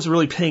realize no one's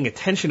really paying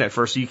attention at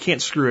first, so you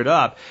can't screw it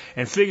up,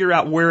 and figure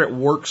out where it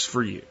works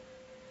for you.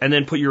 And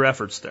then put your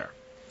efforts there.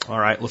 All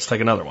right, let's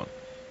take another one.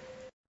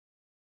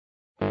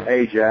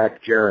 Hey,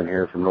 Jack. Jaron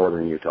here from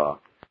northern Utah.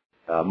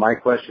 My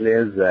question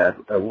is that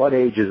at what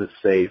age is it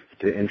safe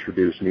to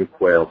introduce new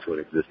quail to an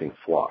existing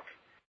flock?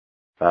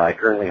 I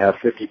currently have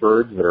 50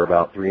 birds that are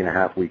about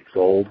 3.5 weeks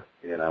old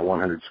in a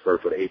 100 square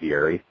foot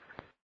aviary.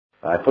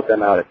 I put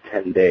them out at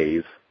 10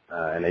 days,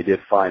 and they did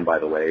fine, by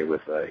the way,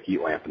 with a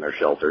heat lamp in their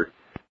shelter.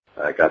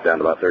 It got down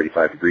to about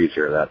 35 degrees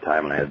here at that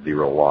time, and I had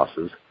 0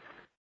 losses.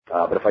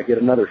 But if I get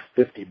another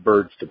 50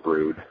 birds to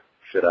brood,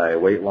 should I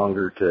wait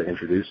longer to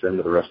introduce them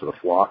to the rest of the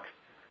flock?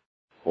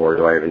 Or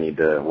do I even need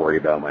to worry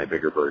about my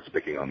bigger birds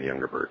picking on the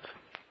younger birds?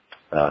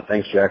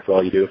 Thanks, Jack, for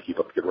all you do. Keep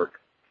up the good work.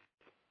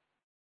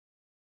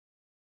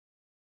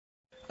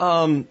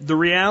 The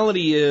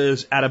reality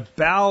is, at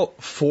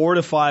about 4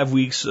 to 5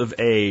 weeks of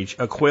age,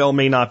 a quail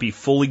may not be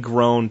fully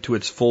grown to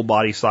its full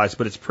body size,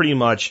 but it's pretty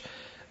much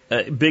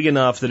big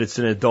enough that it's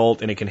an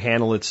adult and it can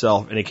handle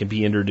itself and it can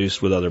be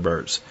introduced with other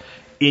birds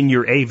in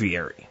your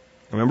aviary.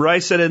 Remember I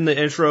said in the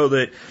intro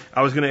that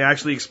I was going to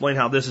actually explain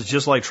how this is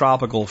just like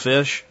tropical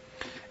fish,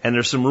 and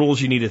there's some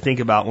rules you need to think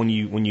about when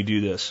you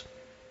do this.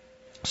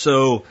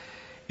 So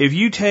if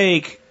you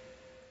take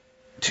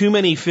too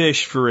many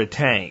fish for a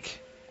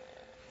tank,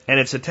 and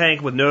it's a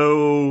tank with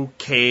no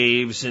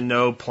caves and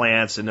no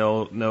plants and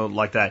no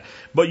like that,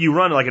 but you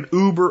run like an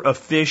uber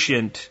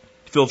efficient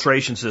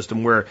filtration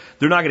system where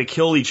they're not going to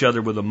kill each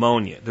other with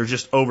ammonia. They're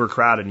just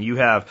overcrowded, and you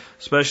have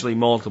especially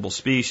multiple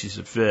species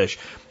of fish.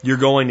 You're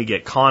going to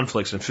get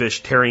conflicts and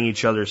fish tearing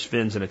each other's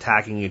fins and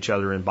attacking each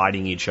other and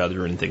biting each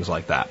other and things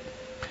like that.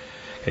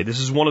 Okay,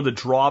 this is one of the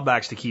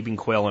drawbacks to keeping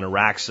quail in a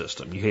rack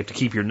system. You have to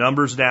keep your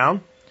numbers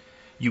down.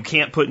 You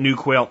can't put new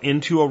quail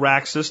into a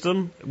rack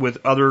system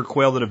with other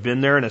quail that have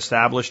been there in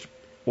established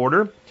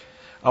order.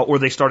 or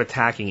they start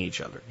attacking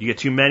each other. You get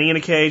too many in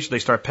a cage, they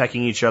start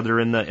pecking each other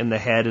in the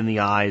head and the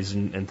eyes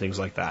and things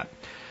like that.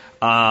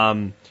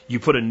 You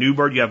put a new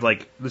bird, you have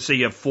like, let's say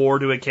you have 4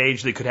 to a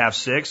cage, they could have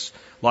 6.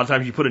 A lot of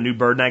times you put a new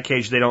bird in that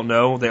cage, they don't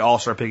know, they all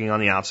start picking on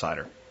the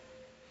outsider.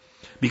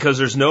 Because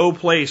there's no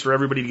place for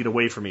everybody to get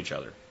away from each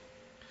other.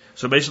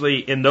 So basically,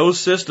 in those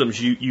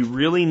systems, you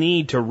really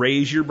need to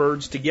raise your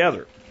birds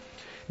together.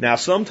 Now,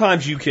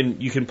 sometimes you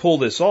can pull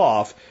this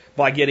off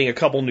by getting a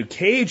couple new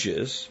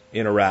cages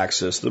in a rack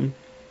system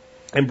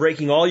and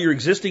breaking all your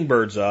existing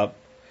birds up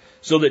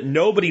so that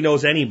nobody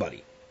knows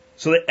anybody,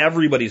 so that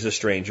everybody's a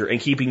stranger,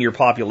 and keeping your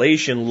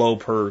population low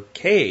per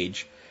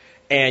cage,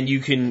 and you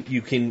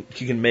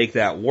can make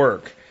that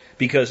work.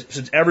 Because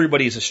since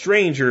everybody's a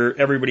stranger,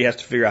 everybody has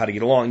to figure out how to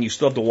get along, and you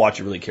still have to watch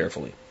it really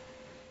carefully.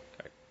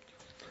 Okay.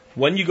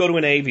 When you go to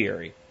an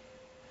aviary,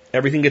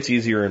 everything gets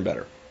easier and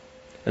better.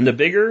 And the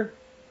bigger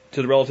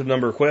to the relative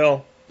number of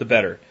quail, the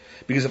better.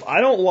 Because if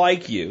I don't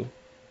like you,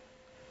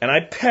 and I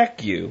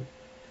peck you,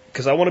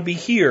 because I want to be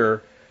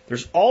here,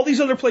 there's all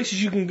these other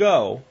places you can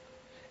go,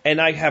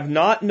 and I have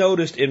not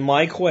noticed in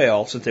my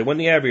quail, since they went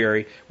in the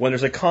aviary, when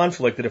there's a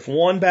conflict, that if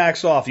one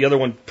backs off, the other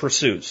one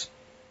pursues.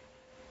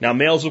 Now,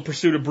 males will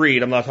pursue to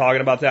breed. I'm not talking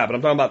about that, but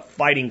I'm talking about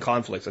fighting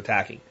conflicts,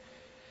 attacking.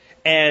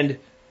 And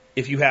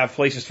if you have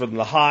places for them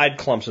to hide,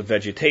 clumps of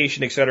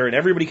vegetation, etc., and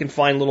everybody can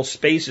find little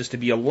spaces to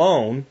be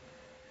alone,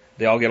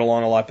 they all get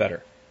along a lot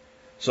better.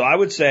 So I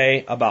would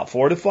say about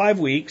 4 to 5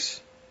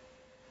 weeks,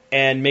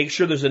 and make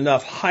sure there's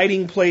enough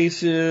hiding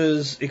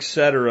places,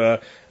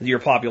 etc., that your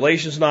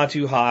population's not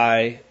too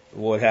high,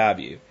 what have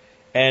you.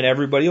 And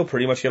everybody will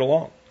pretty much get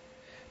along.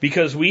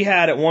 Because we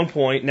had at one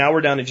point, now we're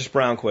down to just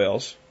brown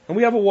quails, and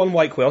we have one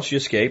white quail, she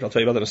escaped, I'll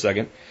tell you about that in a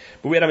second,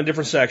 but we had them in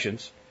different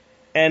sections.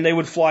 And they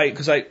would fly,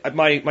 because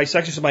my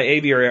sections of my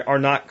aviary are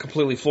not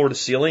completely floor to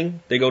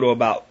ceiling, they go to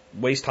about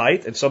waist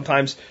height, and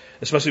sometimes,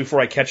 especially before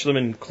I catch them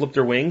and clip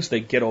their wings, they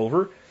get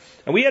over.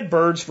 And we had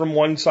birds from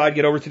one side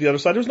get over to the other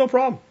side, there's no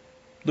problem.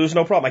 There's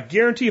no problem. I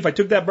guarantee if I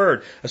took that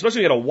bird,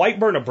 especially if you had a white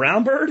bird and a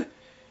brown bird,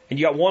 and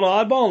you got one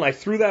oddball, and I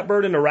threw that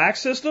bird in a rack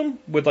system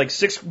with like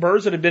 6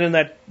 birds that had been in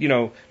that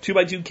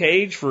 2x2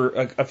 cage for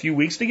a few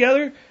weeks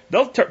together,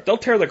 they'll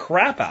tear the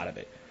crap out of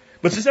it.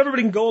 But since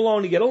everybody can go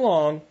along to get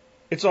along,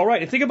 it's all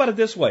right. And think about it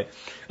this way: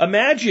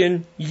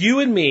 imagine you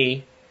and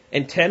me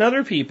and 10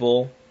 other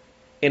people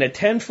in a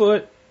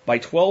 10-foot by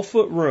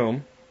 12-foot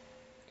room,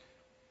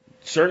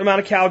 certain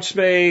amount of couch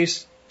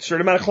space,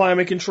 certain amount of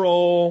climate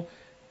control,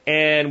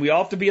 and we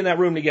all have to be in that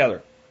room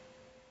together.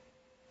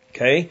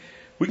 Okay?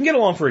 We can get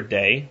along for a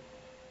day,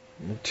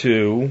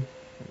 2,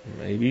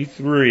 maybe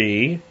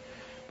 3,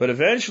 but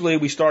eventually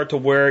we start to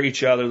wear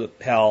each other the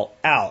hell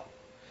out.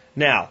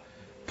 Now,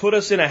 put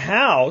us in a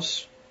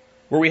house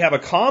where we have a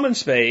common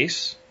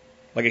space,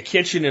 like a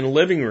kitchen and a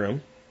living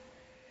room,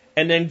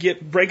 and then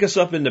break us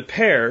up into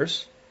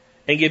pairs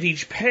and give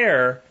each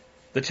pair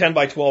the 10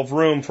 by 12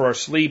 room for our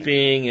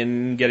sleeping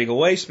and getting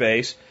away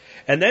space.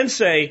 And then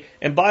say,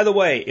 and by the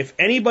way, if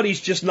anybody's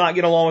just not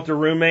getting along with their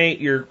roommate,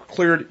 you're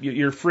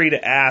free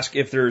to ask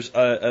if there's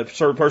a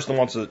certain person that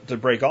wants to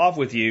break off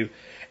with you.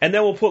 And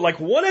then we'll put like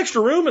one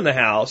extra room in the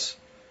house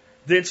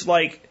that's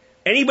like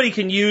anybody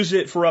can use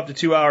it for up to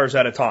 2 hours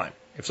at a time.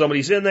 If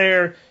somebody's in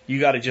there, you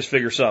got to just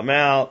figure something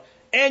out,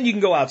 and you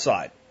can go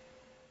outside.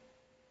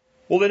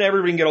 Well, then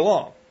everybody can get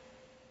along.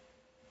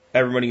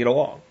 Everybody can get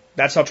along.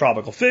 That's how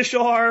tropical fish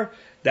are.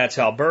 That's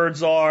how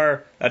birds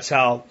are. That's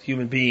how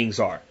human beings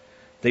are.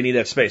 They need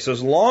that space. So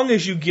as long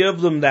as you give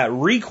them that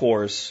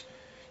recourse,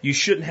 you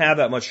shouldn't have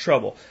that much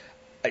trouble.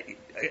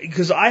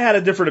 Because I had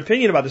a different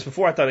opinion about this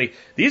before. I thought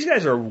these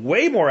guys are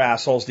way more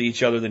assholes to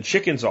each other than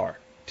chickens are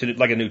to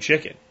like a new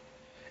chicken.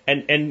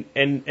 And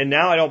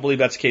now I don't believe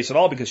that's the case at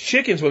all, because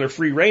chickens, when they're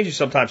free range,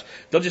 sometimes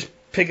they'll just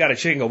pick out a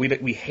chicken and go,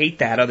 we hate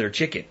that other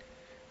chicken,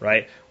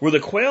 right? Where the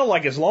quail,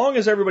 like, as long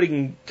as everybody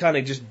can kind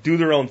of just do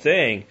their own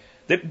thing,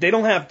 they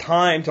don't have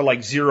time to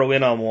like zero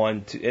in on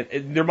one.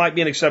 There might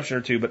be an exception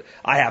or two, but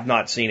I have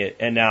not seen it.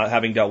 And now,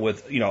 having dealt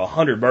with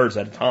 100 birds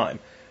at a time,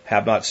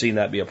 have not seen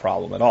that be a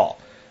problem at all.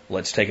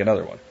 Let's take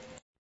another one.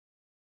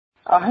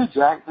 Hey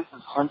Jack, this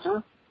is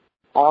Hunter.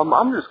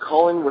 I'm just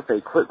calling with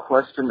a quick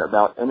question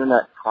about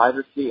internet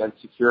privacy and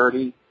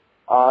security.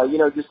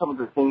 Just some of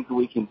the things that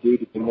we can do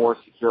to be more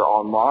secure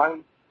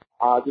online.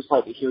 I'd just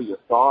like to hear your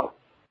thoughts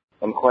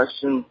and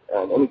questions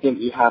and anything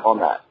that you have on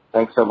that.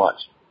 Thanks so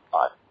much.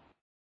 Bye.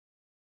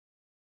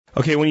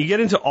 Okay, when you get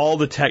into all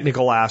the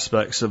technical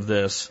aspects of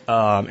this,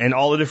 and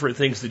all the different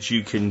things that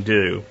you can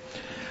do,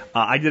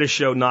 I did a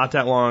show not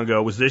that long ago,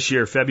 it was this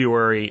year,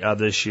 February of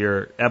this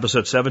year,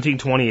 episode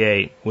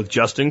 1728 with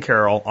Justin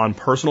Carroll on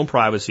personal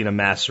privacy in a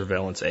mass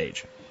surveillance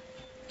age.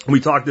 We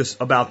talked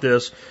about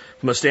this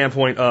from a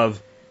standpoint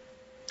of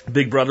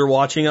Big Brother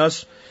watching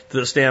us to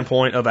the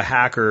standpoint of a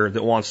hacker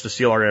that wants to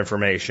steal our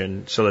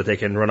information so that they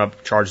can run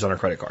up charges on our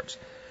credit cards.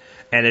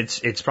 And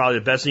it's probably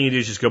the best thing you do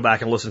is just go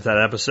back and listen to that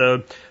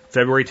episode.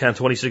 February 10th,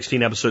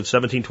 2016, episode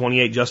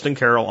 1728, Justin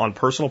Carroll on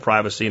personal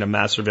privacy in a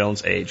mass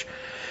surveillance age.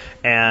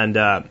 And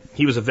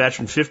he was a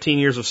veteran, 15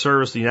 years of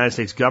service to the United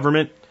States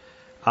government.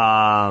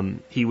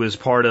 He was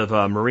part of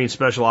Marine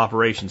Special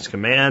Operations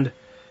Command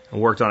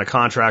and worked on a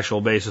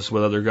contractual basis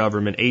with other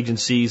government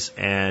agencies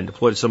and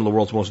deployed to some of the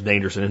world's most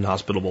dangerous and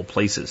inhospitable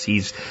places.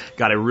 He's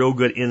got a real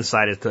good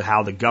insight as to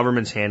how the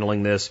government's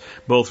handling this,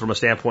 both from a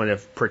standpoint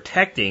of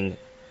protecting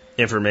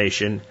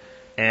information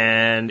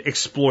and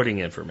exploiting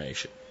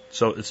information.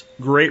 So it's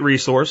a great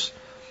resource.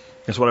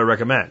 That's what I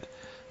recommend.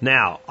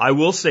 Now, I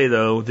will say,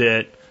 though,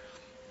 that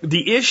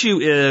the issue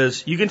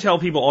is you can tell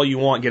people all you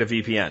want, get a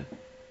VPN.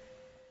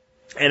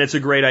 And it's a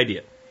great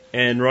idea.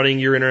 And running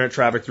your internet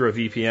traffic through a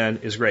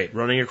VPN is great.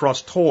 Running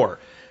across Tor,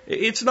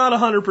 it's not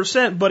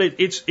 100%, but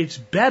it's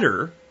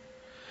better.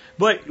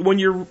 But when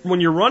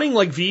you're running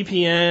like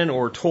VPN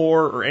or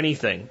Tor or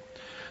anything,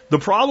 the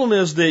problem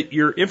is that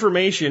your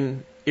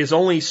information is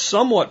only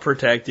somewhat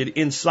protected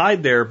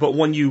inside there. But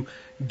when you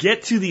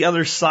get to the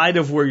other side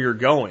of where you're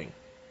going,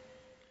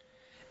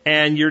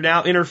 and you're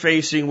now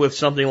interfacing with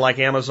something like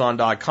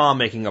Amazon.com,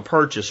 making a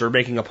purchase or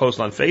making a post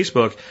on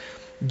Facebook,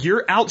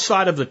 you're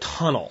outside of the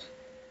tunnel.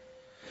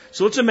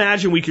 So let's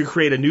imagine we could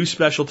create a new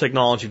special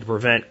technology to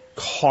prevent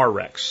car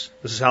wrecks.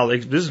 This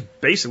is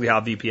basically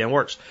how VPN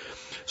works.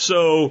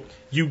 So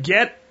you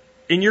get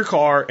in your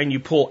car and you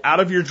pull out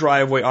of your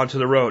driveway onto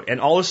the road, and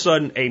all of a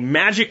sudden a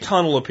magic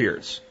tunnel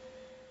appears.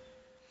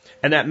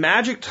 And that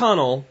magic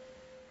tunnel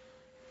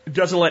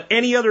doesn't let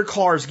any other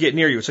cars get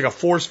near you. It's like a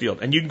force field,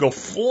 and you can go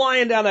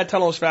flying down that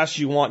tunnel as fast as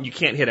you want, and you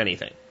can't hit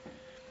anything.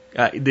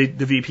 The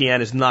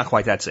VPN is not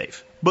quite that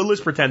safe, but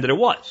let's pretend that it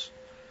was.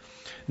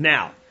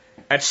 Now,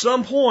 at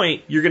some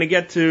point, you're going to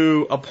get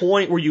to a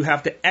point where you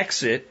have to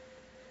exit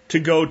to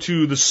go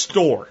to the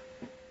store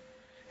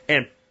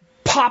and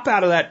pop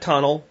out of that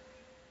tunnel,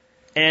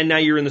 and now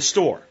you're in the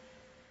store.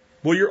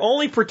 Well, you're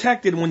only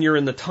protected when you're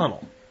in the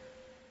tunnel.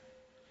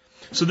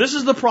 So this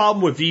is the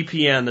problem with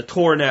VPN, the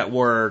Tor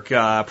network,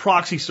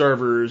 proxy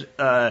servers,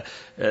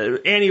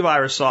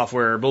 antivirus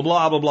software, blah,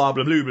 blah, blah, blah,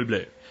 blah, blah, blah, blah.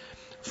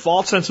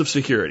 False sense of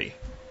security.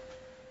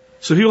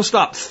 So people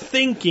stop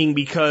thinking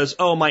because,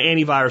 oh, my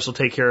antivirus will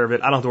take care of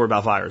it. I don't have to worry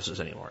about viruses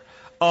anymore.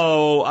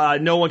 Oh,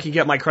 no one can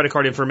get my credit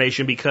card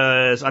information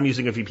because I'm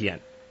using a VPN.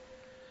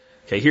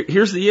 Okay,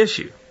 here's the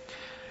issue.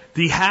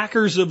 The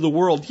hackers of the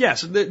world,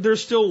 yes,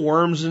 there's still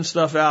worms and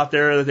stuff out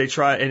there that they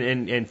try,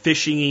 and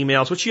phishing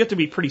emails, which you have to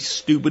be pretty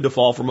stupid to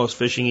fall for most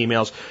phishing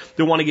emails.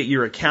 They want to get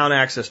your account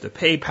access to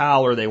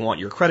PayPal, or they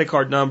want your credit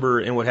card number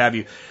and what have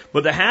you.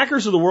 But the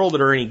hackers of the world that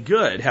are any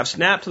good have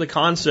snapped to the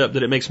concept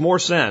that it makes more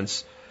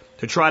sense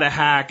to try to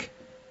hack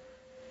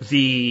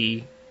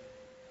the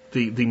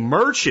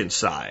merchant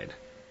side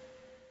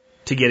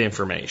to get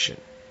information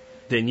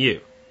than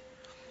you.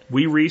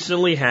 We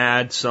recently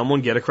had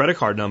someone get a credit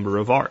card number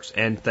of ours,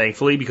 and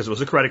thankfully, because it was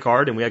a credit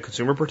card and we had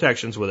consumer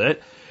protections with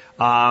it,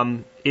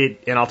 and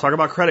I'll talk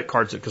about credit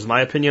cards because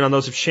my opinion on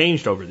those have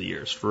changed over the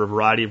years for a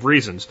variety of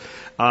reasons,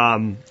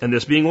 and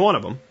this being one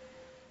of them.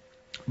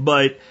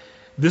 But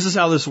this is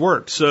how this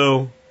worked.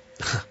 So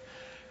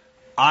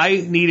I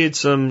needed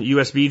some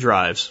USB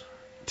drives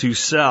to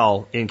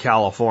sell in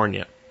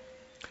California,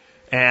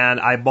 and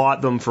I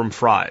bought them from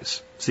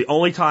Fry's. It's the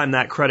only time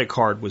that credit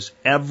card was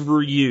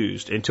ever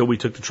used until we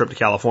took the trip to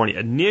California.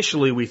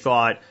 Initially, we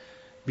thought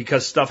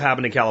because stuff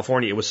happened in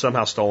California, it was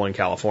somehow stolen in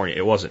California.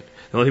 It wasn't.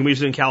 The only thing we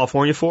used it in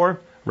California for,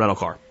 rental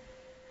car.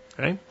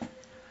 Okay?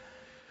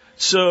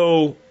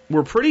 So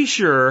we're pretty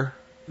sure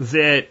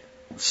that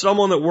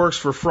someone that works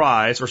for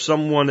Fry's or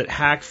someone that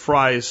hacked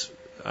Fry's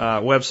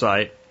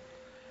website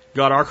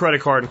got our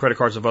credit card and credit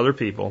cards of other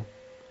people,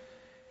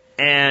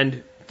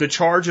 and the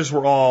charges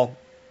were all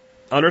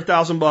under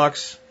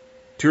 $1,000,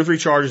 2 or 3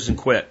 charges, and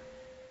quit.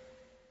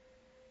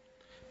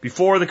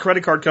 Before the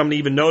credit card company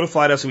even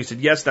notified us and we said,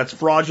 yes, that's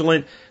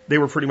fraudulent, they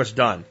were pretty much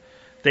done.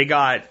 They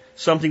got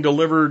something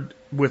delivered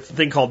with a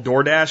thing called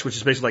DoorDash, which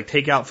is basically like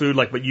takeout food,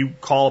 but you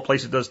call a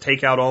place that does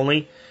takeout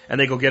only, and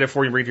they go get it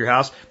for you and bring it to your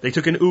house. They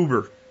took an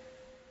Uber.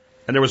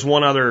 And there was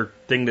one other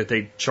thing that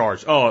they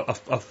charged. Oh,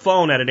 a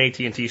phone at an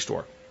AT&T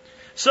store.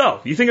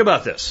 So, you think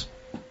about this.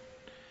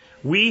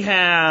 We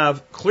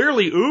have,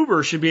 clearly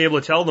Uber should be able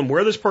to tell them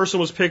where this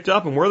person was picked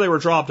up and where they were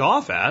dropped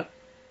off at.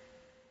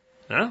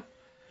 Huh?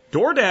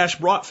 DoorDash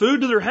brought food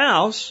to their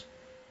house,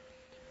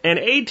 and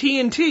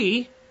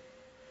AT&T,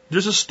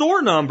 there's a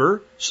store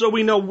number, so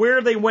we know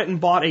where they went and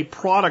bought a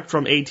product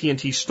from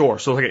AT&T store.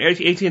 So like an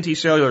AT&T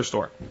cellular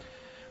store.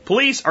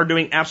 Police are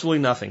doing absolutely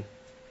nothing.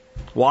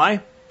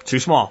 Why? Too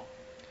small.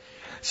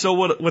 So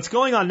what's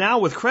going on now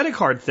with credit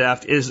card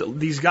theft is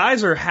these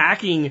guys are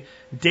hacking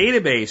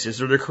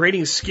databases, or they're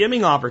creating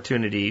skimming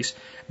opportunities.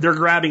 They're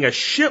grabbing a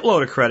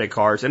shitload of credit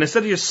cards, and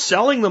instead of just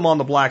selling them on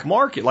the black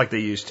market like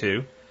they used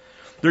to,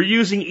 they're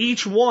using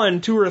each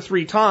one 2 or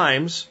 3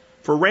 times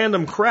for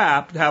random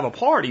crap to have a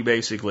party,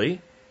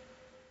 basically.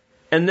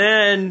 And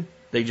then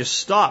they just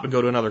stop and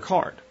go to another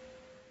card.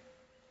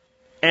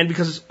 And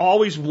because it's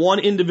always one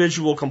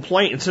individual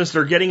complaint, and since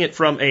they're getting it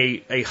from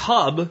a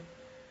hub,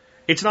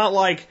 it's not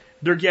like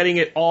they're getting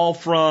it all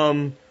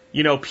from,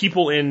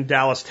 people in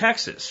Dallas,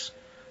 Texas.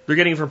 They're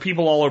getting it from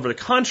people all over the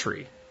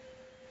country.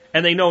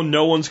 And they know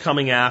no one's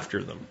coming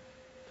after them.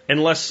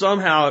 unless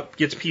somehow it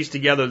gets pieced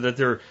together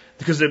that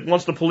because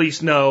once the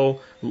police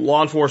know,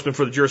 law enforcement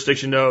for the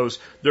jurisdiction knows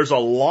there's a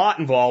lot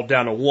involved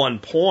down to one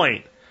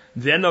point,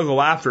 then they'll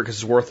go after it because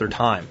it's worth their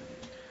time.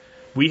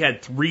 We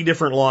had 3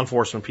 different law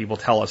enforcement people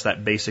tell us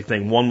that basic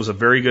thing. One was a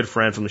very good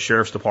friend from the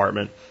sheriff's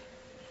department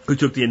who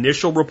took the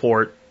initial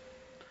report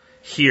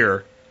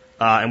here,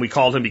 and we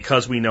called him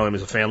because we know him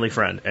as a family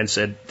friend, and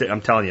said,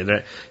 I'm telling you,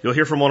 that you'll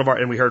hear from one of our,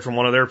 and we heard from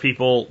one of their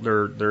people,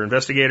 their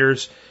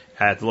investigators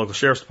at the local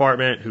sheriff's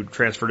department who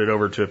transferred it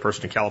over to a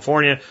person in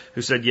California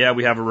who said, yeah,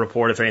 we have a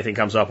report. If anything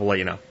comes up, we'll let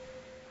you know.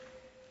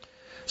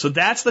 So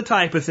that's the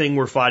type of thing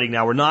we're fighting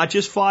now. We're not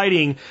just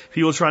fighting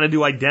people trying to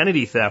do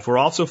identity theft. We're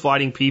also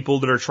fighting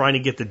people that are trying to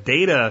get the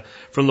data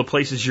from the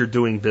places you're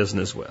doing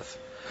business with.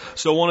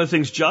 So one of the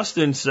things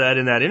Justin said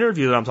in that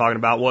interview that I'm talking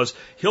about was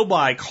he'll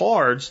buy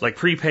cards, like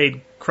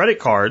prepaid credit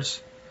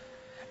cards,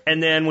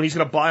 and then when he's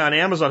going to buy on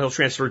Amazon, he'll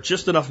transfer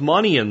just enough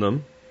money in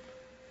them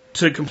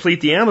to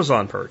complete the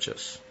Amazon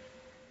purchase.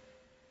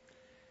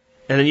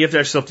 And then you have to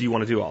ask yourself, do you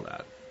want to do all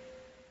that?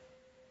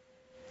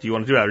 Do you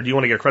want to do that? Or do you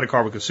want to get a credit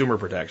card with consumer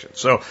protection?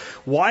 So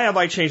why have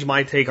I changed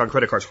my take on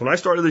credit cards? When I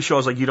started the show, I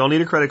was like, you don't need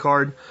a credit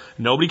card.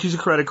 Nobody can use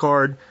a credit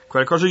card.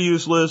 Credit cards are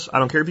useless. I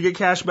don't care if you get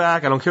cash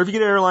back. I don't care if you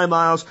get airline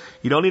miles.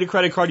 You don't need a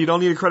credit card. You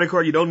don't need a credit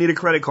card. You don't need a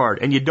credit card.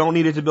 And you don't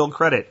need it to build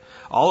credit.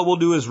 All it will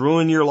do is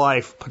ruin your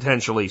life,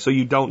 potentially. So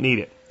you don't need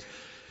it.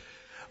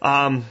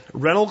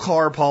 Rental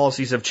car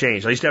policies have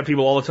changed. I used to have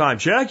people all the time,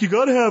 Jack, you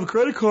got to have a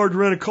credit card to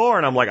rent a car.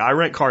 And I'm like, I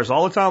rent cars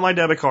all the time on my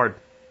debit card.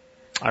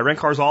 I rent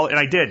cars and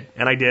I did,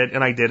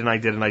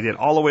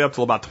 all the way up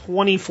till about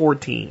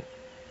 2014.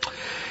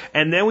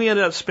 And then we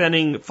ended up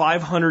spending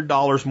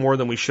 $500 more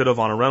than we should have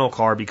on a rental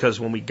car because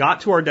when we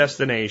got to our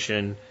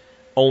destination,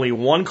 only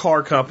one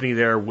car company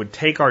there would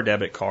take our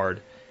debit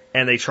card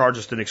and they charged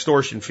us an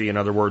extortion fee, in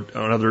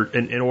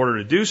order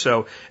to do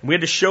so. And we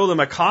had to show them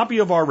a copy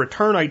of our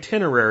return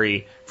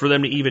itinerary for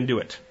them to even do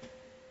it.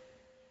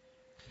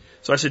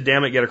 So I said,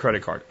 damn it, get a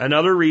credit card.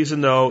 Another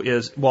reason, though,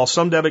 is while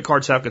some debit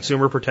cards have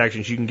consumer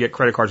protections, you can get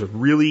credit cards with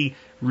really,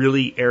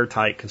 really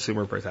airtight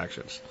consumer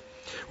protections.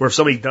 Where if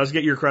somebody does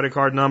get your credit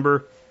card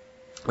number,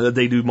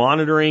 they do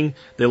monitoring.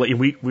 They let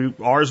you,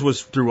 ours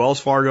was through Wells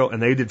Fargo, and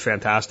they did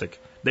fantastic.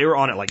 They were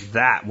on it like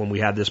that when we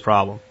had this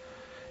problem.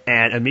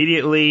 And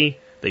immediately,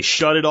 they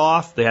shut it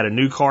off. They had a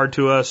new card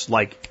to us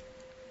like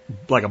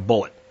a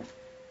bullet.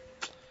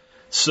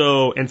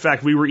 So, in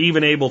fact, we were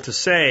even able to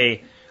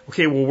say,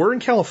 okay, well, we're in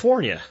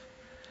California.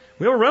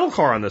 We have a rental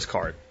car on this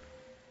card.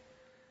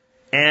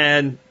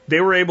 And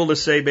they were able to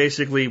say,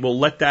 basically, we'll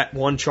let that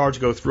one charge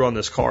go through on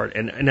this card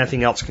and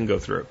nothing else can go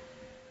through.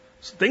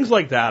 So things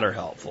like that are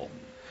helpful.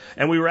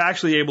 And we were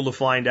actually able to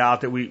find out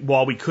that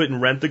while we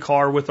couldn't rent the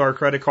car with our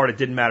credit card, it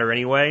didn't matter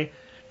anyway.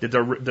 That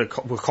the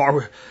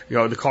car,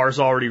 the car's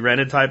already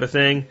rented type of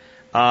thing.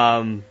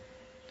 That's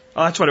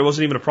right. It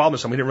wasn't even a problem.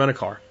 So we didn't rent a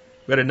car.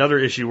 We had another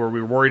issue where we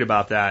were worried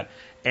about that.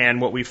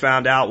 And what we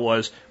found out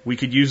was we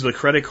could use the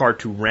credit card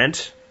to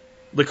rent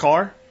the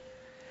car,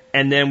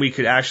 and then we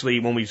could actually,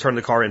 when we turn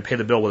the car in, pay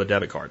the bill with a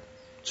debit card.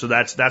 So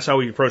that's how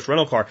we approach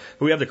rental car.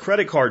 But we have the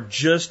credit card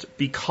just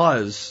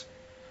because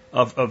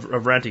of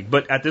renting.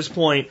 But at this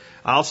point,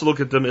 I also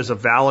look at them as a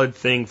valid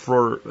thing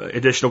for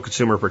additional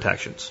consumer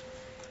protections.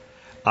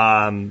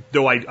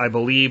 Though I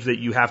believe that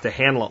you have to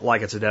handle it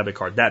like it's a debit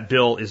card. That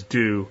bill is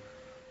due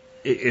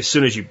as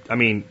soon as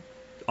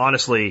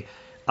honestly,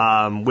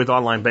 with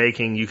online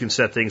banking, you can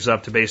set things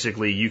up to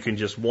basically you can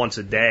just once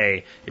a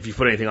day, if you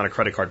put anything on a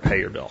credit card, pay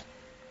your bill.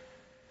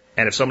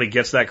 And if somebody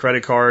gets that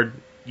credit card,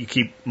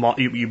 you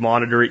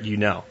monitor it,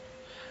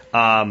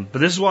 But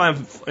this is why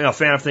I'm a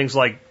fan of things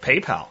like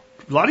PayPal.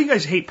 A lot of you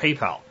guys hate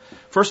PayPal.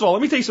 First of all,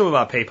 let me tell you something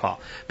about PayPal.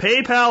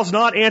 PayPal's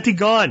not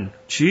anti-gun.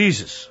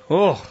 Jesus.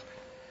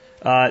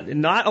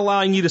 Not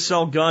allowing you to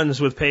sell guns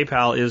with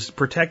PayPal is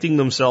protecting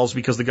themselves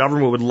because the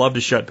government would love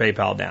to shut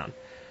PayPal down.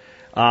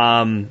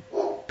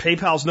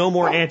 PayPal's no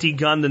more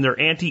anti-gun than their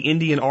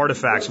anti-Indian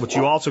artifacts, which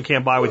you also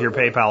can't buy with your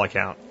PayPal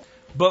account.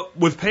 But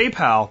with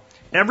PayPal,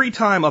 every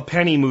time a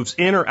penny moves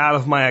in or out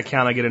of my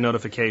account, I get a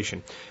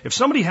notification. If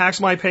somebody hacks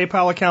my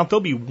PayPal account,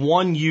 there'll be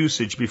one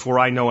usage before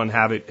I know and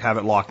have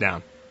it locked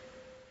down.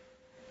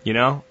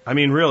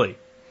 Really.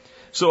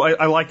 So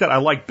I like that. I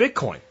like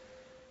Bitcoin.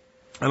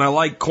 And I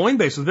like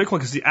Coinbase with Bitcoin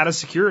because it's added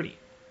security.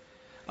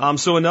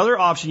 So another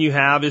option you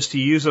have is to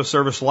use a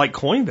service like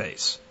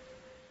Coinbase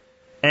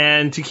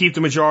and to keep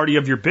the majority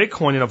of your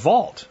Bitcoin in a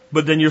vault.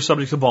 But then you're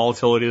subject to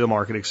volatility of the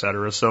market, et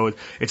cetera. So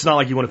it's not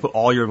like you want to put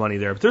all your money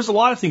there. But there's a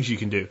lot of things you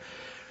can do.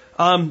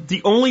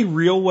 The only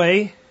real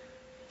way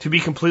to be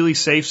completely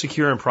safe,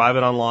 secure, and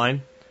private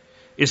online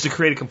is to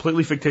create a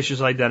completely fictitious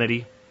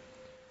identity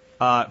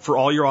for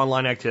all your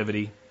online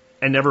activity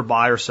and never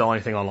buy or sell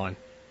anything online.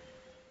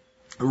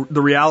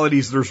 The reality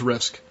is there's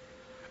risk.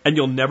 And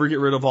you'll never get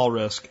rid of all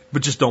risk,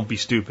 but just don't be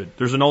stupid.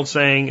 There's an old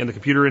saying in the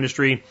computer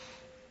industry,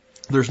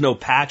 there's no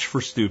patch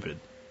for stupid.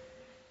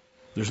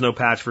 There's no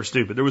patch for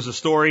stupid. There was a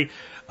story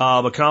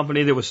of a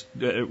company that was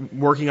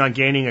working on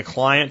gaining a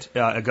client,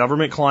 a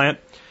government client,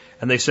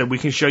 And they said, we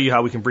can show you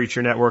how we can breach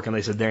your network. And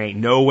they said, there ain't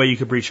no way you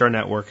could breach our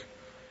network.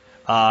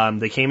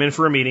 They came in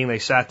for a meeting. They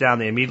sat down.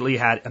 They immediately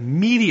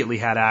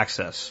had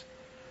access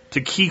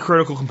to key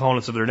critical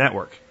components of their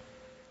network.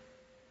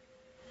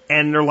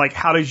 And they're like,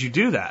 how did you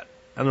do that?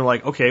 And they're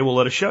like, okay, well,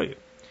 let us show you.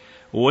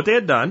 Well, what they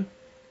had done,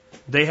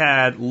 they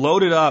had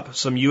loaded up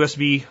some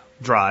USB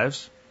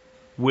drives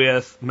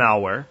with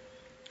malware,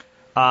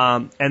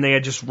 and they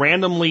had just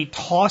randomly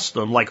tossed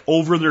them like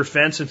over their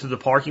fence into the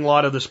parking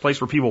lot of this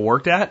place where people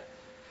worked at.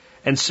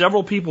 And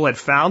several people had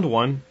found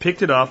one,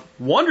 picked it up,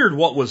 wondered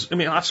what was, I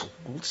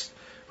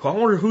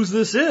wonder whose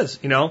this is,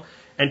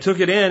 and took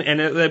it in,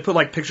 and they put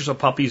like pictures of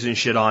puppies and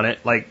shit on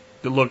it, like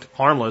it looked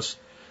harmless,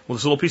 with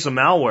this little piece of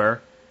malware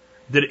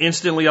that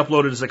instantly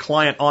uploaded as a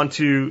client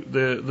onto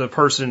the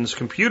person's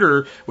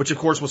computer, which of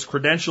course was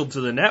credentialed to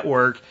the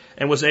network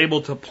and was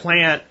able to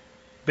plant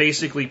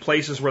basically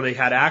places where they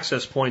had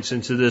access points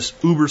into this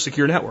uber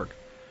secure network.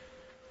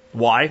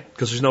 Why?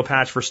 Because there's no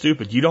patch for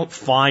stupid. You don't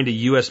find a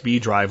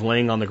USB drive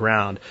laying on the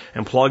ground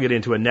and plug it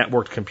into a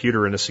networked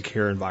computer in a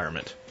secure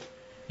environment.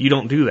 You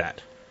don't do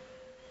that.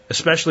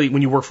 Especially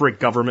when you work for a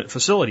government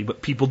facility,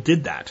 but people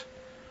did that.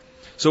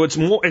 So it's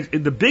more,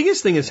 the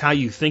biggest thing is how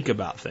you think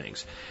about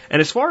things.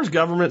 And as far as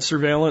government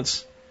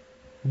surveillance,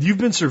 you've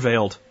been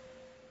surveilled.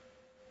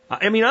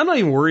 I'm not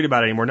even worried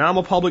about it anymore. Now I'm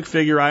a public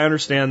figure, I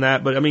understand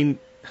that, but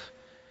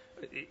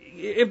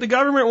if the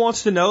government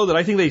wants to know that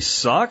I think they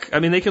suck,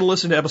 they can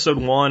listen to episode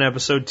 1,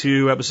 episode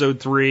 2, episode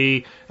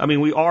 3.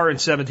 We are in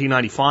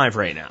 1795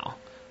 right now.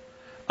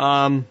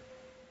 I'm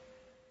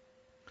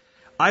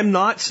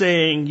not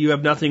saying you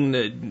have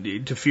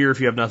nothing to fear if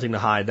you have nothing to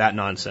hide, that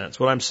nonsense.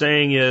 What I'm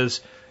saying is,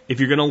 if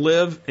you're going to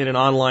live in an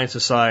online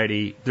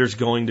society, there's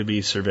going to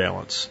be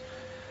surveillance.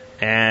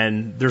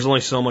 And there's only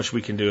so much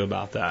we can do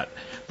about that.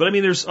 But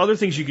there's other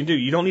things you can do.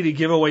 You don't need to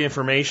give away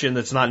information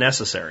that's not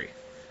necessary.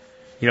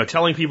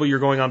 Telling people you're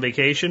going on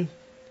vacation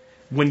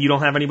when you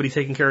don't have anybody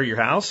taking care of your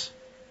house,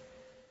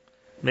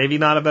 maybe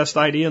not a best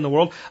idea in the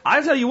world.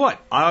 I tell you what,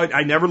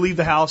 I never leave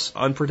the house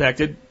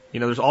unprotected.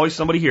 There's always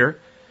somebody here.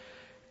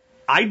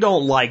 I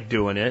don't like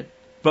doing it,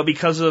 but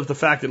because of the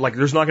fact that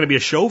there's not going to be a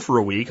show for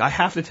a week, I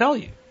have to tell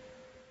you.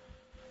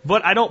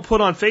 But I don't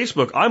put on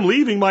Facebook, I'm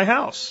leaving my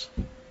house.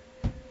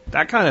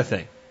 That kind of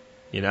thing,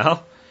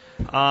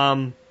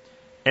 And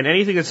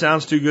anything that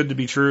sounds too good to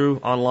be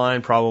true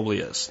online probably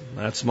is.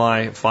 That's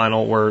my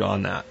final word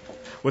on that.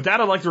 With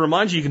that, I'd like to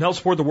remind you can help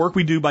support the work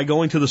we do by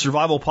going to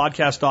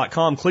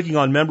thesurvivalpodcast.com, clicking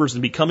on members,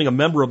 and becoming a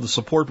member of the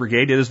support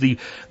brigade. It is the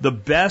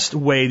best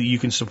way that you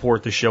can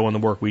support the show and the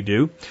work we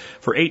do.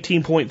 For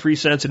 18.3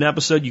 cents an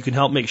episode, you can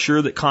help make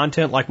sure that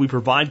content like we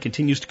provide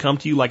continues to come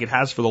to you like it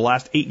has for the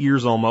last 8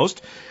 years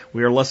almost.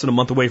 We are less than a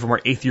month away from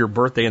our 8th year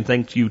birthday, and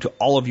thank you to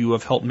all of you who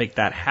have helped make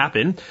that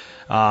happen.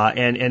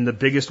 And the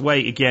biggest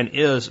way, again,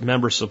 is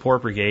Member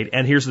Support Brigade.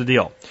 And here's the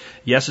deal.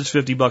 Yes, it's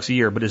 $50 a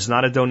year, but it's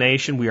not a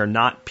donation. We are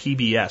not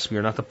PBS. We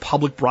are not the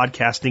public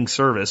broadcasting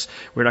service.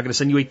 We're not going to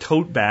send you a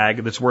tote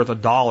bag that's worth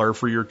 $1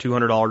 for your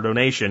 $200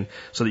 donation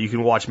so that you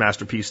can watch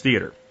Masterpiece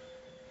Theater.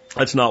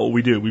 That's not what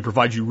we do. We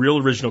provide you real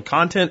original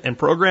content and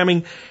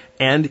programming,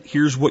 and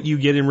here's what you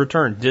get in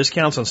return.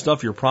 Discounts on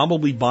stuff you're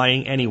probably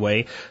buying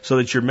anyway, so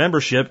that your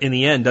membership, in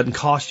the end, doesn't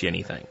cost you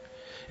anything.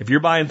 If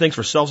you're buying things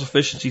for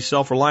self-sufficiency,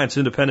 self-reliance,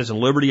 independence, and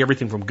liberty,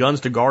 everything from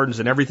guns to gardens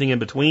and everything in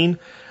between,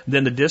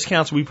 then the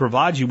discounts we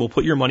provide you will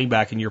put your money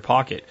back in your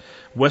pocket.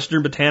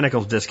 Western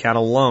Botanicals discount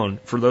alone,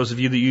 for those of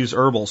you that use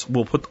herbals,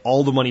 will put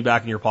all the money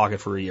back in your pocket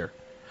for a year.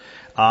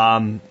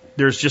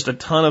 There's just a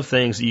ton of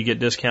things that you get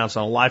discounts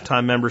on, a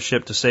lifetime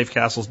membership to Safe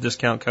Castle's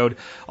discount code,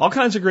 all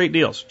kinds of great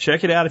deals.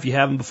 Check it out if you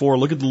haven't before.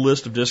 Look at the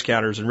list of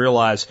discounters and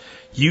realize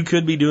you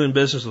could be doing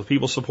business with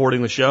people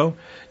supporting the show.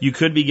 You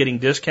could be getting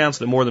discounts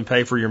that more than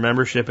pay for your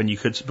membership, and you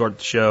could support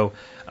the show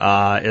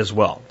as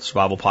well.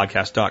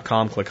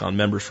 Survivalpodcast.com. Click on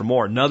members for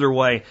more. Another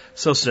way,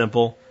 so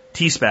simple,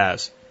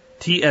 TSPAZ.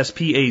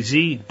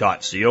 TSPAZ.com.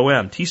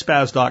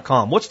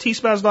 TSPAZ.com. What's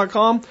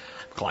TSPAZ.com?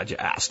 I'm glad you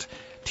asked.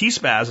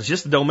 TSPAZ is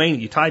just the domain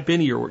that you type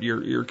into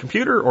your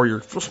computer or your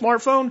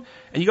smartphone,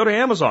 and you go to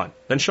Amazon,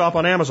 then shop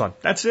on Amazon.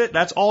 That's it.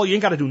 That's all. You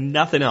ain't got to do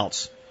nothing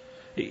else.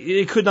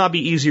 It could not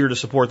be easier to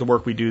support the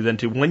work we do than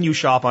to, when you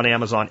shop on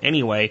Amazon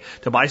anyway,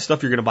 to buy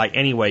stuff you're going to buy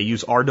anyway,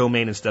 use our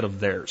domain instead of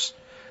theirs.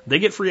 They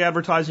get free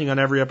advertising on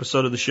every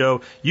episode of the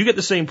show. You get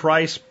the same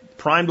price,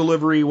 Prime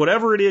delivery,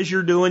 whatever it is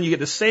you're doing, you get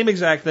the same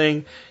exact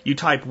thing. You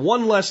type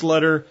one less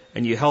letter,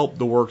 and you help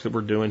the work that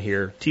we're doing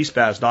here.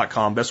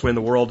 TSPAZ.com, best way in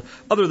the world.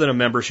 Other than a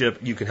membership,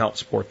 you can help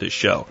support this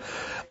show.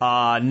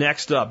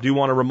 Next up, do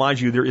want to remind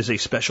you there is a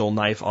special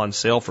knife on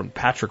sale from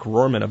Patrick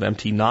Rohrman of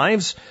MT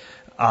Knives.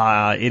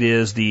 It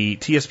is the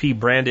TSP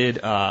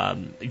branded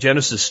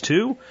Genesis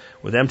 2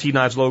 with MT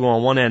Knives logo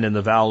on one end and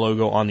the Val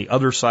logo on the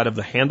other side of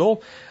the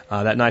handle.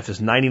 That knife is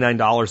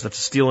 $99. That's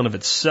a steal in of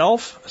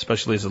itself,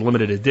 especially as a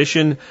limited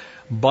edition.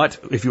 But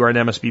if you are an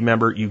MSB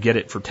member, you get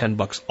it for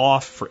 $10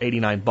 off for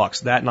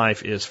 $89. That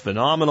knife is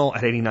phenomenal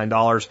at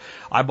 $89.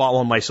 I bought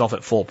one myself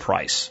at full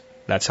price.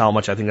 That's how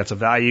much I think that's a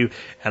value.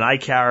 And I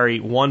carry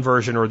one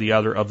version or the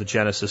other of the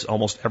Genesis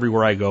almost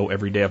everywhere I go,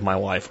 every day of my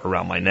life,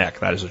 around my neck.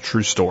 That is a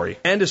true story.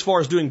 And as far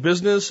as doing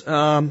business,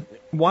 why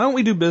don't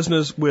we do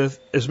business with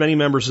as many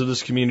members of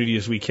this community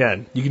as we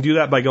can? You can do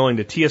that by going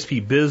to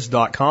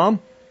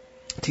tspbiz.com.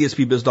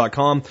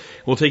 tspbiz.com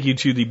will take you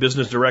to the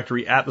business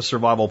directory at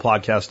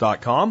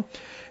thesurvivalpodcast.com.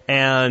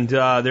 And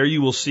there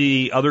you will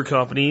see other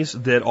companies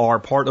that are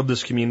part of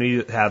this community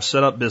that have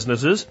set up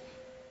businesses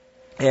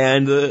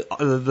and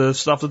the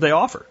stuff that they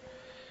offer.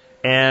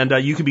 And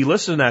you can be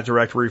listed in that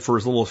directory for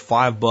as little as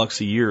 $5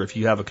 a year if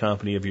you have a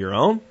company of your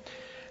own.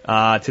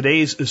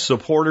 Today's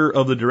supporter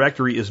of the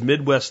directory is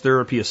Midwest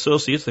Therapy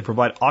Associates. They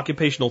provide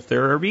occupational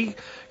therapy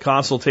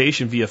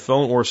consultation via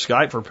phone or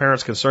Skype for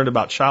parents concerned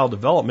about child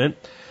development.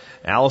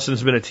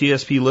 Allison's been a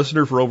TSP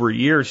listener for over a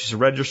year. She's a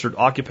registered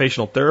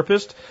occupational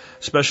therapist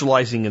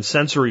specializing in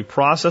sensory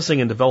processing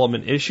and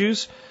development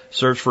issues.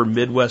 Search for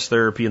Midwest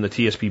Therapy in the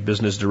TSP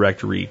Business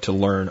Directory to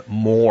learn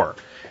more.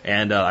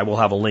 And I will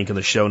have a link in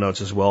the show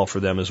notes as well for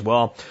them as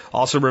well.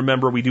 Also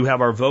remember, we do have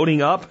our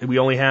voting up. We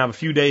only have a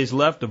few days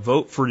left to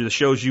vote for the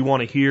shows you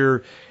want to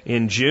hear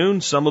in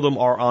June. Some of them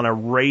are on a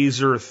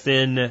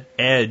razor-thin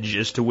edge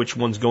as to which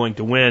one's going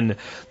to win.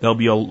 There'll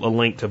be a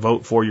link to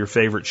vote for your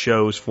favorite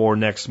shows for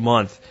next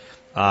month.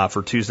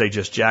 For Tuesday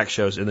Just Jack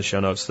shows in the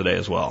show notes today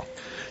as well.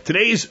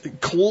 Today's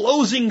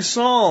closing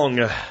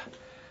song,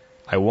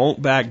 I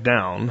Won't Back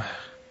Down,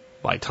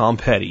 by Tom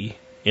Petty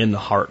in the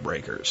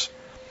Heartbreakers.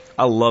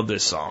 I love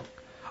this song.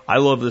 I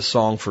love this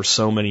song for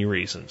so many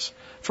reasons.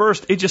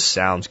 First, it just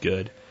sounds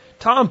good.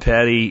 Tom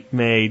Petty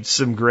made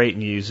some great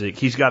music.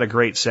 He's got a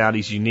great sound.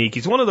 He's unique.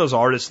 He's one of those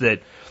artists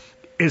that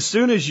as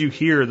soon as you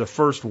hear the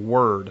first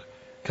word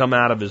come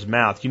out of his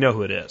mouth, you know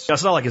who it is.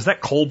 It's not like, is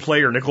that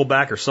Coldplay or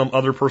Nickelback or some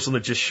other person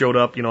that just showed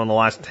up, in the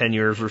last 10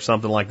 years or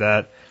something like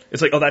that.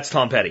 It's like, oh, that's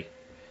Tom Petty.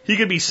 He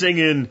could be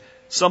singing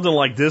something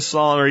like this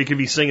song, or he could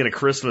be singing a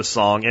Christmas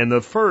song, and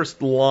the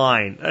first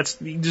line, that's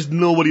just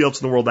nobody else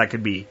in the world that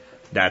could be.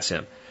 That's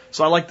him.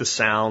 So I like the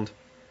sound,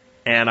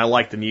 and I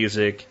like the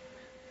music,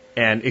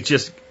 and it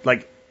just,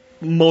 like,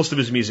 most of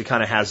his music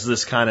kind of has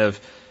this kind of,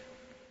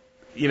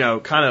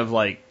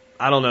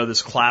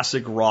 this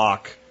classic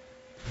rock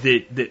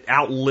that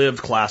outlived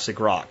classic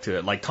rock to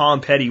it. Like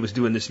Tom Petty was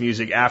doing this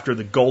music after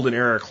the golden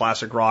era of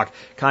classic rock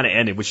kind of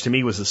ended, which to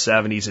me was the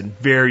 70s and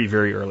very,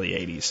 very early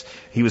 80s.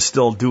 He was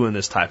still doing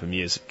this type of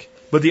music.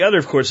 But the other,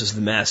 of course, is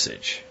the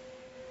message,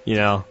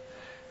 and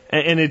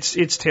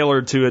it's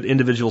tailored to an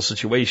individual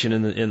situation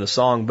in the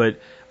song. But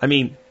I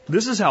mean,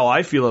 this is how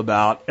I feel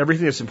about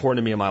everything that's important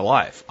to me in my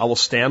life. I will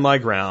stand my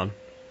ground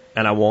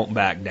and I won't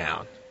back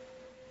down.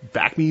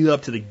 Back me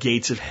up to the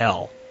gates of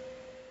hell,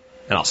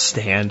 and I'll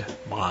stand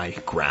my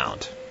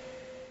ground.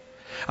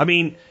 I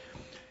mean,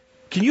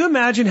 can you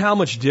imagine how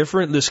much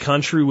different this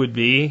country would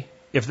be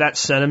if that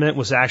sentiment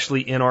was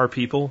actually in our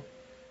people?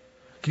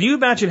 Can you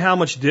imagine how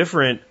much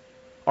different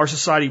our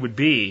society would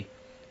be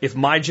if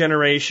my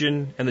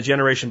generation and the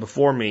generation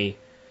before me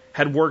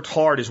had worked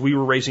hard as we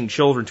were raising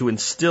children to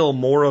instill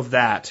more of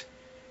that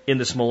in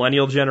this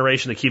millennial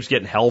generation that keeps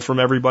getting hell from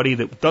everybody,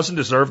 that doesn't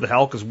deserve the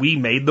hell because we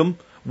made them,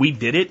 we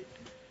did it?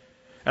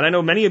 And I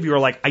know many of you are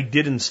like, I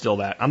did instill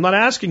that. I'm not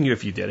asking you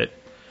if you did it.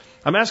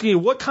 I'm asking you,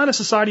 what kind of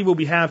society will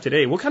we have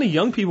today? What kind of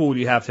young people will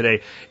we have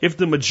today if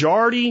the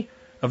majority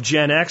of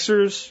Gen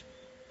Xers,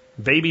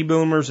 baby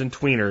boomers, and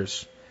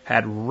tweeners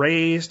had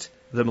raised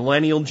the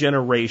millennial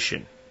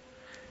generation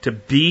to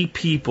be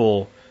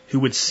people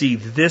who would see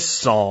this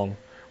song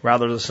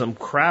rather than some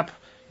crap,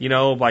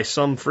 by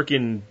some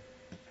freaking,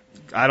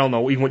 I don't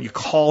know even what you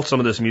call some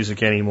of this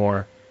music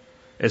anymore,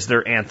 as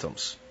their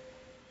anthems.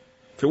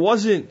 If it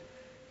wasn't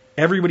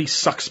Everybody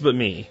Sucks But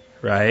Me,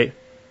 right?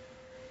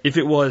 If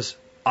it was,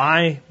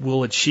 I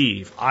will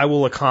achieve, I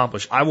will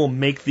accomplish, I will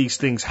make these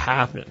things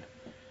happen.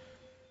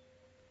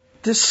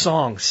 This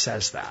song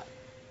says that.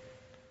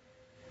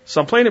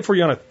 So I'm playing it for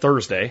you on a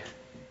Thursday.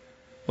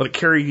 Let it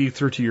carry you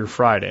through to your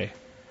Friday.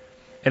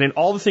 And in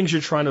all the things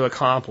you're trying to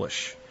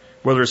accomplish,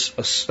 whether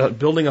it's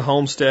building a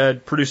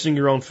homestead, producing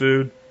your own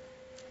food,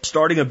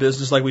 starting a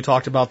business like we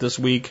talked about this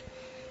week,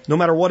 no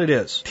matter what it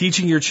is,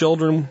 teaching your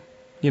children,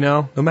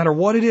 no matter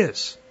what it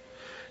is,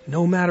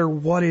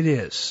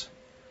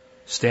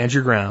 stand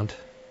your ground.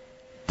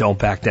 Don't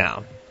back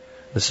down.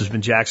 This has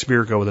been Jack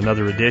Spirko with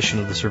another edition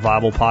of the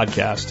Survival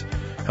Podcast.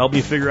 Help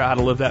you figure out how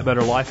to live that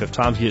better life if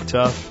times get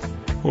tough,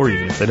 or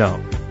even if they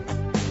don't.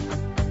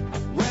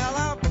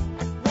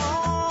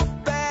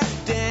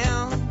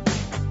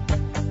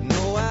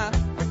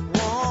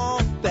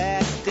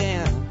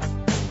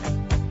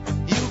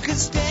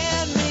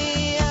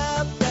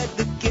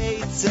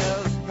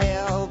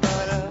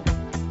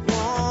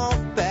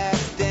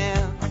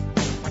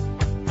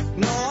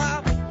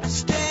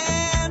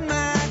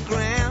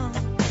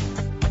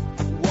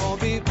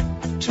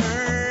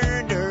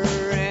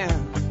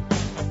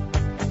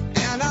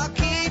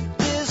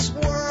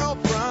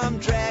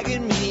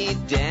 Dragging me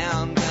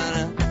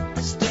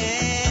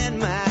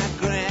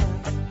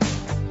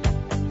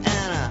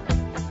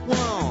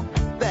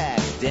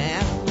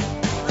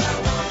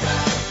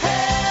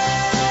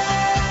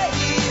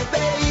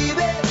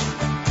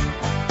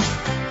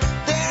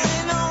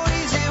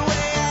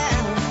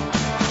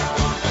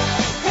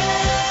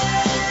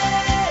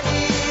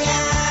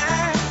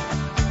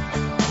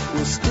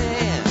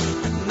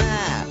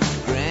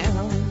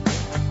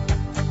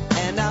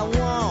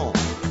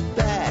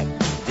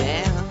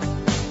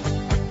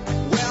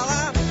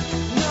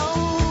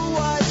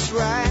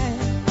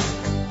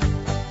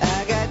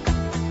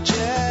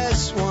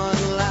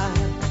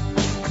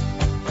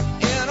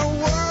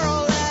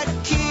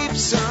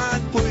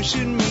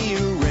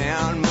me